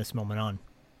creepier from this moment on.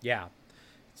 Yeah.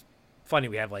 It's funny,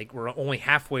 we're only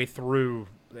halfway through.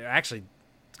 Actually,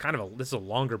 it's this is a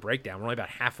longer breakdown. We're only about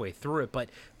halfway through it, but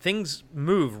things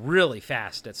move really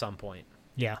fast at some point.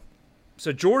 Yeah.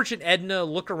 So George and Edna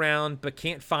look around but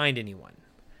can't find anyone.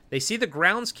 They see the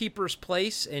groundskeeper's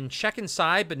place and check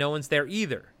inside, but no one's there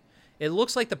either. It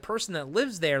looks like the person that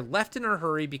lives there left in a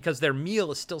hurry because their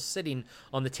meal is still sitting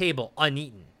on the table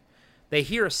uneaten. They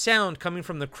hear a sound coming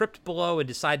from the crypt below and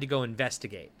decide to go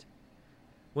investigate.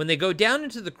 When they go down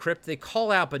into the crypt, they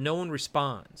call out, but no one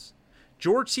responds.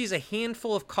 George sees a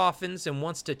handful of coffins and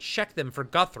wants to check them for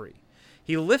Guthrie.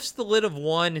 He lifts the lid of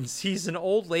one and sees an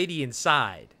old lady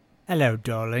inside. Hello,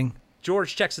 darling.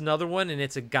 George checks another one, and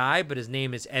it's a guy, but his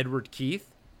name is Edward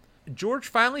Keith. George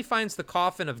finally finds the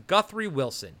coffin of Guthrie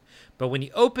Wilson, but when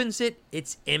he opens it,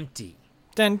 it's empty.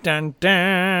 Dun, dun,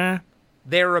 dun.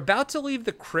 They are about to leave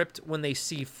the crypt when they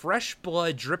see fresh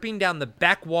blood dripping down the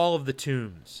back wall of the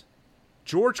tombs.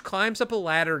 George climbs up a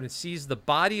ladder and sees the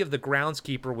body of the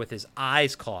groundskeeper with his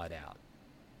eyes clawed out.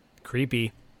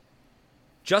 Creepy.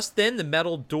 Just then, the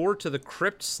metal door to the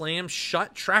crypt slams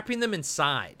shut, trapping them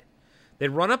inside. They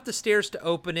run up the stairs to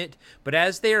open it, but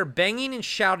as they are banging and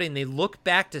shouting, they look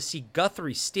back to see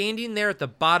Guthrie standing there at the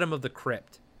bottom of the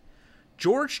crypt.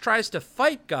 George tries to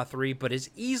fight Guthrie, but is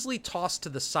easily tossed to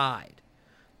the side.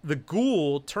 The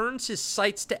ghoul turns his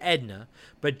sights to Edna,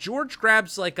 but George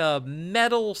grabs like a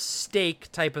metal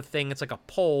stake type of thing. It's like a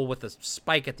pole with a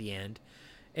spike at the end,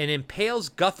 and impales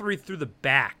Guthrie through the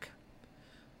back.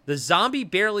 The zombie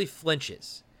barely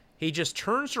flinches. He just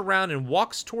turns around and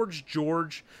walks towards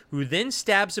George, who then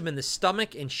stabs him in the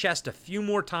stomach and chest a few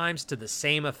more times to the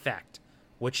same effect,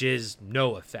 which is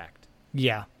no effect.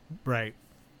 Yeah, right.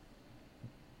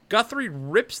 Guthrie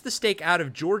rips the stake out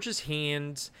of George's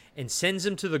hands and sends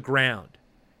him to the ground.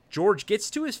 George gets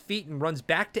to his feet and runs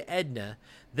back to Edna.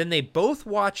 Then they both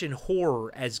watch in horror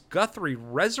as Guthrie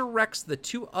resurrects the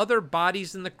 2 other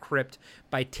bodies in the crypt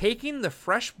by taking the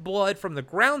fresh blood from the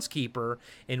groundskeeper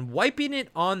and wiping it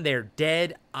on their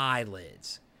dead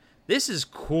eyelids. This is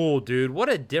cool, dude. What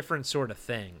a different sort of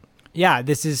thing. Yeah,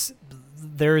 there's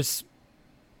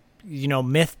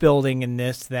myth building in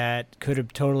this that could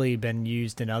have totally been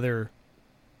used in other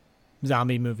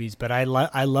zombie movies, but I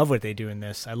love what they do in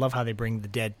this. I love how they bring the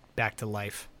dead back to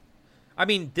life. I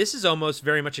mean, this is almost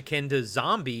very much akin to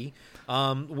Zombie,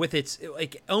 with its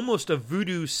like almost a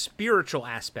voodoo spiritual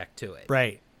aspect to it.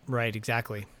 Right,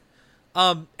 exactly.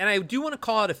 And I do want to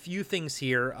call out a few things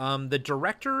here. The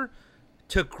director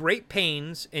took great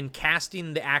pains in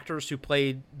casting the actors who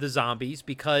played the zombies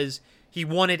because he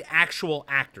wanted actual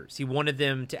actors. He wanted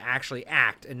them to actually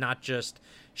act and not just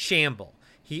shamble.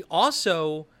 He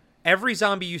also, every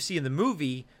zombie you see in the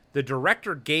movie, the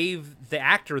director gave the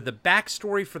actor the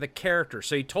backstory for the character.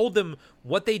 So he told them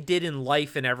what they did in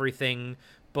life and everything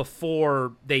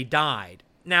before they died.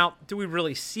 Now, do we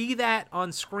really see that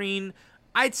on screen?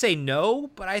 I'd say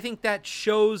no, but I think that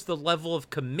shows the level of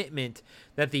commitment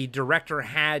that the director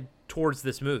had towards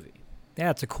this movie.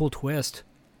 Yeah, it's a cool twist.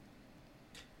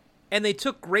 And they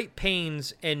took great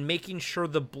pains in making sure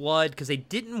the blood, because they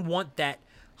didn't want that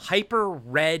hyper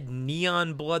red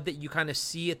neon blood that you kind of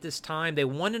see at this time. They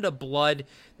wanted a blood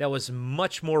that was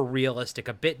much more realistic,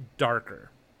 a bit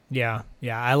darker. Yeah,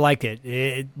 I like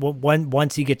it.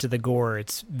 Once you get to the gore,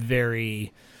 it's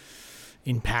very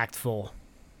impactful.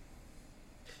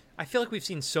 I feel like we've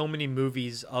seen so many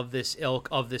movies of this ilk,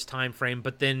 of this time frame,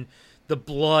 but then the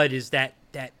blood is that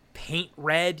paint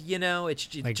red, it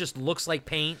just looks like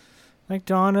paint. Like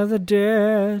Dawn of the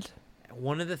Dead.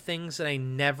 One of the things that I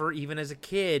never, even as a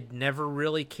kid, never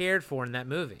really cared for in that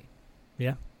movie.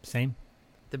 Yeah, same.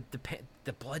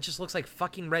 The blood just looks like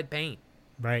fucking red paint.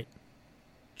 Right.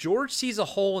 George sees a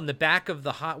hole in the back of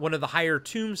one of the higher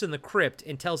tombs in the crypt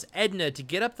and tells Edna to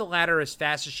get up the ladder as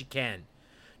fast as she can.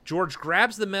 George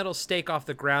grabs the metal stake off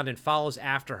the ground and follows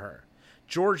after her.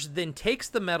 George then takes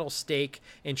the metal stake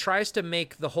and tries to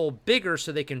make the hole bigger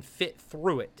so they can fit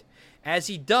through it. As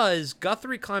he does,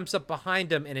 Guthrie climbs up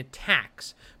behind him and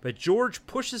attacks, but George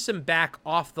pushes him back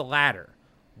off the ladder.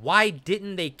 Why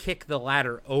didn't they kick the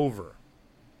ladder over?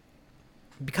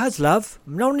 Because, love,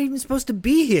 I'm not even supposed to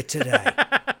be here today.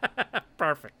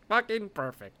 Perfect. Fucking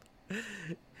perfect.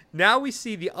 Now we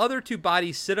see the other 2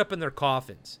 bodies sit up in their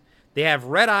coffins. They have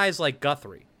red eyes like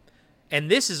Guthrie.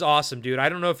 And this is awesome, dude. I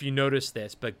don't know if you noticed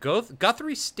this, but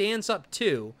Guthrie stands up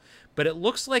too, but it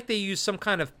looks like they use some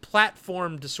kind of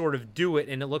platform to sort of do it,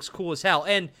 and it looks cool as hell.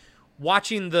 And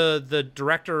watching the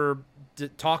director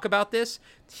talk about this,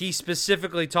 he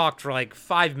specifically talked for like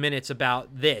 5 minutes about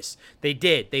this.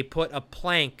 They put a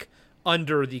plank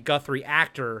under the Guthrie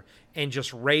actor and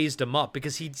just raised him up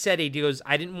because he goes,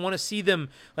 I didn't want to see them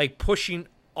like pushing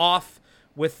off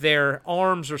with their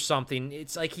arms or something.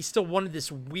 It's like he still wanted this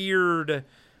weird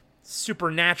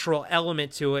supernatural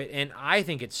element to it, and I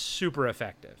think it's super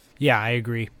effective. Yeah, I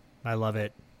agree. I love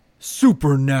it.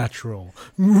 Supernatural.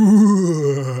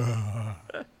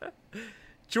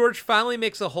 George finally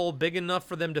makes a hole big enough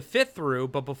for them to fit through,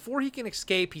 but before he can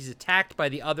escape, he's attacked by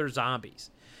the other zombies.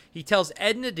 He tells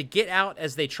Edna to get out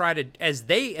as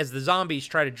the zombies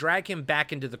try to drag him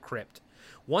back into the crypt.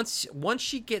 Once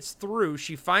she gets through,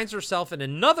 she finds herself in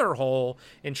another hole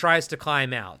and tries to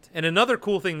climb out. And another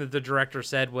cool thing that the director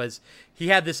said was he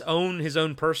had his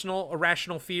own personal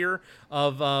irrational fear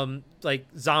of like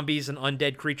zombies and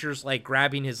undead creatures like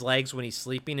grabbing his legs when he's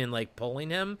sleeping and like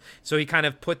pulling him. So he kind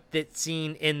of put that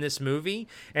scene in this movie,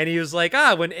 and he was like,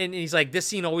 and he's like, this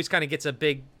scene always kind of gets a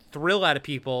big thrill out of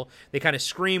people. They kind of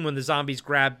scream when the zombies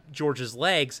grab George's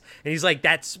legs, and he's like,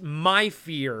 that's my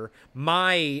fear,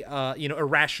 my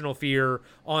irrational fear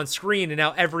on screen, and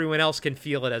now everyone else can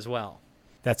feel it as well.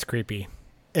 That's creepy.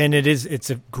 And it's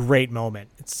a great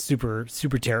moment. It's super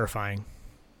terrifying.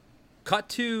 Cut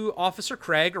to Officer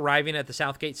Craig arriving at the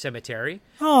Southgate Cemetery.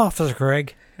 Oh, Officer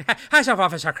Craig. Hi,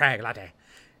 Officer Craig, latte.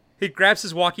 He grabs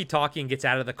his walkie-talkie and gets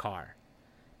out of the car.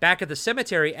 Back at the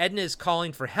cemetery, Edna is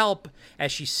calling for help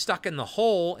as she's stuck in the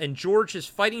hole, and George is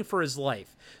fighting for his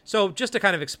life. So just to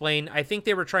kind of explain, I think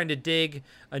they were trying to dig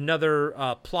another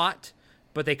plot,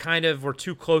 but they kind of were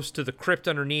too close to the crypt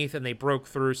underneath, and they broke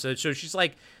through. So she's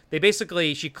like,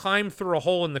 she climbed through a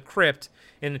hole in the crypt,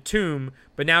 in the tomb,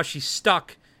 but now she's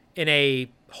stuck in a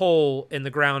hole in the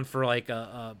ground for like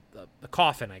a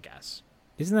coffin, I guess.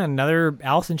 Isn't that another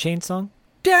Alice in Chains song?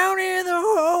 Down in the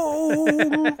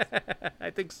hole. I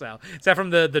think so. Is that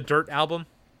from the Dirt album?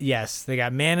 Yes, they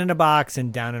got Man in a Box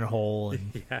and Down in a Hole.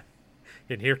 And... yeah.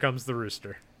 And Here Comes the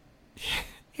Rooster.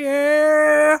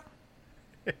 Yeah.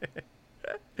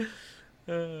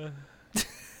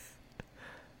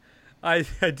 I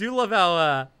do love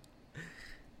how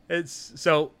it's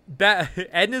so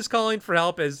Edna's calling for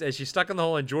help as she's stuck in the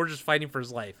hole, and George is fighting for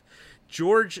his life.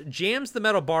 George jams the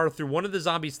metal bar through one of the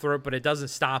zombies' throat, but it doesn't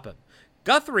stop him.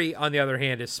 Guthrie, on the other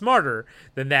hand, is smarter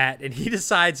than that, and he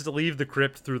decides to leave the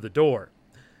crypt through the door.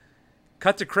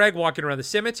 Cut to Craig walking around the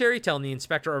cemetery, telling the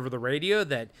inspector over the radio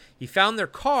that he found their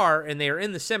car and they are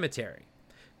in the cemetery.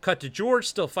 Cut to George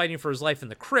still fighting for his life in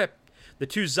the crypt. The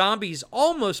two zombies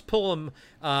almost pull him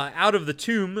out of the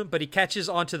tomb, but he catches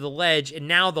onto the ledge, and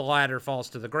now the ladder falls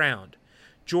to the ground.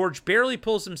 George barely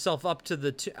pulls himself up to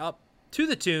the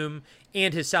tomb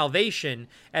and his salvation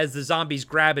as the zombies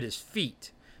grab at his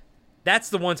feet. That's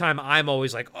the one time I'm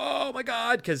always like, oh my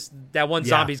God, because that one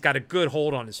zombie's got a good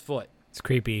hold on his foot. It's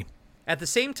creepy. At the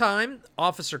same time,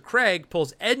 Officer Craig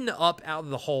pulls Edna up out of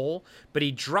the hole, but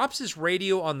he drops his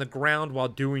radio on the ground while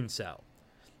doing so.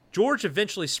 George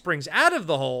eventually springs out of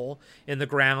the hole in the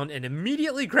ground and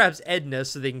immediately grabs Edna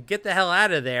so they can get the hell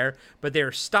out of there, but they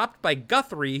are stopped by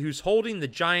Guthrie, who's holding a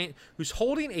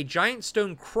giant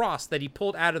stone cross that he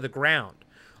pulled out of the ground.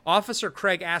 Officer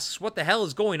Craig asks what the hell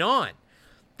is going on.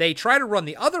 They try to run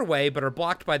the other way, but are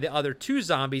blocked by the other two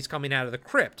zombies coming out of the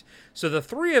crypt. So the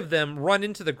three of them run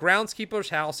into the groundskeeper's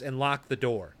house and lock the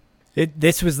door.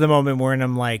 This was the moment where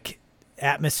I'm like,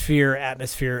 atmosphere.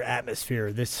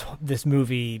 This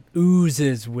movie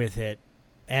oozes with it.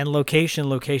 And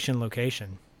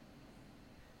location.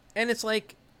 And it's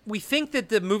like, we think that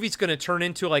the movie's going to turn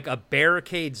into like a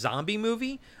barricade zombie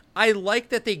movie. I like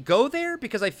that they go there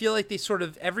because I feel like they sort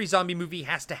of, every zombie movie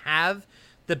has to have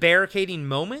the barricading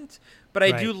moment, but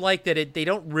I do like that they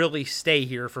don't really stay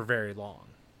here for very long.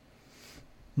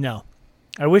 No.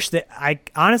 I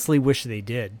honestly wish they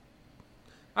did.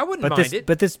 I wouldn't mind it.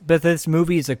 But this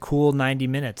movie is a cool 90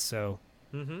 minutes, so.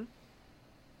 Mm-hmm.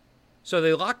 So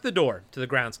they lock the door to the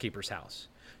groundskeeper's house.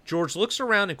 George looks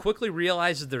around and quickly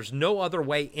realizes there's no other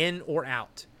way in or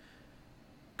out.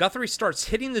 Guthrie starts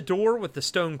hitting the door with the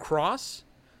stone cross.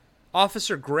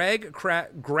 Officer Greg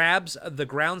grabs the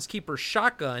groundskeeper's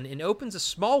shotgun and opens a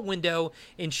small window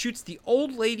and shoots the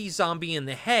old lady zombie in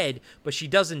the head, but she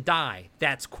doesn't die.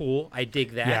 That's cool. I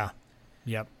dig that. Yeah.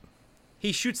 Yep.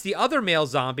 He shoots the other male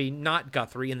zombie, not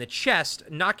Guthrie, in the chest,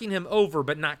 knocking him over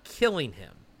but not killing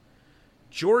him.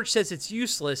 George says it's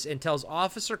useless and tells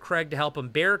Officer Craig to help him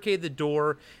barricade the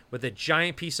door with a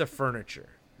giant piece of furniture.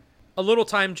 A little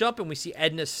time jump, and we see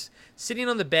Edna sitting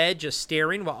on the bed just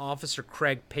staring while Officer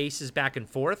Craig paces back and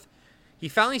forth. He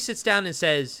finally sits down and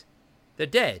says, "They're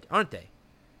dead, aren't they?"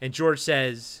 And George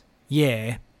says,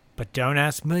 "Yeah, but don't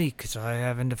ask me, 'cause I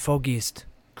haven't the foggiest.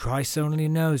 Christ only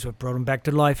knows what brought him back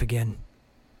to life again.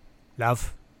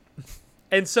 Love."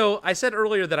 And so I said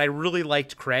earlier that I really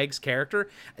liked Craig's character.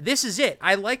 This is it.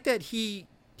 I like that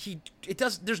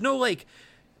there's no like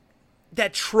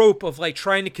that trope of like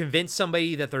trying to convince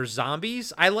somebody that they're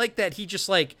zombies. I like that he just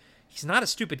like, he's not a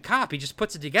stupid cop. He just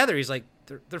puts it together. He's like,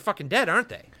 they're fucking dead, aren't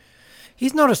they?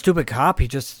 He's not a stupid cop.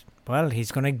 He's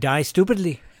going to die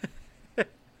stupidly.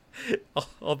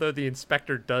 Although the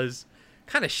inspector does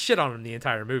kind of shit on him the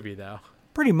entire movie, though.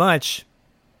 Pretty much.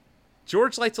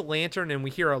 George lights a lantern and we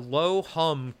hear a low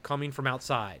hum coming from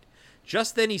outside.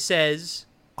 Just then he says,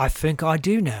 "I think I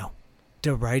do now.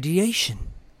 The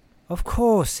radiation. Of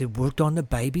course, it worked on the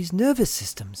baby's nervous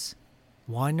systems.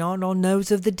 Why not on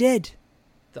those of the dead?"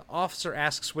 The officer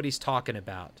asks what he's talking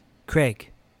about.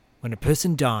 "Craig, when a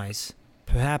person dies,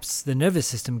 perhaps the nervous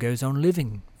system goes on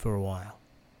living for a while.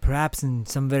 Perhaps in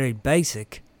some very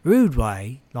basic, rude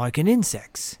way, like an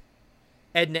insect's."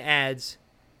 Edna adds,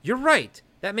 "You're right.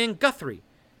 That man Guthrie.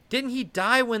 Didn't he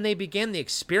die when they began the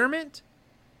experiment?"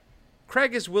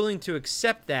 Craig is willing to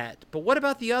accept that, but what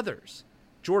about the others?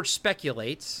 George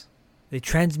speculates. "They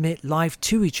transmit life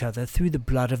to each other through the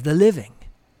blood of the living,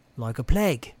 like a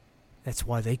plague. That's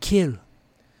why they kill."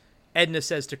 Edna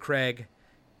says to Craig,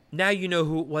 "Now you know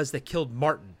who it was that killed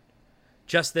Martin."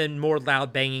 Just then, more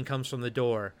loud banging comes from the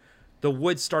door. The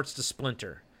wood starts to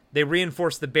splinter. They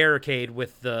reinforce the barricade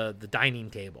with the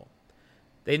dining table.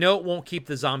 They know it won't keep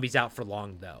the zombies out for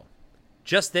long, though.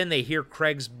 Just then, they hear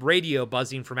Craig's radio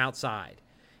buzzing from outside.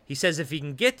 He says if he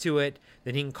can get to it,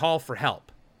 then he can call for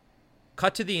help.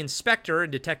 Cut to the inspector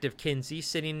and Detective Kinsey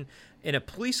sitting in a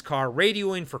police car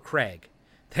radioing for Craig.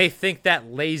 They think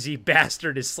that lazy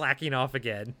bastard is slacking off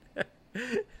again.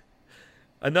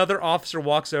 Another officer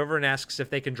walks over and asks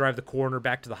if they can drive the coroner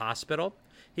back to the hospital.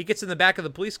 He gets in the back of the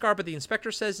police car, but the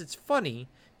inspector says it's funny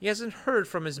he hasn't heard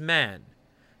from his man.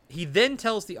 He then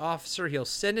tells the officer he'll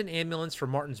send an ambulance for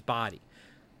Martin's body.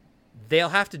 They'll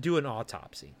have to do an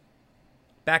autopsy.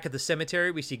 Back at the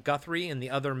cemetery, we see Guthrie and the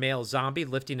other male zombie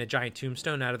lifting a giant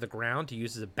tombstone out of the ground to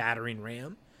use as a battering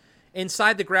ram.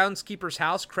 Inside the groundskeeper's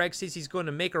house, Craig says he's going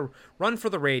to make a run for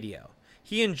the radio.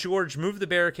 He and George move the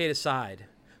barricade aside.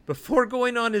 Before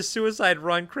going on his suicide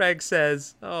run, Craig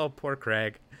says, "Oh, poor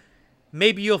Craig.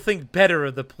 Maybe you'll think better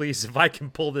of the police if I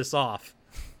can pull this off."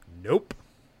 Nope.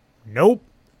 Nope.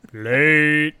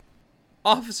 Late.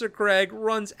 Officer Craig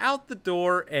runs out the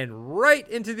door and right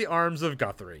into the arms of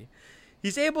Guthrie.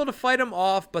 He's able to fight him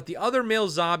off, but the other male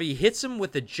zombie hits him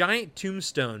with a giant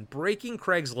tombstone, breaking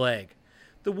Craig's leg.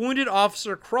 The wounded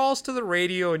officer crawls to the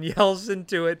radio and yells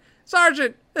into it,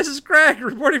 "Sergeant, this is Craig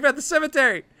reporting about the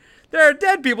cemetery. There are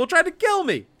dead people trying to kill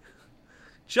me."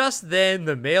 Just then,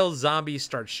 the male zombie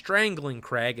starts strangling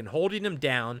Craig and holding him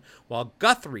down while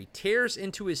Guthrie tears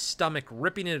into his stomach,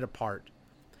 ripping it apart.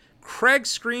 Craig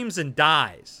screams and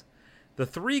dies. The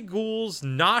three ghouls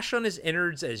nosh on his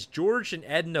innards as George and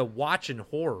Edna watch in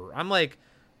horror. I'm like,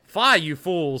 "Fly, you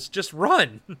fools, just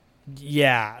run."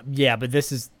 Yeah, but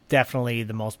this is definitely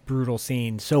the most brutal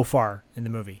scene so far in the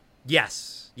movie.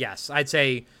 Yes. I'd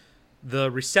say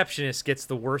the receptionist gets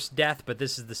the worst death, but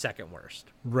this is the second worst.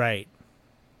 Right.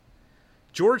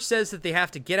 George says that they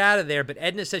have to get out of there, but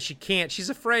Edna says she can't. She's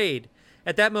afraid.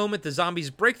 At that moment, the zombies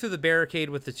break through the barricade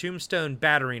with the tombstone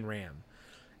battering ram.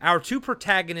 Our two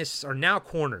protagonists are now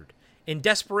cornered. In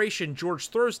desperation, George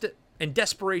throws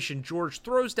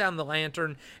down the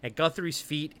lantern at Guthrie's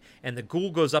feet, and the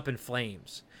ghoul goes up in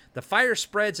flames. The fire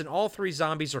spreads, and all three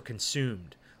zombies are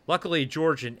consumed. Luckily,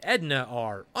 George and Edna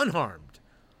are unharmed.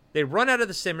 They run out of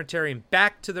the cemetery and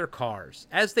back to their cars.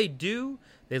 As they do,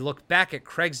 they look back at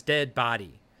Craig's dead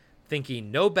body,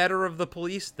 thinking no better of the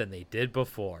police than they did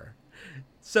before.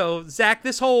 So, Zach,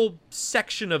 this whole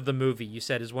section of the movie you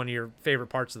said is one of your favorite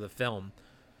parts of the film.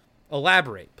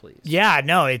 Elaborate, please. Yeah,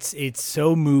 no, it's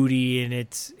so moody, and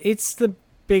it's the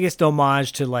biggest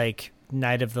homage to like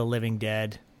Night of the Living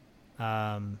Dead.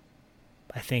 I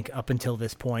think up until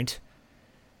this point,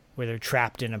 where they're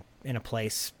trapped in a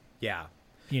place. Yeah.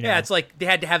 You know? Yeah, it's like they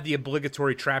had to have the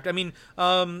obligatory trapped. I mean,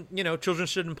 Children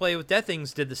Shouldn't Play with Dead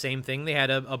Things did the same thing. They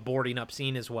had a boarding up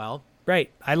scene as well.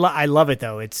 Right. I love it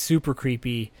though. It's super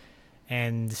creepy,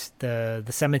 and the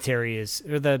cemetery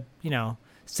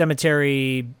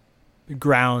cemetery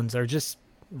grounds are just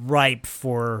ripe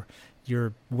for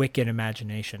your wicked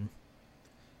imagination.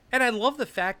 And I love the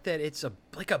fact that it's a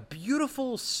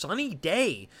beautiful sunny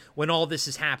day when all this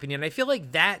is happening. And I feel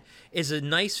like that is a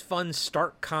nice, fun,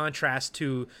 stark contrast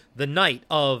to the night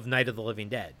of Night of the Living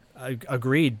Dead.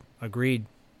 Agreed.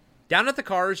 Down at the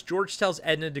cars, George tells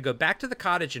Edna to go back to the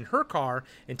cottage in her car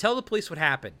and tell the police what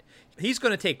happened. He's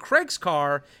going to take Craig's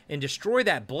car and destroy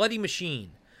that bloody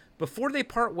machine. Before they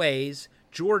part ways,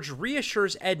 George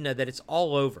reassures Edna that it's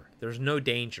all over. There's no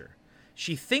danger.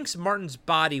 She thinks Martin's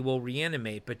body will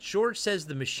reanimate, but George says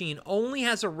the machine only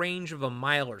has a range of a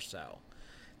mile or so.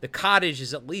 The cottage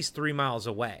is at least 3 miles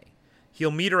away.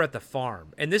 He'll meet her at the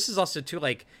farm. And this is also, too,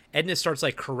 like, Edna starts,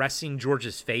 like, caressing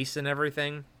George's face and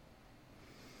everything.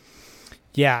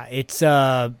 Yeah, it's,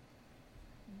 yeah,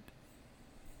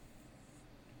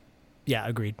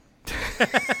 agreed.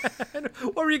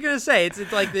 What were you going to say? It's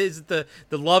like the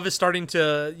love is starting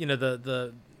to,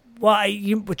 the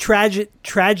Well,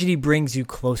 tragedy brings you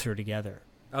closer together.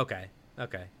 Okay,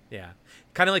 yeah.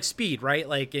 Kind of like Speed, right?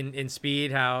 Like in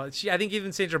Speed, how I think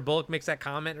even Sandra Bullock makes that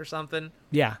comment or something.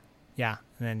 Yeah.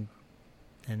 And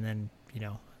then,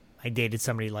 I dated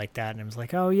somebody like that, and I was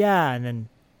like, oh, yeah. And then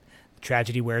the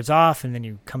tragedy wears off, and then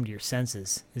you come to your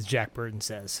senses, as Jack Burton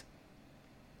says.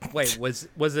 Wait, was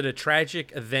it a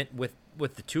tragic event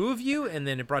with the two of you, and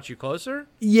then it brought you closer?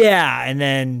 Yeah, and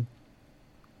then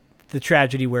the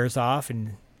tragedy wears off,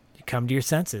 and you come to your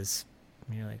senses.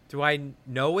 And you're like, do I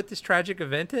know what this tragic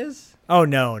event is? Oh,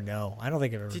 no. I don't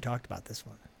think I've ever talked about this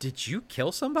one. Did you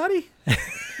kill somebody?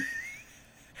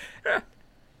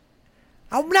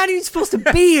 I'm not even supposed to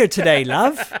be here today,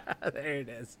 love.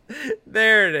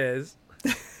 There it is.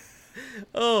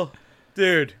 Oh,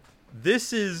 dude.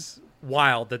 This is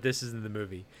wild that this is in the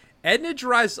movie. Edna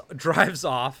drives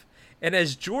off, and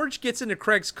as George gets into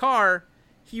Craig's car,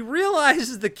 he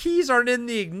realizes the keys aren't in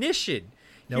the ignition.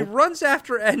 Nope. He runs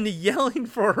after Edna, yelling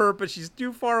for her, but she's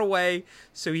too far away,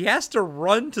 so he has to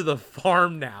run to the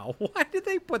farm now. Why did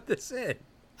they put this in?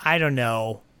 I don't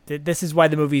know. This is why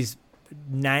the movie's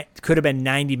could have been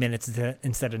 90 minutes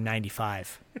instead of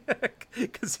 95.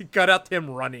 Because he cut out him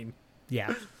running.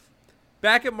 Yeah.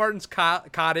 Back at Martin's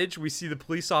cottage, we see the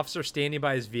police officer standing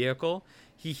by his vehicle.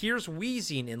 He hears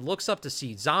wheezing and looks up to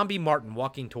see zombie Martin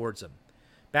walking towards him.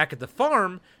 Back at the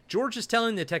farm, George is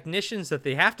telling the technicians that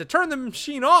they have to turn the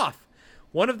machine off.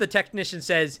 One of the technicians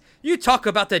says, "You talk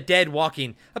about the dead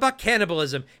walking, about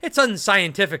cannibalism. It's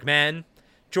unscientific, man."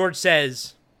 George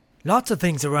says, "Lots of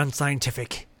things are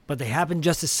unscientific, but they happen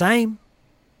just the same."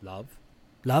 Love.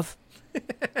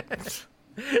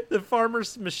 The farmer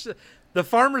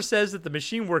says that the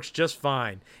machine works just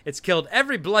fine. It's killed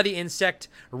every bloody insect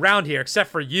around here except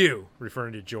for you,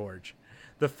 referring to George.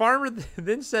 The farmer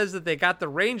then says that they got the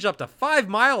range up to 5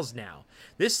 miles now.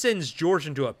 This sends George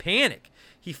into a panic.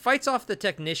 He fights off the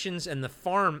technicians and the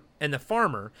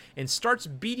farmer and starts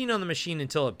beating on the machine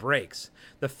until it breaks.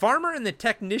 The farmer and the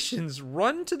technicians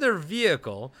run to their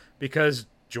vehicle because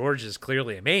George is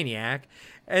clearly a maniac.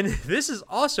 And this is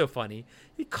also funny.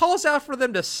 He calls out for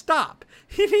them to stop.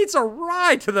 He needs a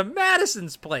ride to the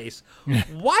Madison's place.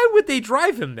 Why would they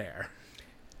drive him there?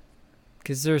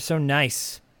 Because they're so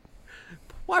nice.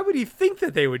 Why would he think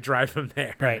that they would drive him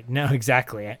there? Right. No,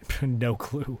 exactly. I have no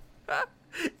clue.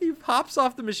 He hops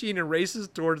off the machine and races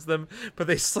towards them, but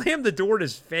they slam the door in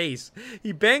his face.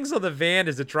 He bangs on the van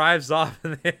as it drives off,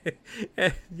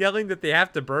 and yelling that they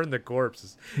have to burn the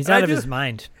corpses. He's out of his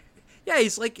mind. Yeah,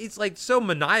 he's like so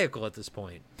maniacal at this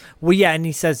point. Well, yeah, and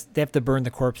he says they have to burn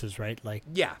the corpses, right? Like,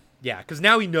 yeah, because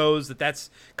now he knows that's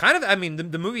kind of. I mean,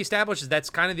 the movie establishes that's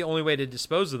kind of the only way to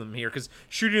dispose of them here, because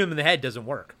shooting them in the head doesn't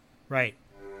work. Right.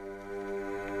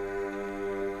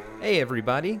 Hey,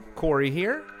 everybody, Corey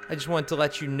here. I just wanted to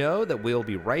let you know that we'll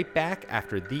be right back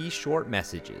after these short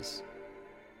messages.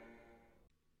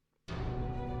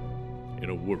 In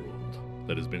a world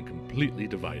that has been completely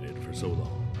divided for so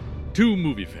long, 2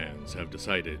 movie fans have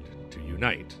decided to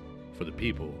unite for the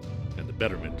people and the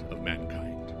betterment of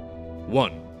mankind.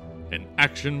 One, an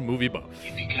action movie buff.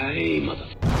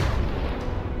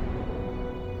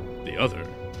 The other,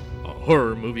 a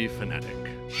horror movie fanatic.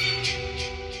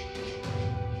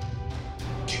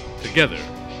 Together,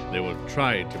 they will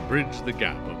try to bridge the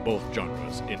gap of both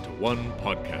genres into one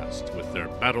podcast with their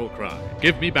battle cry,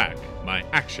 "Give me back my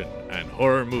action and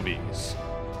horror movies."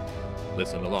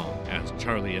 Listen along as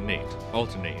Charlie and Nate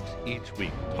alternate each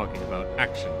week talking about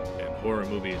action and horror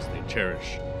movies they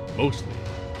cherish, mostly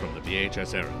from the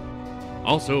VHS era.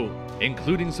 Also,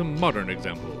 including some modern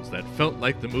examples that felt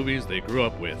like the movies they grew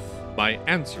up with by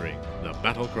answering the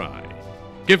battle cry,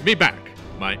 "Give me back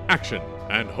my action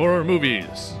and horror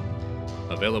movies."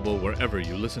 Available wherever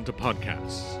you listen to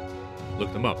podcasts.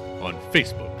 Look them up on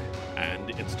Facebook and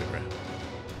Instagram.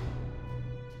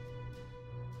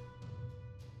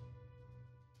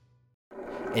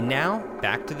 And now,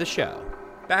 back to the show.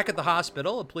 Back at the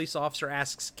hospital, a police officer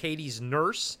asks Katie's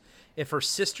nurse if her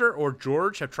sister or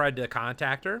George have tried to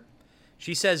contact her.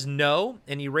 She says no,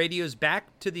 and he radios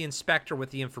back to the inspector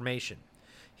with the information.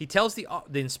 He tells the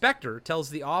inspector tells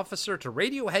the officer to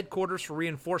radio headquarters for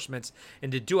reinforcements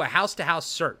and to do a house-to-house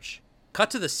search.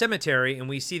 Cut to the cemetery, and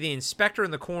we see the inspector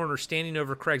and the coroner standing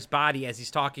over Craig's body as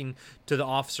he's talking to the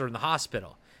officer in the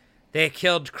hospital. "They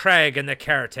killed Craig and the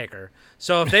caretaker,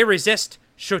 so if they resist,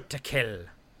 shoot to kill."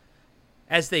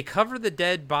 As they cover the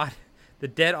dead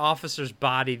officer's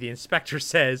body, the inspector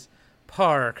says,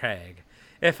 "Poor Craig,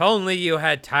 if only you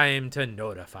had time to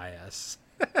notify us."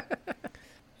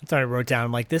 I thought I wrote down,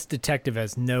 I'm like, this detective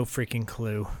has no freaking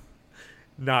clue.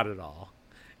 Not at all.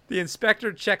 The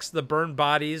inspector checks the burned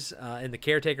bodies in the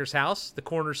caretaker's house. The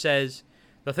coroner says,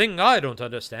 "The thing I don't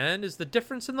understand is the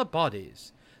difference in the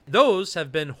bodies. Those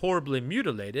have been horribly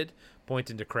mutilated,"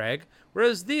 pointing to Craig,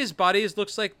 "whereas these bodies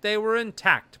looks like they were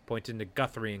intact," pointing to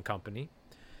Guthrie and company.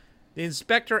 The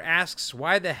inspector asks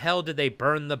why the hell did they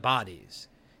burn the bodies.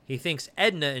 He thinks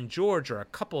Edna and George are a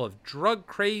couple of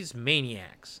drug-crazed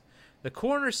maniacs. The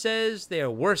coroner says they are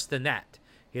worse than that.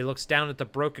 He looks down at the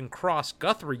broken cross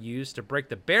Guthrie used to break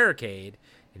the barricade,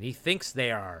 and he thinks they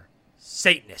are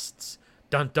Satanists.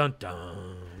 Dun dun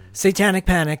dun. Satanic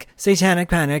panic. Satanic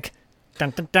panic. Dun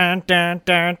dun dun dun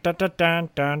dun dun dun dun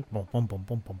dun. Boom boom boom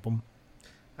boom boom boom.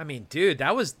 I mean, dude,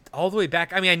 that was all the way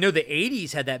back. I mean, I know the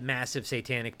 80s had that massive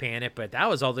satanic panic, but that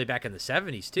was all the way back in the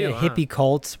 70s, too. Yeah, hippie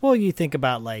cults. Well, you think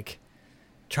about, like,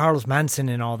 Charles Manson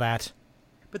and all that.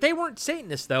 But they weren't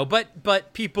Satanists, though.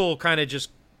 But people kind of just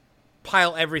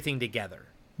pile everything together.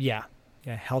 Yeah.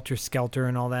 Yeah, Helter Skelter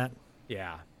and all that.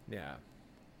 Yeah.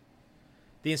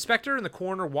 The inspector and the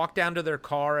coroner walk down to their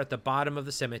car at the bottom of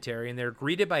the cemetery, and they're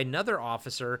greeted by another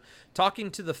officer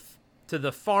talking to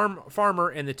the farmer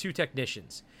and the 2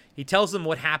 technicians. He tells them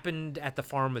what happened at the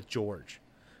farm with George.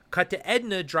 Cut to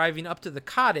Edna driving up to the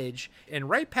cottage and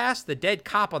right past the dead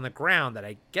cop on the ground that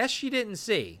I guess she didn't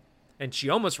see, and she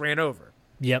almost ran over.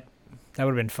 Yep. That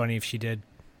would have been funny if she did.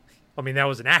 I mean, that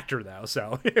was an actor, though,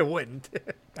 so it wouldn't.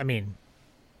 I mean,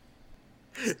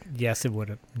 yes, it would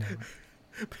have. No.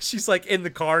 But she's like in the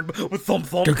car with thump.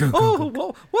 Oh,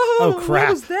 whoa, Oh, crap. What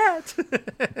was that?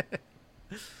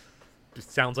 It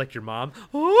sounds like your mom.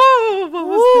 Oh, what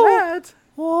was that?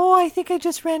 Oh, I think I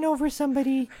just ran over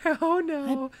somebody. Oh,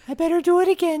 no. I better do it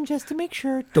again just to make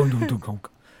sure.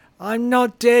 I'm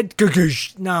not dead.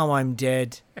 Now I'm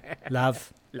dead.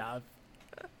 Love.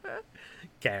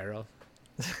 Carol.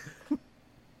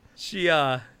 She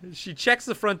checks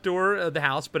the front door of the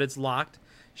house, but it's locked.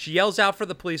 She yells out for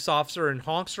the police officer and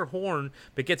honks her horn,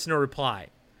 but gets no reply.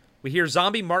 We hear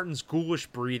Zombie Martin's ghoulish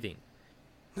breathing.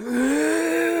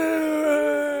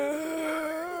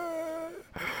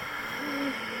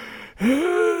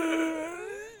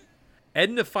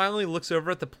 Edna finally looks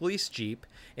over at the police jeep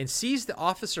and sees the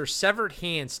officer's severed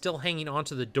hand still hanging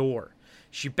onto the door.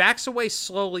 She backs away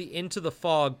slowly into the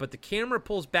fog, but the camera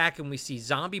pulls back and we see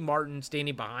Zombie Martin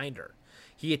standing behind her.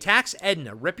 He attacks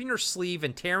Edna, ripping her sleeve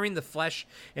and tearing the flesh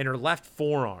in her left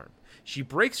forearm. She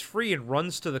breaks free and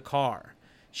runs to the car.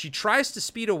 She tries to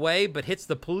speed away, but hits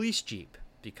the police jeep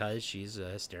because she's a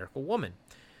hysterical woman.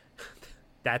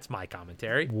 That's my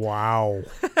commentary. Wow.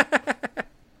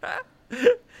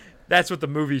 That's what the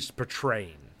movie's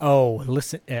portraying. Oh,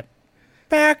 listen.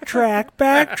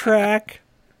 Backtrack.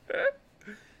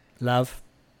 Love.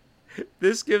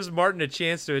 This gives Martin a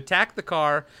chance to attack the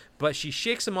car, but she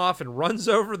shakes him off and runs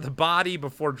over the body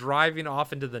before driving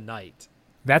off into the night.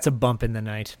 That's a bump in the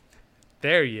night.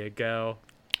 There you go.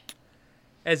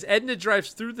 As Edna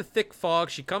drives through the thick fog,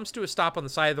 she comes to a stop on the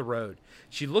side of the road.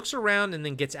 She looks around and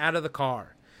then gets out of the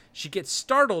car. She gets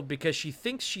startled because she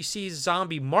thinks she sees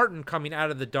Zombie Martin coming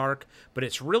out of the dark, but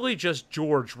it's really just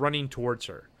George running towards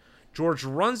her. George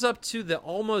runs up to the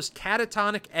almost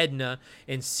catatonic Edna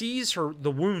and sees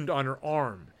the wound on her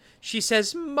arm. She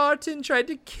says, "Martin tried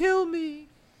to kill me."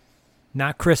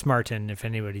 Not Chris Martin, if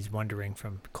anybody's wondering,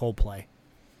 from Coldplay.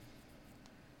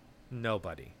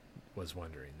 Nobody was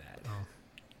wondering that. Oh.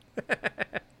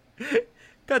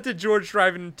 Cut to George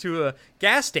driving to a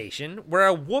gas station where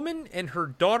a woman and her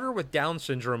daughter with Down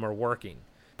syndrome are working.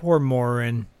 Poor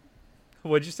Morin.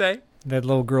 What'd you say? That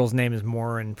little girl's name is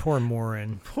Morin. Poor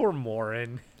Morin. Poor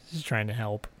Morin. She's trying to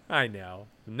help. I know.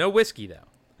 No whiskey,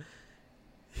 though.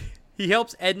 He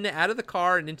helps Edna out of the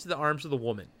car and into the arms of the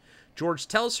woman. George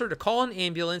tells her to call an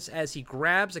ambulance as he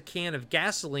grabs a can of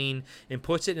gasoline and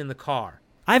puts it in the car.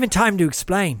 I haven't time to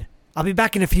explain. I'll be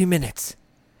back in a few minutes.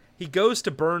 He goes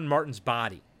to burn Martin's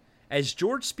body. As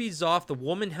George speeds off, the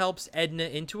woman helps Edna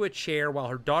into a chair while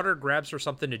her daughter grabs her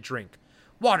something to drink.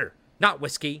 Water, not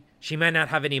whiskey. She may not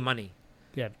have any money.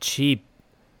 Yeah, cheap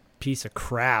piece of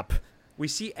crap. We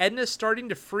see Edna starting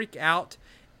to freak out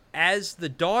as the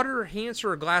daughter hands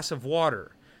her a glass of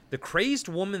water. The crazed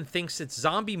woman thinks it's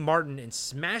Zombie Martin and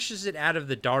smashes it out of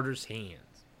the daughter's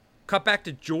hands. Cut back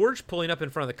to George pulling up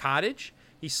in front of the cottage.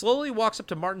 He slowly walks up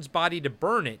to Martin's body to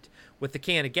burn it with the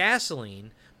can of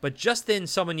gasoline, but just then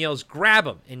someone yells, "Grab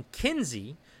him!" And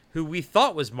Kinsey, who we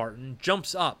thought was Martin,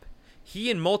 jumps up.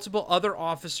 He and multiple other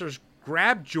officers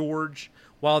grab George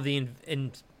while the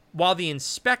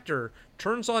inspector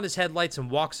turns on his headlights and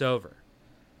walks over.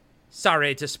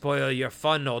 "Sorry to spoil your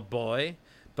fun, old boy,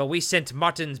 but we sent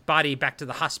Martin's body back to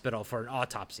the hospital for an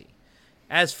autopsy.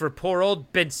 As for poor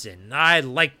old Benson, I'd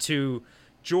like to..."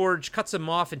 George cuts him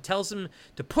off and tells him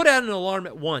to put out an alarm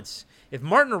at once. If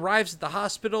Martin arrives at the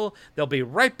hospital, they'll be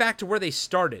right back to where they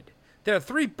started. There are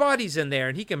 3 bodies in there,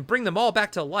 and he can bring them all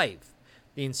back to life.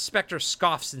 The inspector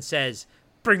scoffs and says,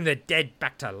 "Bring the dead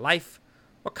back to life?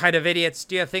 What kind of idiots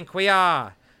do you think we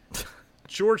are?"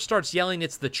 George starts yelling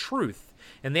it's the truth,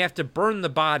 and they have to burn the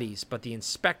bodies, but the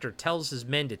inspector tells his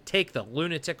men to take the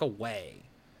lunatic away.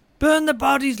 Burn the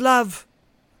bodies, love.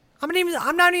 I'm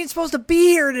not even supposed to be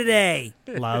here today.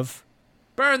 Love.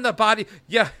 Burn the body.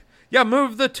 You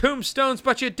moved the tombstones,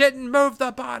 but you didn't move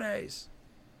the bodies.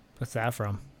 What's that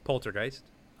from? Poltergeist.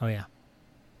 Oh, yeah.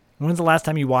 When's the last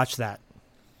time you watched that?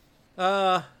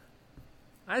 I'd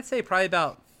say probably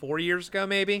about 4 years ago,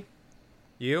 maybe.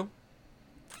 You?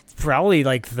 Probably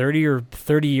like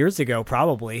 30 years ago,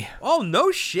 probably. Oh,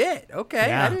 no shit. Okay.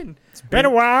 Yeah. It's been a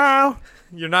while.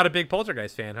 You're not a big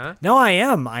Poltergeist fan, huh? No, I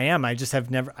am. I just have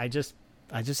never. I just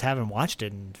haven't watched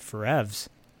it in forevs.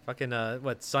 Fucking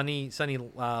Sonny,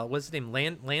 what's his name?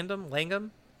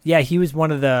 Langham? Yeah, he was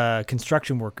one of the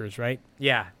construction workers, right?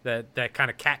 Yeah, that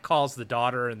kind of cat calls the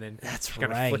daughter and then that's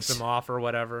kind of flicks him off or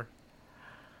whatever.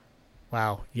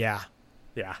 Wow. Yeah.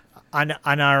 Yeah. On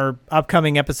our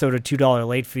upcoming episode of $2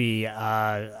 Late Fee,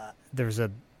 there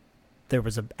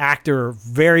was a actor,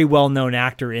 very well known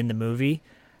actor in the movie.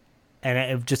 And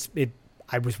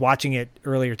I was watching it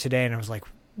earlier today, and I was like,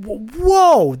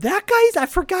 "Whoa, that guy's!" I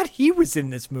forgot he was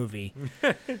in this movie.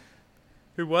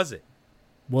 Who was it?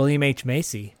 William H.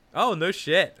 Macy Oh, no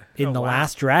shit. in The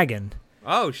Last Dragon.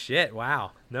 Oh, shit.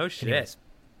 Wow. No shit. Anyways,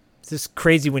 it's just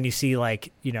crazy when you see,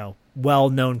 like,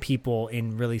 well-known people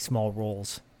in really small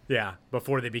roles. Yeah,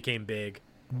 before they became big.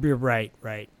 Right.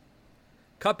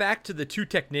 Cut back to the two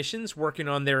technicians working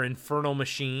on their infernal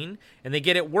machine, and they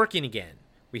get it working again.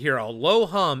 We hear a low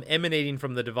hum emanating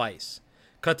from the device.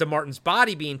 Cut to Martin's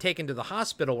body being taken to the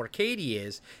hospital where Katie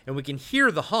is, and we can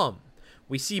hear the hum.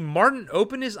 We see Martin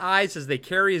open his eyes as they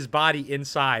carry his body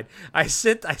inside. I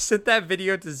sent that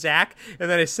video to Zach, and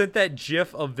then I sent that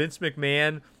GIF of Vince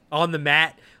McMahon on the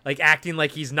mat, like acting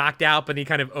like he's knocked out, but he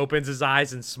kind of opens his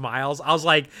eyes and smiles.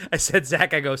 I said,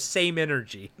 Zach, I go, same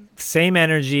energy. Same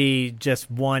energy, just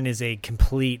one is a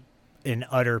complete and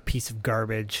utter piece of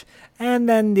garbage. And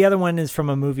then the other one is from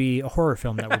a horror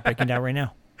film that we're breaking down right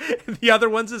now. The other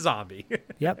one's a zombie.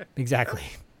 Yep, exactly.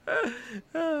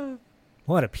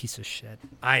 What a piece of shit.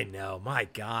 I know, my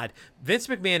God. Vince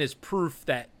McMahon is proof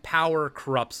that power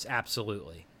corrupts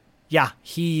absolutely. Yeah,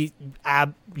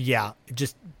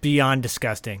 just beyond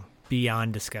disgusting.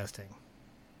 Beyond disgusting.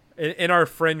 In our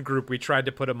friend group, we tried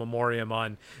to put a memoriam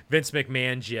on Vince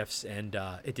McMahon GIFs, and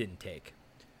it didn't take.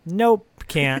 Nope,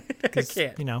 can't.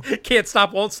 Can't. Can't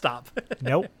stop, won't stop.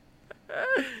 Nope.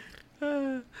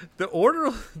 The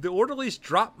orderlies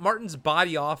drop Martin's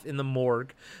body off in the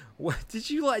morgue. Did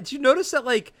you notice that,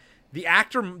 like, the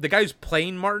guy who's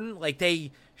playing Martin, like,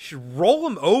 they should roll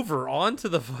him over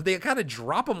they kind of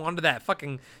drop him onto that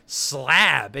fucking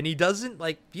slab, and he doesn't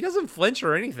flinch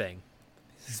or anything.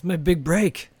 This is my big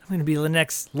break. I'm going to be the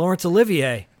next Laurence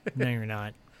Olivier. No, you're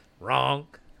not. Wrong.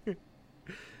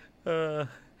 So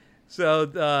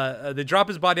they drop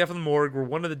his body off in the morgue where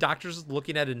one of the doctors is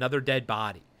looking at another dead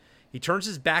body. He turns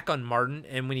his back on Martin,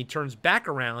 and when he turns back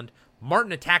around,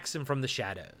 Martin attacks him from the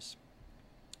shadows.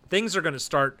 Things are going to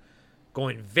start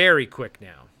going very quick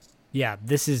now. Yeah,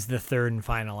 this is the third and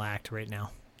final act right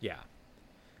now. Yeah.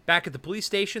 Back at the police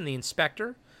station, the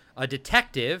inspector, a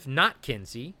detective, not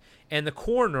Kinsey, and the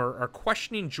coroner are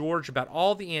questioning George about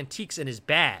all the antiques in his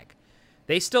bag.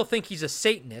 They still think he's a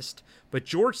Satanist, but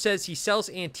George says he sells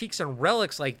antiques and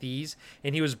relics like these,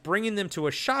 and he was bringing them to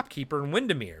a shopkeeper in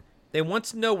Windermere. They want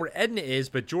to know where Edna is,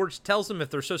 but George tells them if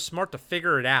they're so smart to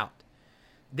figure it out.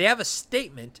 They have a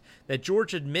statement that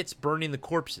George admits burning the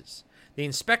corpses. The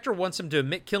inspector wants him to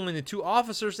admit killing the two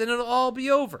officers, and it'll all be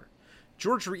over.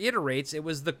 George reiterates it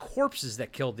was the corpses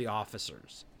that killed the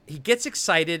officers. He gets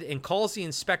excited and calls the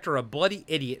inspector a bloody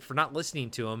idiot for not listening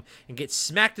to him and gets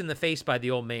smacked in the face by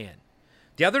the old man.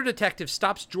 The other detective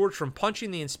stops George from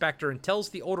punching the inspector and tells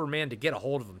the older man to get a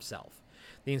hold of himself.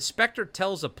 The inspector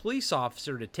tells a police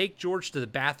officer to take George to the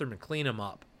bathroom and clean him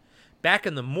up. Back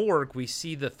in the morgue, we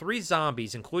see the three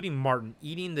zombies, including Martin,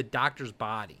 eating the doctor's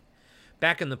body.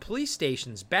 Back in the police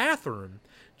station's bathroom,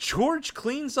 George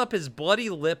cleans up his bloody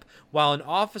lip while an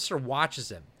officer watches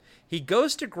him. He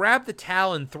goes to grab the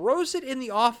towel and throws it in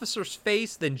the officer's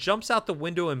face, then jumps out the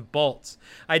window and bolts.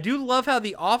 I do love how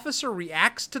the officer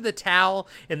reacts to the towel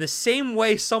in the same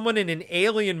way someone in an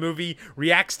alien movie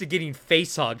reacts to getting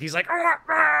face hugged. He's like,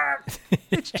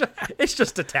 it's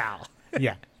just a towel.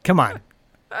 Yeah, come on.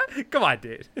 Come on,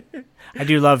 dude. I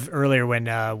do love earlier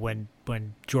when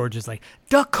George is like,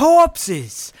 the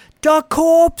corpses.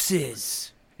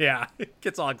 Yeah,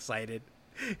 gets all excited.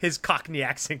 His Cockney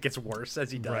accent gets worse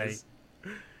as he does.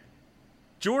 Right.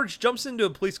 George jumps into a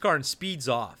police car and speeds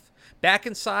off. Back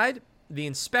inside, the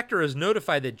inspector is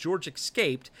notified that George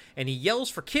escaped, and he yells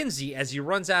for Kinsey as he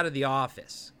runs out of the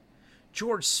office.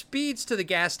 George speeds to the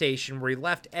gas station where he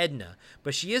left Edna,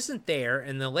 but she isn't there,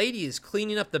 and the lady is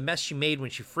cleaning up the mess she made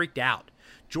when she freaked out.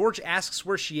 George asks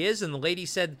where she is, and the lady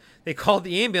said they called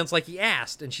the ambulance like he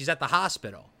asked, and she's at the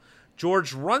hospital.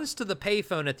 George runs to the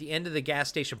payphone at the end of the gas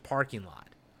station parking lot.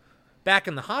 Back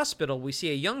in the hospital, we see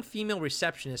a young female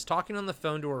receptionist talking on the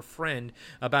phone to her friend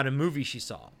about a movie she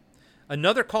saw.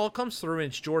 Another call comes through, and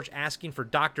it's George asking for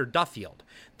Dr. Duffield.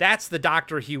 That's the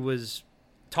doctor he was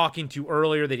talking to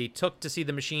earlier that he took to see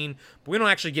the machine, but we don't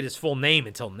actually get his full name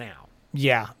until now.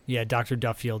 Yeah, Dr.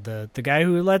 Duffield, the guy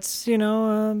who lets,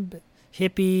 hippie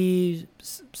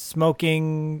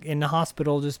smoking in the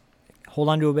hospital just hold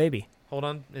on to a baby. Hold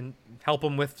on and help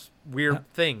him with weird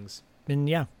things.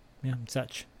 And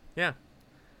such. Yeah.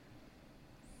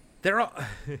 They're all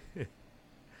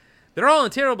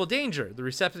in terrible danger. The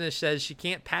receptionist says she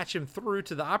can't patch him through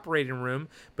to the operating room,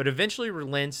 but eventually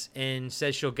relents and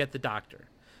says she'll get the doctor.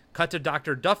 Cut to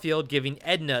Dr. Duffield giving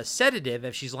Edna a sedative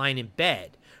as she's lying in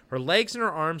bed. Her legs and her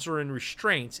arms are in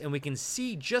restraints, and we can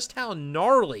see just how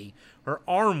gnarly her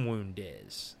arm wound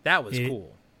is. That was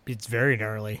cool. It's very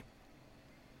gnarly.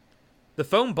 The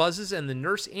phone buzzes and the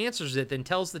nurse answers it, then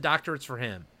tells the doctor it's for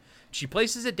him. She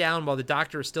places it down while the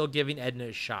doctor is still giving Edna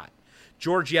a shot.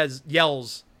 George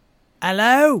yells,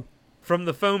 "Hello!" from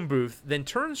the phone booth, then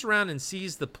turns around and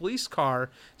sees the police car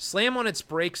slam on its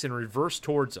brakes and reverse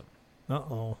towards him.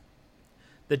 Uh-oh.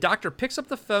 The doctor picks up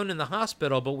the phone in the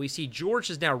hospital, but we see George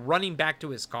is now running back to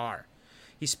his car.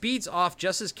 He speeds off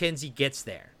just as Kenzie gets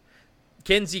there.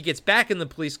 Kenzie gets back in the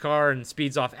police car and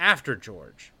speeds off after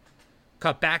George.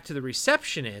 Cut back to the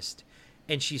receptionist,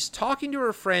 and she's talking to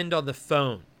her friend on the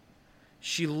phone.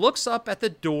 She looks up at the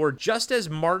door just as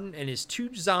Martin and his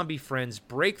two zombie friends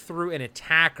break through and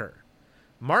attack her.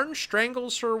 Martin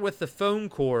strangles her with the phone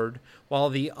cord, while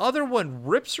the other one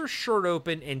rips her shirt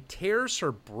open and tears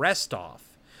her breast off.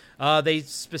 They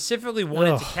specifically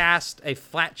wanted to cast a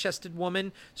flat-chested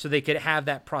woman so they could have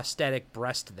that prosthetic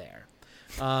breast there.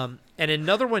 And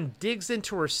another one digs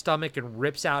into her stomach and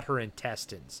rips out her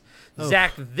intestines. Ugh.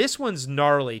 Zach, this one's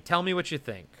gnarly. Tell me what you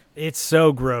think. It's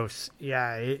so gross.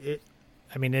 Yeah, it's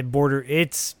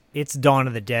Dawn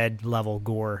of the Dead level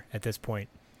gore at this point.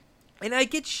 And I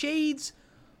get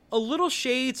a little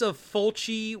shades of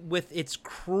Fulci with its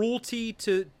cruelty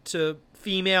to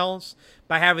females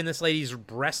by having this lady's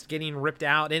breast getting ripped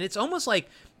out. And it's almost like,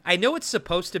 I know it's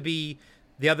supposed to be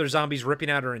the other zombies ripping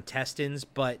out her intestines,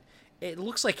 but it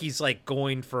looks like he's like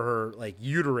going for her like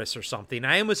uterus or something.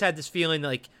 I almost had this feeling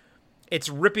like it's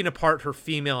ripping apart her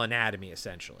female anatomy,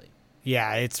 essentially.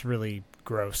 Yeah, it's really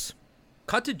gross.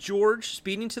 Cut to George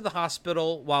speeding to the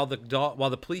hospital while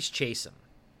the police chase him.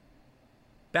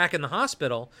 Back in the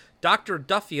hospital, Dr.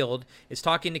 Duffield is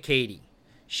talking to Katie.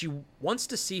 She wants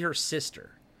to see her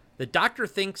sister. The doctor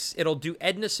thinks it'll do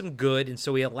Edna some good, and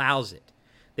so he allows it.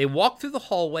 They walk through the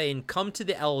hallway and come to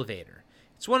the elevator.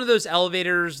 It's one of those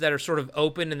elevators that are sort of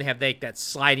open and they have like that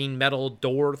sliding metal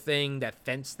door thing, that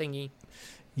fence thingy.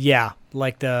 Yeah,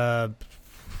 like the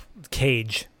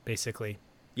cage, basically.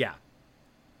 Yeah.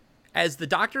 As the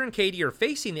doctor and Katie are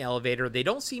facing the elevator, they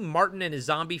don't see Martin and his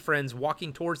zombie friends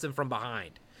walking towards them from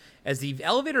behind. As the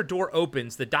elevator door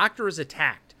opens, the doctor is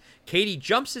attacked. Katie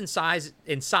jumps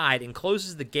inside and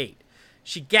closes the gate.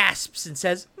 She gasps and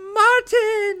says,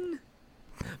 "Martin!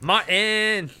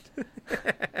 Martin!"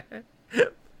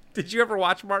 Did you ever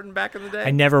watch Martin back in the day?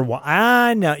 I never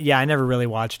I never really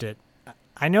watched it.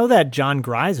 I know that John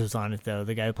Grise was on it, though,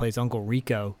 the guy who plays Uncle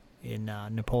Rico in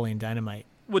Napoleon Dynamite.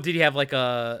 Well, did he have like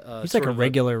a he's like a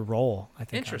regular role, I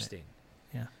think. Interesting.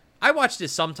 Yeah. I watched it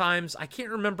sometimes. I can't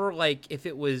remember like if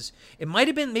it might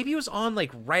have been, maybe it was on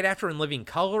like right after In Living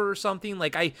Color or something.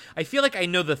 Like I feel like I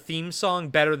know the theme song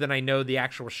better than I know the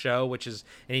actual show, which is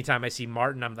anytime I see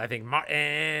Martin, I think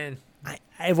Martin.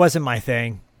 It wasn't my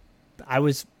thing.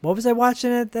 What was I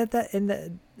watching in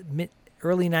the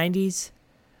early 90s?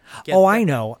 I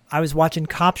know. I was watching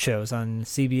cop shows on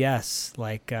CBS,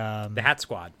 like The Hat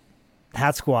Squad.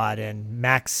 Hat Squad and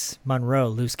Max Monroe,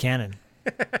 Loose Cannon.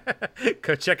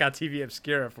 Go check out TV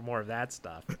Obscura for more of that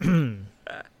stuff.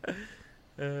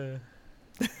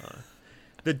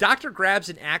 The doctor grabs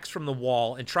an axe from the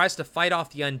wall and tries to fight off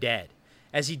the undead.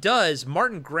 As he does,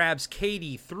 Martin grabs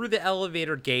Katie through the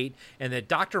elevator gate, and the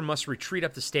doctor must retreat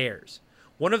up the stairs.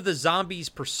 One of the zombies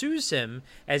pursues him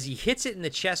as he hits it in the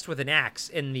chest with an axe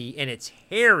in its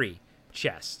hairy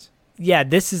chest. Yeah,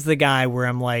 this is the guy where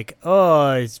I'm like,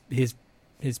 oh, his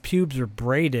pubes are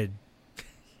braided.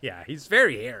 Yeah, he's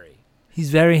very hairy.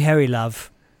 He's very hairy,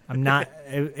 love. I'm not.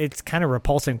 It's kind of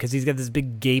repulsing because he's got this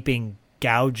big gaping,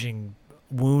 gouging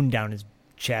wound down his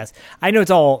chest. I know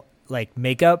it's all like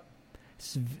makeup.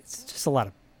 It's just a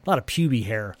lot of pubic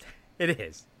hair. It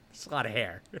is. It's a lot of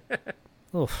hair.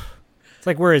 Oof. It's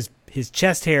like where his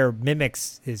chest hair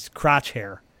mimics his crotch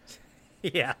hair.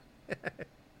 Yeah.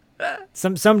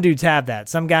 Some dudes have that.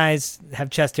 Some guys have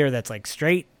chest hair that's like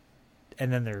straight,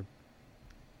 and then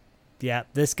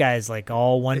this guy's like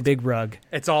all one big rug.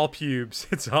 It's all pubes.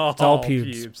 It's all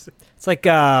pubes. It's like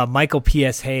Michael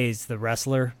P.S. Hayes, the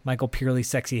wrestler, Michael Purely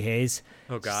Sexy Hayes.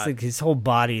 Oh God! Like his whole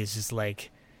body is just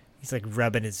like he's like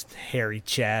rubbing his hairy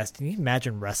chest. Can you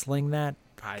imagine wrestling that?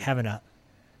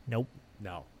 Nope.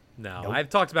 No. Nope. I've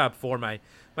talked about it before. My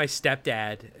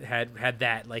stepdad had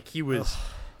that. Like he was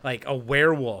like a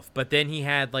werewolf, but then he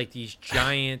had like these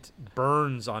giant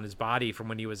burns on his body from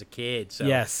when he was a kid. So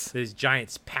yes, these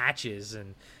giant patches,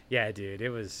 and yeah, dude,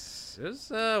 it was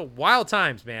wild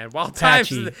times, man. Wild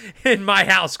times in my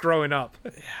house growing up.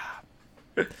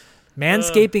 Yeah.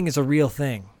 Manscaping is a real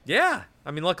thing. Yeah. I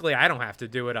mean, luckily I don't have to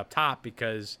do it up top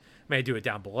because I may do it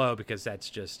down below because that's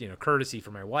just, courtesy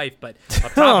for my wife. But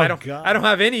up top, I don't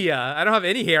have any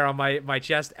hair on my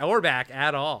chest or back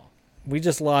at all. we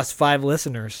just lost 5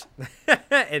 listeners.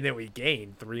 And then we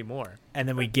gained 3 more. And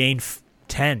then we gained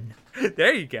 10.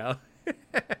 There you go.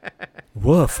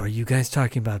 Woof, are you guys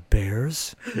talking about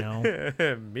bears? No.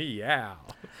 Meow.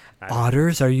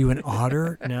 Otters? Are you an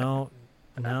otter? No.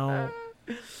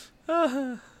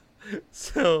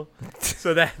 So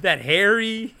that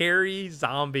hairy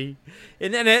zombie,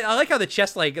 and then I like how the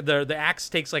chest, like the axe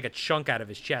takes like a chunk out of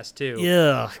his chest too.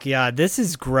 Yeah, this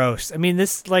is gross. I mean,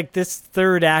 this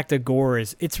third act of gore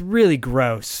it's really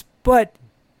gross, but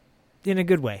in a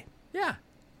good way. Yeah.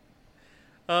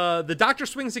 The doctor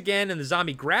swings again, and the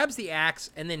zombie grabs the axe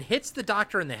and then hits the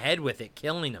doctor in the head with it,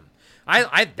 killing him.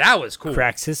 I that was cool.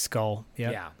 Cracks his skull.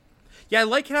 Yep. Yeah. I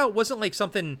like how it wasn't like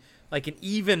something like an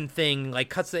even thing,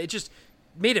 like it just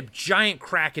made a giant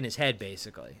crack in his head,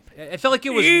 basically. I felt like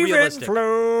it was even realistic.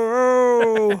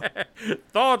 Flow.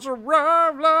 Thoughts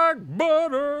arrive like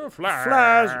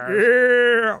butterflies.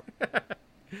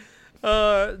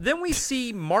 Then we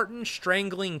see Martin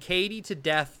strangling Katie to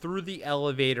death through the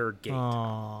elevator gate.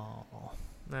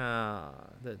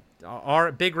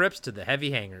 Our big rips to the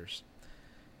heavy hangers.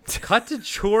 Cut to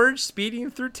George speeding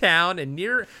through town and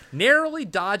narrowly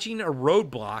dodging a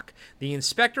roadblock the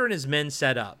inspector and his men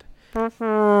set up.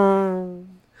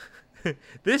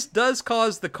 This does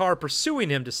cause the car pursuing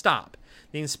him to stop.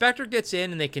 The inspector gets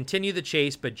in and they continue the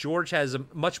chase, but George has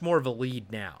much more of a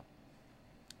lead now.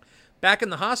 Back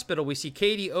in the hospital, we see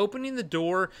Katie opening the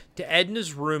door to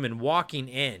Edna's room and walking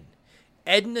in.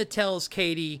 Edna tells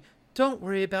Katie, "Don't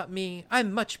worry about me.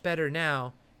 I'm much better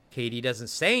now." Katie doesn't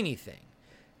say anything.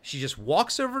 She just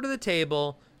walks over to the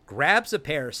table, grabs a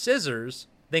pair of scissors,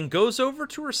 then goes over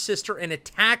to her sister and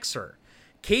attacks her.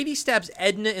 Katie stabs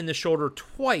Edna in the shoulder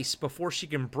twice before she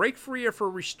can break free of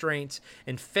her restraints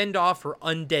and fend off her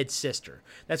undead sister.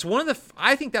 That's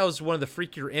I think that was one of the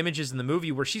freakier images in the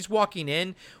movie where she's walking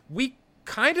in. We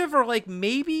kind of are like,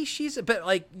 maybe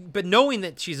but knowing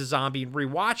that she's a zombie and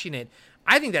rewatching it,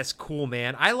 I think that's cool,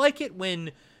 man. I like it when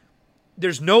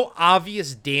there's no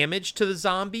obvious damage to the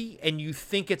zombie and you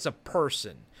think it's a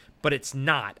person, but it's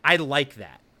not. I like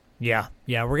that. Yeah,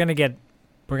 we're gonna get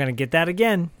that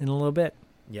again in a little bit.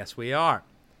 Yes, we are.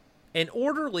 An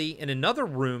orderly in another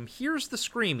room hears the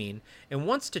screaming and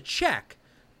wants to check,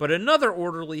 but another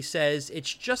orderly says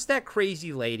it's just that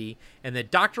crazy lady and the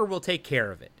doctor will take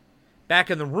care of it. Back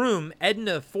in the room,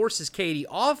 Edna forces Katie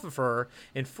off of her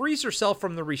and frees herself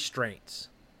from the restraints.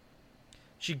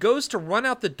 She goes to run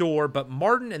out the door, but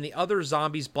Martin and the other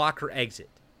zombies block her exit.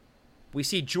 We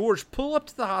see George pull up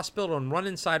to the hospital and run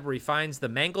inside where he finds the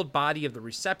mangled body of the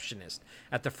receptionist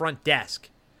at the front desk.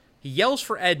 He yells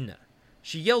for Edna.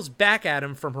 She yells back at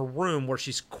him from her room where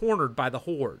she's cornered by the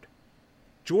horde.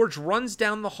 George runs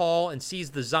down the hall and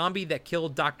sees the zombie that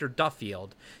killed Dr.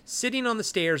 Duffield sitting on the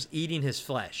stairs eating his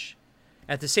flesh.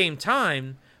 At the same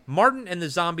time, Martin and the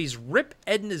zombies rip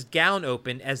Edna's gown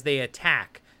open as they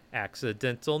attack.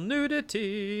 Accidental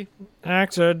nudity.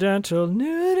 Accidental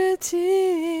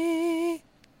nudity.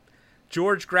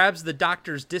 George grabs the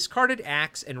doctor's discarded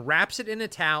axe and wraps it in a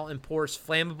towel and pours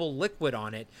flammable liquid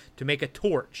on it to make a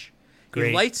torch. Great.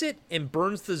 He lights it and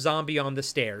burns the zombie on the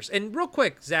stairs. And real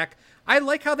quick, Zach, I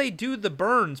like how they do the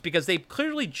burns because they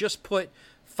clearly just put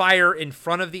fire in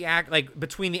front of the like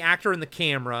between the actor and the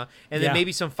camera, and then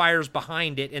maybe some fires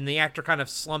behind it, and the actor kind of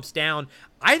slumps down.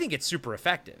 I think it's super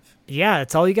effective. Yeah,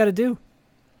 it's all you got to do.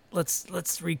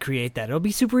 Let's recreate that. It'll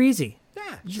be super easy.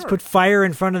 Yeah, you just put fire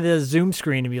in front of the Zoom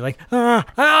screen and be like,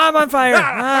 I'm on fire.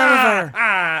 I'm on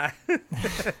fire.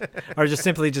 Or just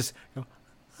simply just go,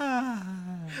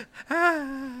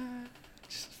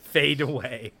 just fade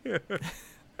away.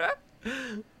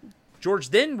 George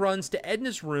then runs to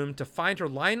Edna's room to find her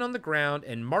lying on the ground,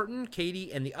 and Martin,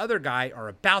 Katie, and the other guy are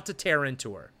about to tear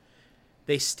into her.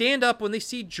 They stand up when they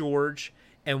see George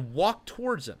and walk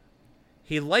towards him.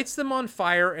 He lights them on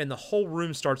fire, and the whole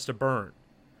room starts to burn.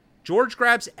 George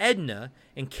grabs Edna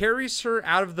and carries her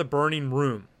out of the burning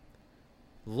room.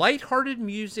 Light-hearted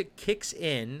music kicks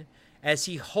in as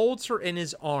he holds her in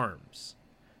his arms.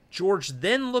 George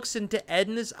then looks into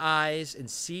Edna's eyes and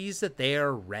sees that they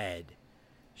are red.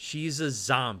 She's a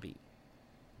zombie.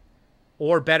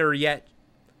 Or better yet,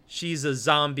 she's a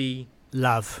zombie.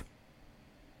 Love.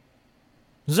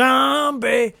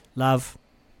 Zombie. Love.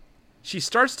 She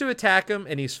starts to attack him,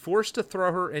 and he's forced to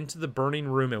throw her into the burning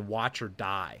room and watch her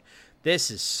die. This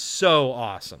is so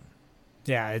awesome.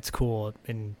 Yeah, it's cool.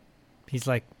 And he's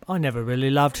like, I never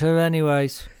really loved her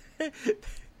anyways.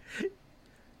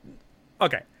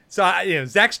 Okay. So,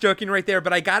 Zach's joking right there,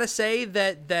 but I gotta say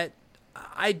that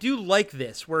I do like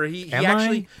this, where he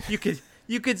actually, you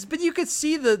you could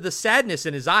see the sadness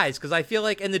in his eyes, because I feel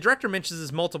like, and the director mentions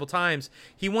this multiple times,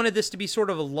 he wanted this to be sort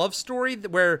of a love story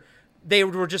where they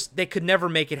could never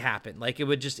make it happen. Like it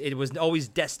was always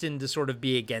destined to sort of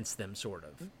be against them, sort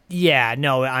of. Yeah,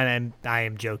 no, I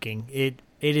am joking. It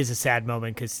is a sad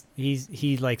moment because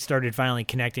he like started finally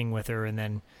connecting with her, and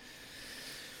then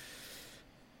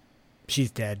she's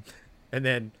dead. And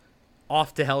then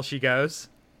off to hell she goes.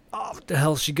 Off to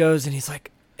hell she goes, and he's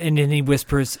like, and then he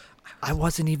whispers, "I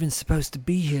wasn't even supposed to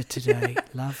be here today,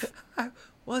 love. I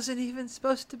wasn't even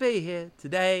supposed to be here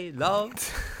today, love."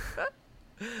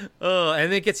 Oh,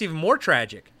 and then it gets even more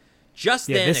tragic.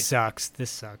 This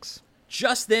sucks.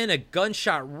 Just then, a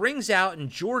gunshot rings out, and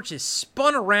George is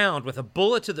spun around with a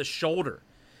bullet to the shoulder.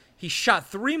 He's shot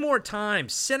 3 more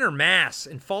times, center mass,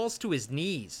 and falls to his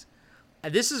knees.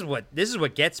 And this is what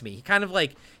gets me. He kind of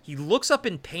like, he looks up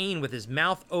in pain with his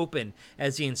mouth open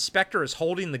as the inspector is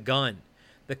holding the gun.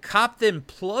 The cop then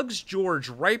plugs George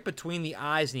right between the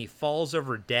eyes, and he falls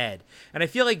over dead. And I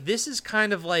feel like this is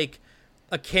kind of like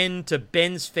akin to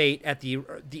Ben's fate at the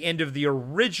end of the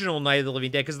original Night of the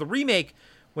Living Dead, because the remake,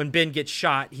 when Ben gets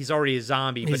shot, he's already a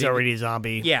zombie. He's already a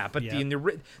zombie. Yeah, but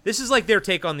this is like their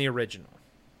take on the original.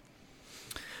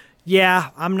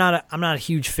 Yeah, I'm not a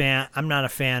huge fan. I'm not a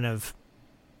fan of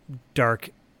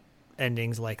dark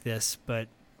endings like this, but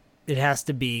it has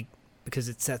to be because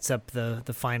it sets up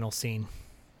the final scene.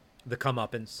 The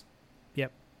comeuppance.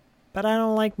 Yep. But I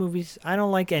don't like movies. I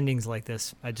don't like endings like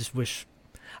this. I just wish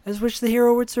the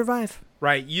hero would survive.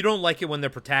 Right. You don't like it when the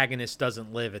protagonist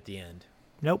doesn't live at the end.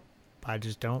 Nope. I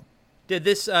just don't.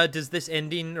 Does this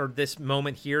ending or this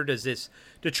moment here, does this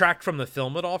detract from the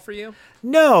film at all for you?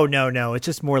 No. It's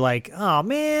just more like, oh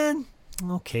man,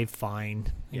 okay,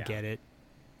 fine, I get it.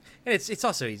 And it's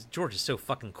also, George is so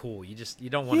fucking cool. You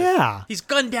don't want to. Yeah. He's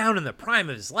gunned down in the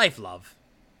prime of his life, love.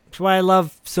 That's why I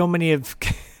love so many of.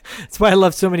 That's why I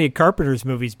love so many of Carpenter's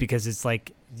movies, because it's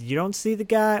like you don't see the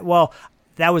guy. Well,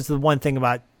 that was the one thing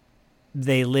about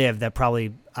They Live that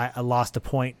probably I lost a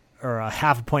point or a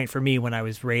half a point for me when I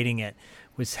was rating it,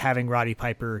 was having Roddy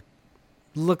Piper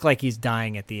look like he's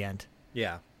dying at the end.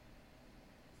 Yeah.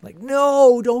 Like,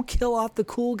 no, don't kill off the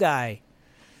cool guy.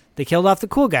 They killed off the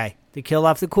cool guy.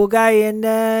 And,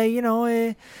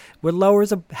 what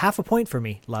lowers half a point for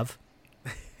me, love.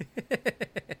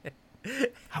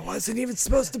 I wasn't even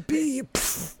supposed to be here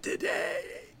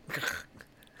today.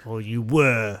 Well, you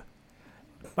were.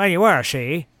 Well, you were,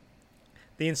 she.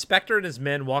 The inspector and his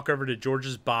men walk over to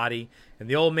George's body, and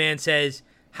the old man says,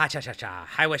 "Ha-cha-cha-cha,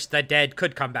 I wish the dead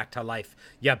could come back to life,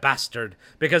 you bastard,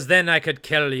 because then I could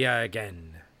kill you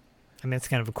again." I mean, it's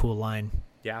kind of a cool line.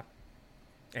 Yeah.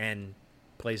 And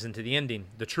plays into the ending,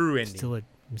 the true ending.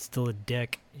 I'm still a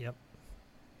dick. Yep.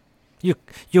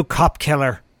 You cop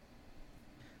killer.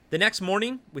 The next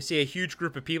morning, we see a huge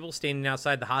group of people standing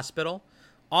outside the hospital,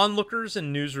 onlookers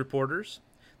and news reporters.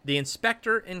 The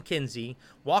inspector and Kinsey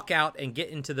walk out and get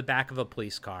into the back of a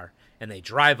police car, and they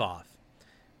drive off.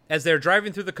 As they're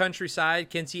driving through the countryside,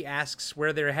 Kinsey asks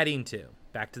where they're heading to.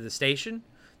 Back to the station?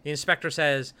 The inspector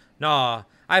says, "No,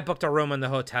 I booked a room in the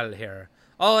hotel here.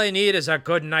 All I need is a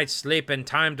good night's sleep and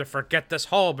time to forget this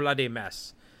whole bloody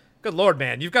mess." Good Lord,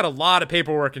 man, you've got a lot of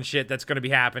paperwork and shit that's going to be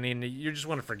happening. You just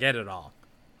want to forget it all.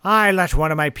 I let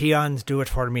one of my peons do it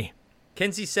for me.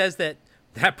 Kinsey says that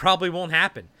probably won't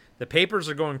happen. The papers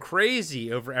are going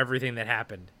crazy over everything that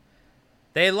happened.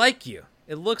 They like you.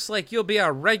 It looks like you'll be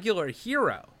a regular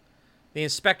hero. The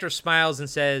inspector smiles and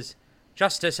says,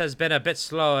 "Justice has been a bit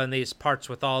slow in these parts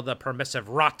with all the permissive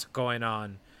rot going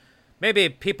on. Maybe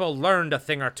people learned a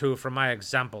thing or two from my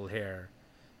example here."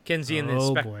 Kinsey and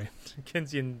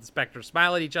the inspector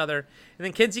smile at each other, and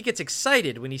then Kinsey gets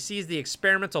excited when he sees the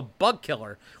experimental bug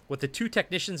killer with the 2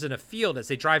 technicians in a field as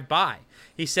they drive by.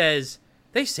 He says,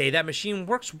 "They say that machine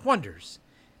works wonders.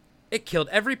 It killed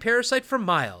every parasite for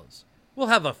miles. We'll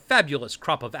have a fabulous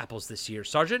crop of apples this year,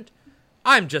 Sergeant.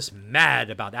 I'm just mad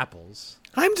about apples."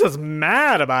 I'm just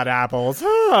mad about apples.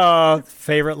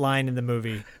 Favorite line in the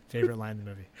movie.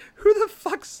 Who the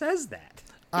fuck says that?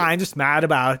 I'm just mad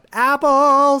about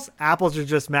apples. Apples are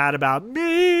just mad about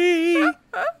me.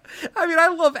 I mean, I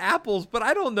love apples, but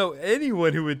I don't know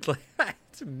anyone who would like.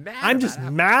 I'm just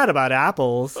mad about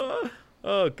apples.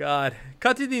 Oh, God.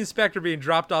 Cut to the inspector being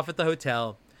dropped off at the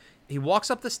hotel. He walks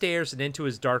up the stairs and into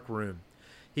his dark room.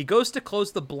 He goes to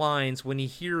close the blinds when he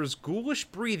hears ghoulish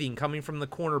breathing coming from the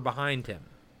corner behind him.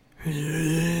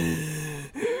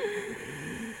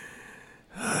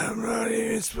 I'm not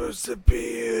even supposed to be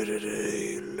here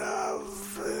today,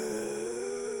 love.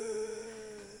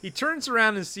 He turns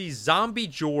around and sees Zombie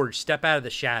George step out of the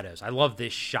shadows. I love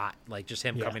this shot, like just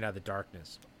him coming out of the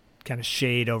darkness. kind of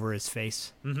shade over his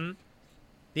face. Mm-hmm.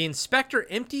 The inspector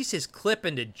empties his clip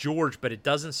into George, but it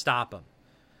doesn't stop him.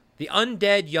 The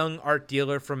undead young art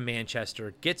dealer from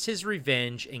Manchester gets his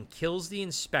revenge and kills the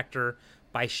inspector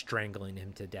by strangling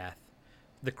him to death.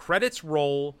 The credits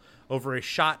roll over a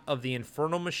shot of the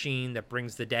infernal machine that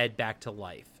brings the dead back to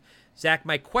life. Zach,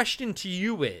 my question to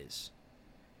you is,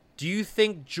 do you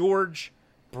think George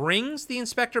brings the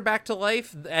inspector back to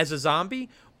life as a zombie,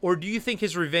 or do you think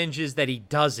his revenge is that he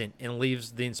doesn't and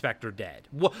leaves the inspector dead?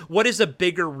 What is a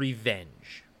bigger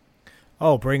revenge?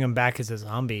 Oh, bring him back as a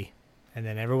zombie, and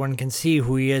then everyone can see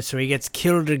who he is, so he gets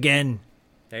killed again.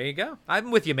 There you go.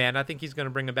 I'm with you, man. I think he's going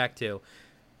to bring him back too.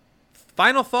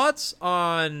 Final thoughts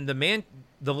on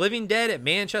the living dead at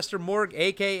Manchester Morgue,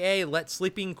 a.k.a. Let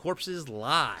Sleeping Corpses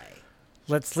Lie.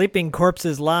 Let sleeping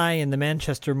corpses lie in the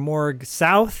Manchester Morgue,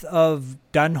 south of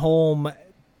Dunholm,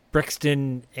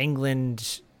 Brixton,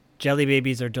 England. Jelly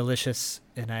babies are delicious,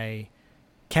 and I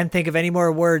can't think of any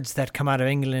more words that come out of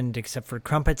England except for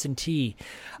crumpets and tea.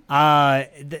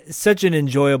 Such an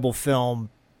enjoyable film.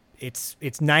 It's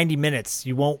 90 minutes.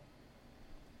 You won't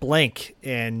blink,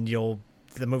 and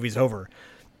the movie's over.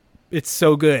 It's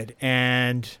so good,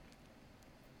 and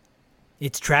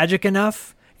it's tragic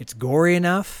enough. It's gory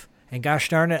enough. And gosh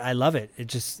darn it, I love it.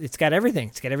 It's got everything.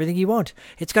 It's got everything you want.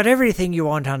 It's got everything you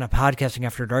want on a Podcasting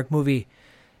After Dark movie.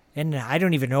 And I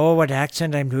don't even know what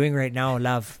accent I'm doing right now,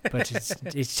 love. But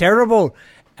it's terrible.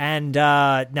 And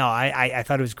no, I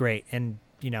thought it was great. And,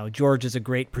 George is a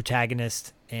great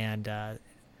protagonist. And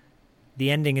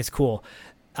the ending is cool.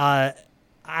 I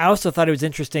also thought it was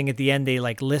interesting at the end they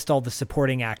list all the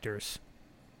supporting actors,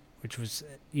 which was,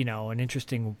 an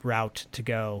interesting route to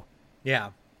go. Yeah.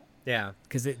 Yeah,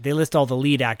 because they list all the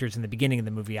lead actors in the beginning of the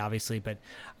movie, obviously, but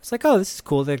it's like, oh, this is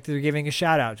cool. They're giving a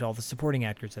shout out to all the supporting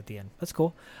actors at the end. That's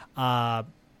cool. Yeah,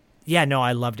 no,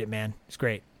 I loved it, man. It's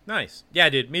great. Nice. Yeah,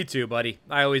 dude, me too, buddy.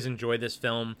 I always enjoy this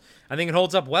film. I think it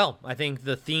holds up well. I think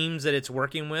the themes that it's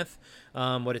working with,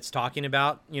 what it's talking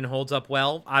about, holds up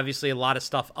well. Obviously, a lot of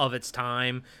stuff of its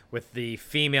time with the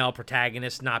female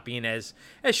protagonist not being as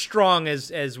strong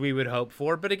as we would hope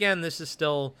for. But again, this is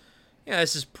still,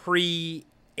 this is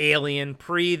pre-Alien,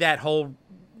 pre that whole,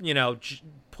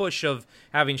 push of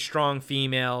having strong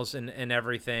females and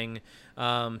everything.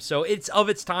 So it's of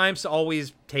its time, so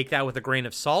always take that with a grain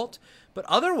of salt. But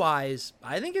otherwise,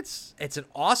 I think it's an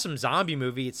awesome zombie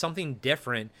movie. It's something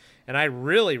different, and I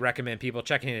really recommend people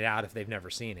checking it out if they've never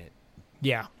seen it.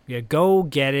 Yeah, go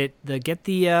get it. Get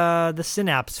the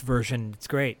Synapse version. It's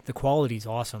great. The quality's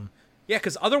awesome. Yeah,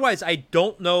 because otherwise I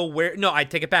don't know where... No, I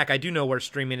take it back. I do know where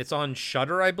streaming. It's on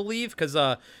Shudder, I believe, because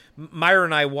Myra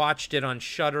and I watched it on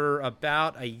Shudder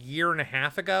about a year and a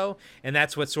half ago, and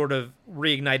that's what sort of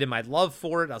reignited my love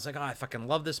for it. I was like, oh, I fucking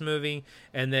love this movie.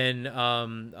 And then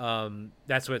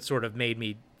that's what sort of made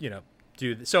me,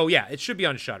 do this. So, yeah, it should be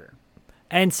on Shudder.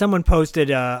 And someone posted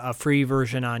a free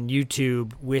version on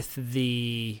YouTube with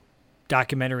the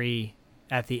documentary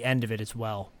at the end of it as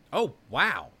well. Oh,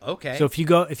 wow. Okay. So if you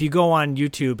go on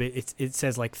YouTube, it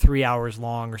says 3 hours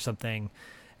long or something,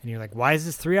 and you're like, why is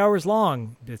this 3 hours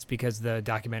long? It's because the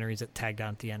documentary is tagged on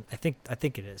at the end. I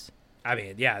think it is. I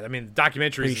mean, yeah. I mean, the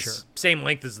documentary is the same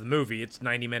length as the movie. It's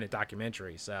 90-minute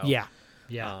documentary. So yeah.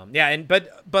 And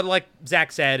but like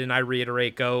Zach said, and I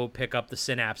reiterate, go pick up the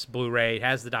Synapse Blu-ray. It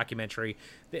has the documentary.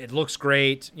 It looks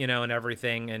great, and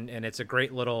everything, and it's a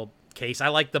great little case. I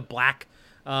like the black.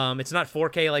 It's not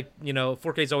 4K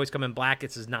 4K's always come in black.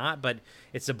 This is not, but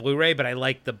it's a Blu-ray. But I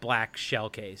like the black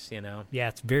shell case. Yeah,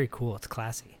 it's very cool. It's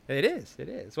classy. It is.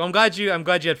 Well, I'm glad you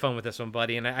had fun with this one,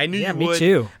 buddy. And I knew you would. Me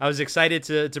too. I was excited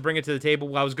to bring it to the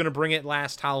table. I was going to bring it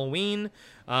last Halloween,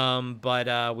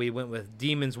 but we went with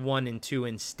Demons 1 and 2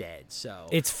 instead. So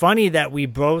it's funny that we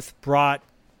both brought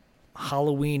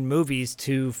Halloween movies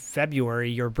to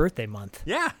February, your birthday month.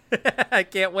 Yeah. I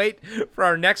can't wait for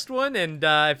our next one. And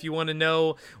if you want to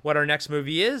know what our next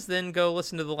movie is, then go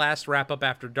listen to the last Wrap Up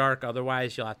After Dark.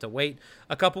 Otherwise, you'll have to wait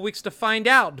a couple weeks to find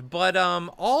out. But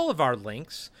all of our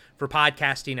links for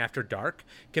Podcasting After Dark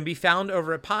can be found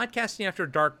over at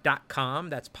podcastingafterdark.com.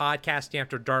 That's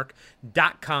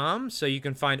podcastingafterdark.com. So you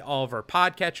can find all of our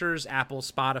podcatchers, Apple,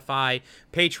 Spotify,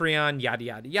 Patreon, yada,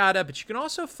 yada, yada. But you can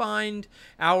also find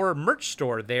our merch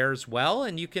store there as well.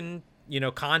 And you can,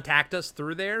 contact us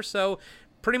through there. So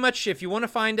pretty much if you want to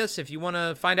find us, if you want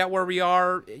to find out where we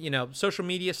are, social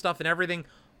media stuff and everything,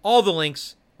 all the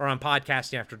links are on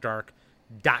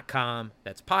podcastingafterdark.com.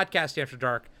 That's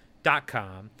podcastingafterdark.com.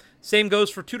 Same goes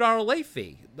for $2 late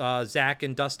fee. Zach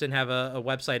and Dustin have a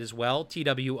website as well,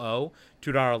 TWO,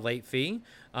 $2 late fee.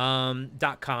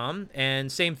 .com, and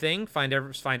same thing, find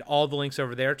all the links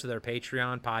over there to their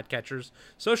Patreon, podcatchers,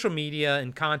 social media,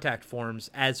 and contact forms,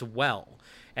 as well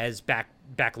as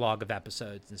backlog of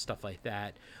episodes and stuff like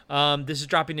that. This is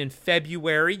dropping in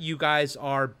February. You guys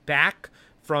are back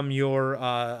from your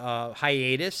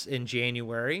hiatus in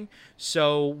January.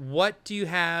 So what are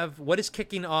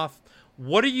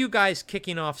you guys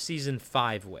kicking off season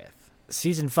 5 with?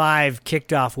 Season 5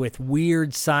 kicked off with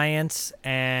Weird Science,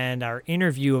 and our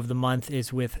interview of the month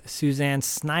is with Suzanne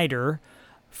Snyder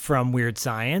from Weird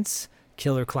Science,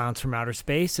 Killer Clowns from Outer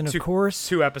Space, and of course...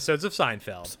 2 episodes of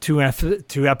Seinfeld. Two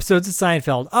episodes of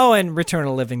Seinfeld. Oh, and Return of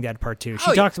the Living Dead Part 2.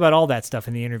 She talks about all that stuff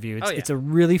in the interview. It's a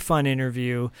really fun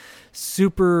interview.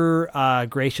 Super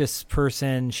gracious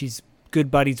person. She's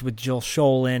good buddies with Jill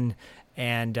Sholin,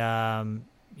 and...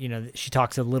 she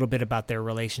talks a little bit about their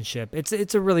relationship.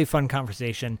 It's a really fun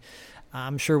conversation.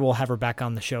 I'm sure we'll have her back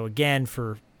on the show again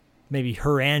for maybe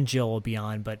her and Jill will be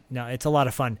on, but no, it's a lot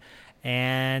of fun.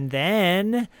 And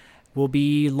then we'll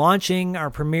be launching our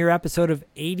premiere episode of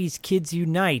 80s Kids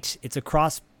Unite. It's a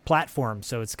cross-platform,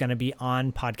 so it's going to be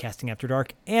on Podcasting After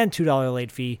Dark and $2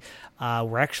 late fee.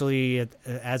 We're actually,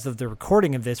 as of the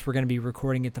recording of this, we're going to be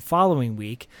recording it the following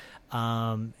week.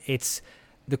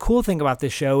 The cool thing about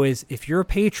this show is if you're a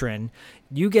patron,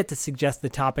 you get to suggest the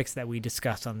topics that we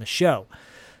discuss on the show.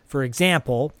 For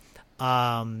example,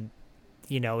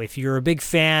 if you're a big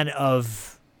fan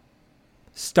of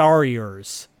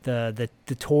Starriers, the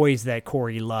toys that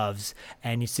Corey loves,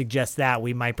 and you suggest that,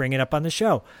 we might bring it up on the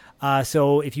show.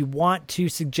 So if you want to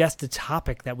suggest a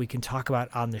topic that we can talk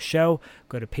about on the show,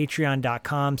 go to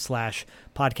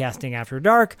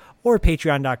patreon.com/podcastingafterdark or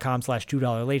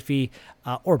patreon.com/$2 late fee,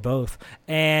 or both.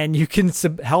 And you can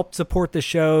help support the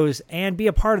shows and be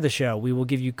a part of the show. We will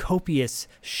give you copious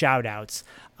shout outs.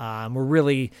 We're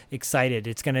really excited.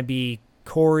 It's going to be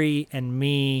Corey and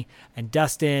me and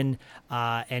Dustin,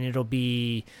 and it'll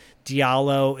be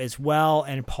Diallo as well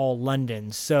and Paul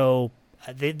London. So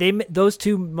those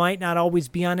two might not always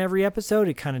be on every episode.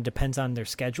 It kind of depends on their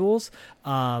schedules,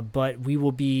 but we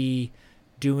will be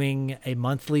doing a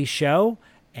monthly show,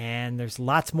 and there's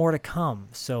lots more to come.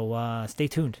 So stay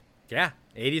tuned. Yeah.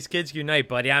 80s Kids Unite,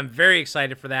 buddy. I'm very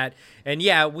excited for that. And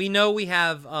yeah, we know we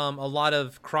have a lot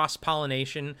of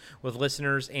cross-pollination with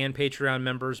listeners and Patreon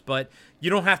members, but you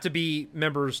don't have to be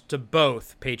members to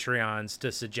both Patreons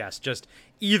to suggest. Just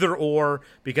either or,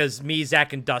 because me,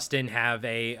 Zach, and Dustin have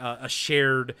a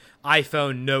shared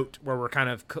iPhone note where we're kind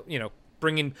of,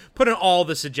 putting all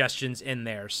the suggestions in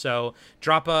there. So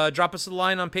drop us a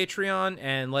line on Patreon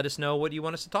and let us know what you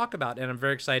want us to talk about. And I'm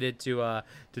very excited to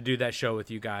do that show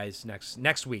with you guys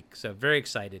next week. So very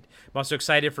excited. I'm also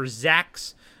excited for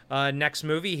Zach's next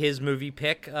movie, his movie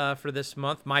pick for this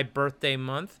month, my birthday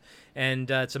month. And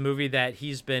it's a movie that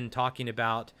he's been talking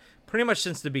about pretty much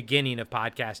since the beginning of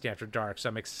Podcasting After Dark. So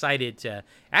I'm excited to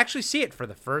actually see it for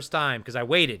the first time, because I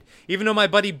waited. Even though my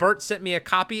buddy Bert sent me a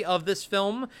copy of this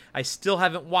film, I still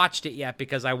haven't watched it yet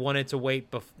because I wanted to wait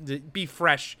be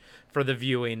fresh for the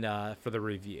viewing, for the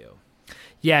review.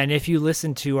 Yeah, and if you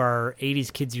listen to our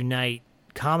 80s Kids Unite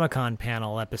Comic-Con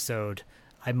panel episode,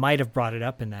 I might have brought it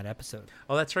up in that episode.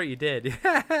 Oh, that's right, you did.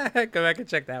 Go back and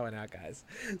check that one out, guys.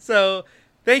 So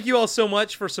thank you all so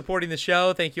much for supporting the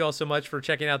show. Thank you all so much for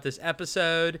checking out this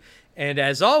episode. And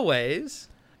as always...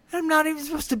 I'm not even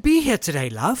supposed to be here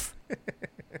today, love.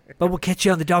 But we'll catch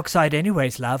you on the dark side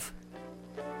anyways, love.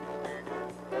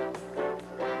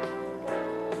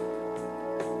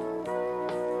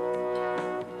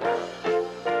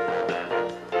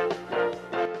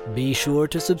 Be sure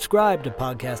to subscribe to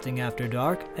Podcasting After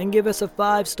Dark and give us a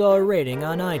 5-star rating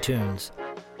on iTunes.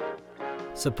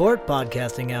 Support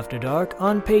Podcasting After Dark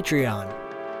on Patreon.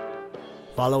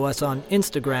 Follow us on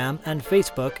Instagram and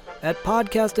Facebook at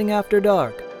Podcasting After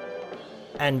Dark.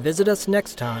 And visit us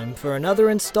next time for another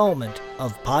installment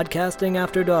of Podcasting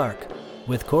After Dark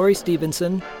with Corey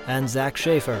Stevenson and Zach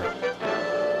Schaefer.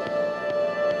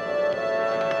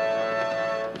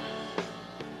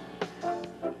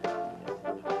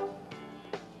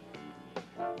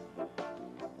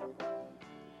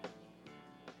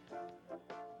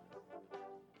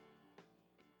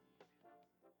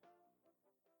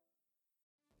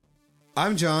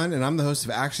 I'm John, and I'm the host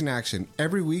of Action Action.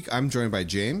 Every week, I'm joined by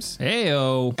James.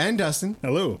 Heyo. And Dustin.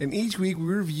 Hello. And each week, we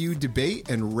review, debate,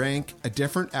 and rank a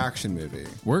different action movie.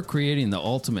 We're creating the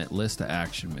ultimate list of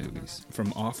action movies.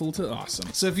 From awful to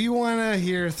awesome. So if you want to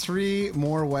hear 3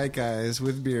 more white guys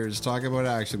with beards talk about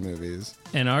action movies...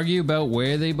 and argue about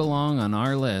where they belong on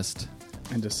our list...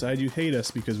 and decide you hate us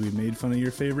because we made fun of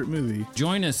your favorite movie.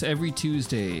 Join us every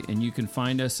Tuesday, and you can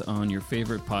find us on your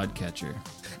favorite podcatcher.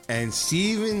 And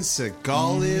Steven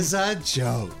Seagal is a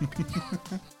joke.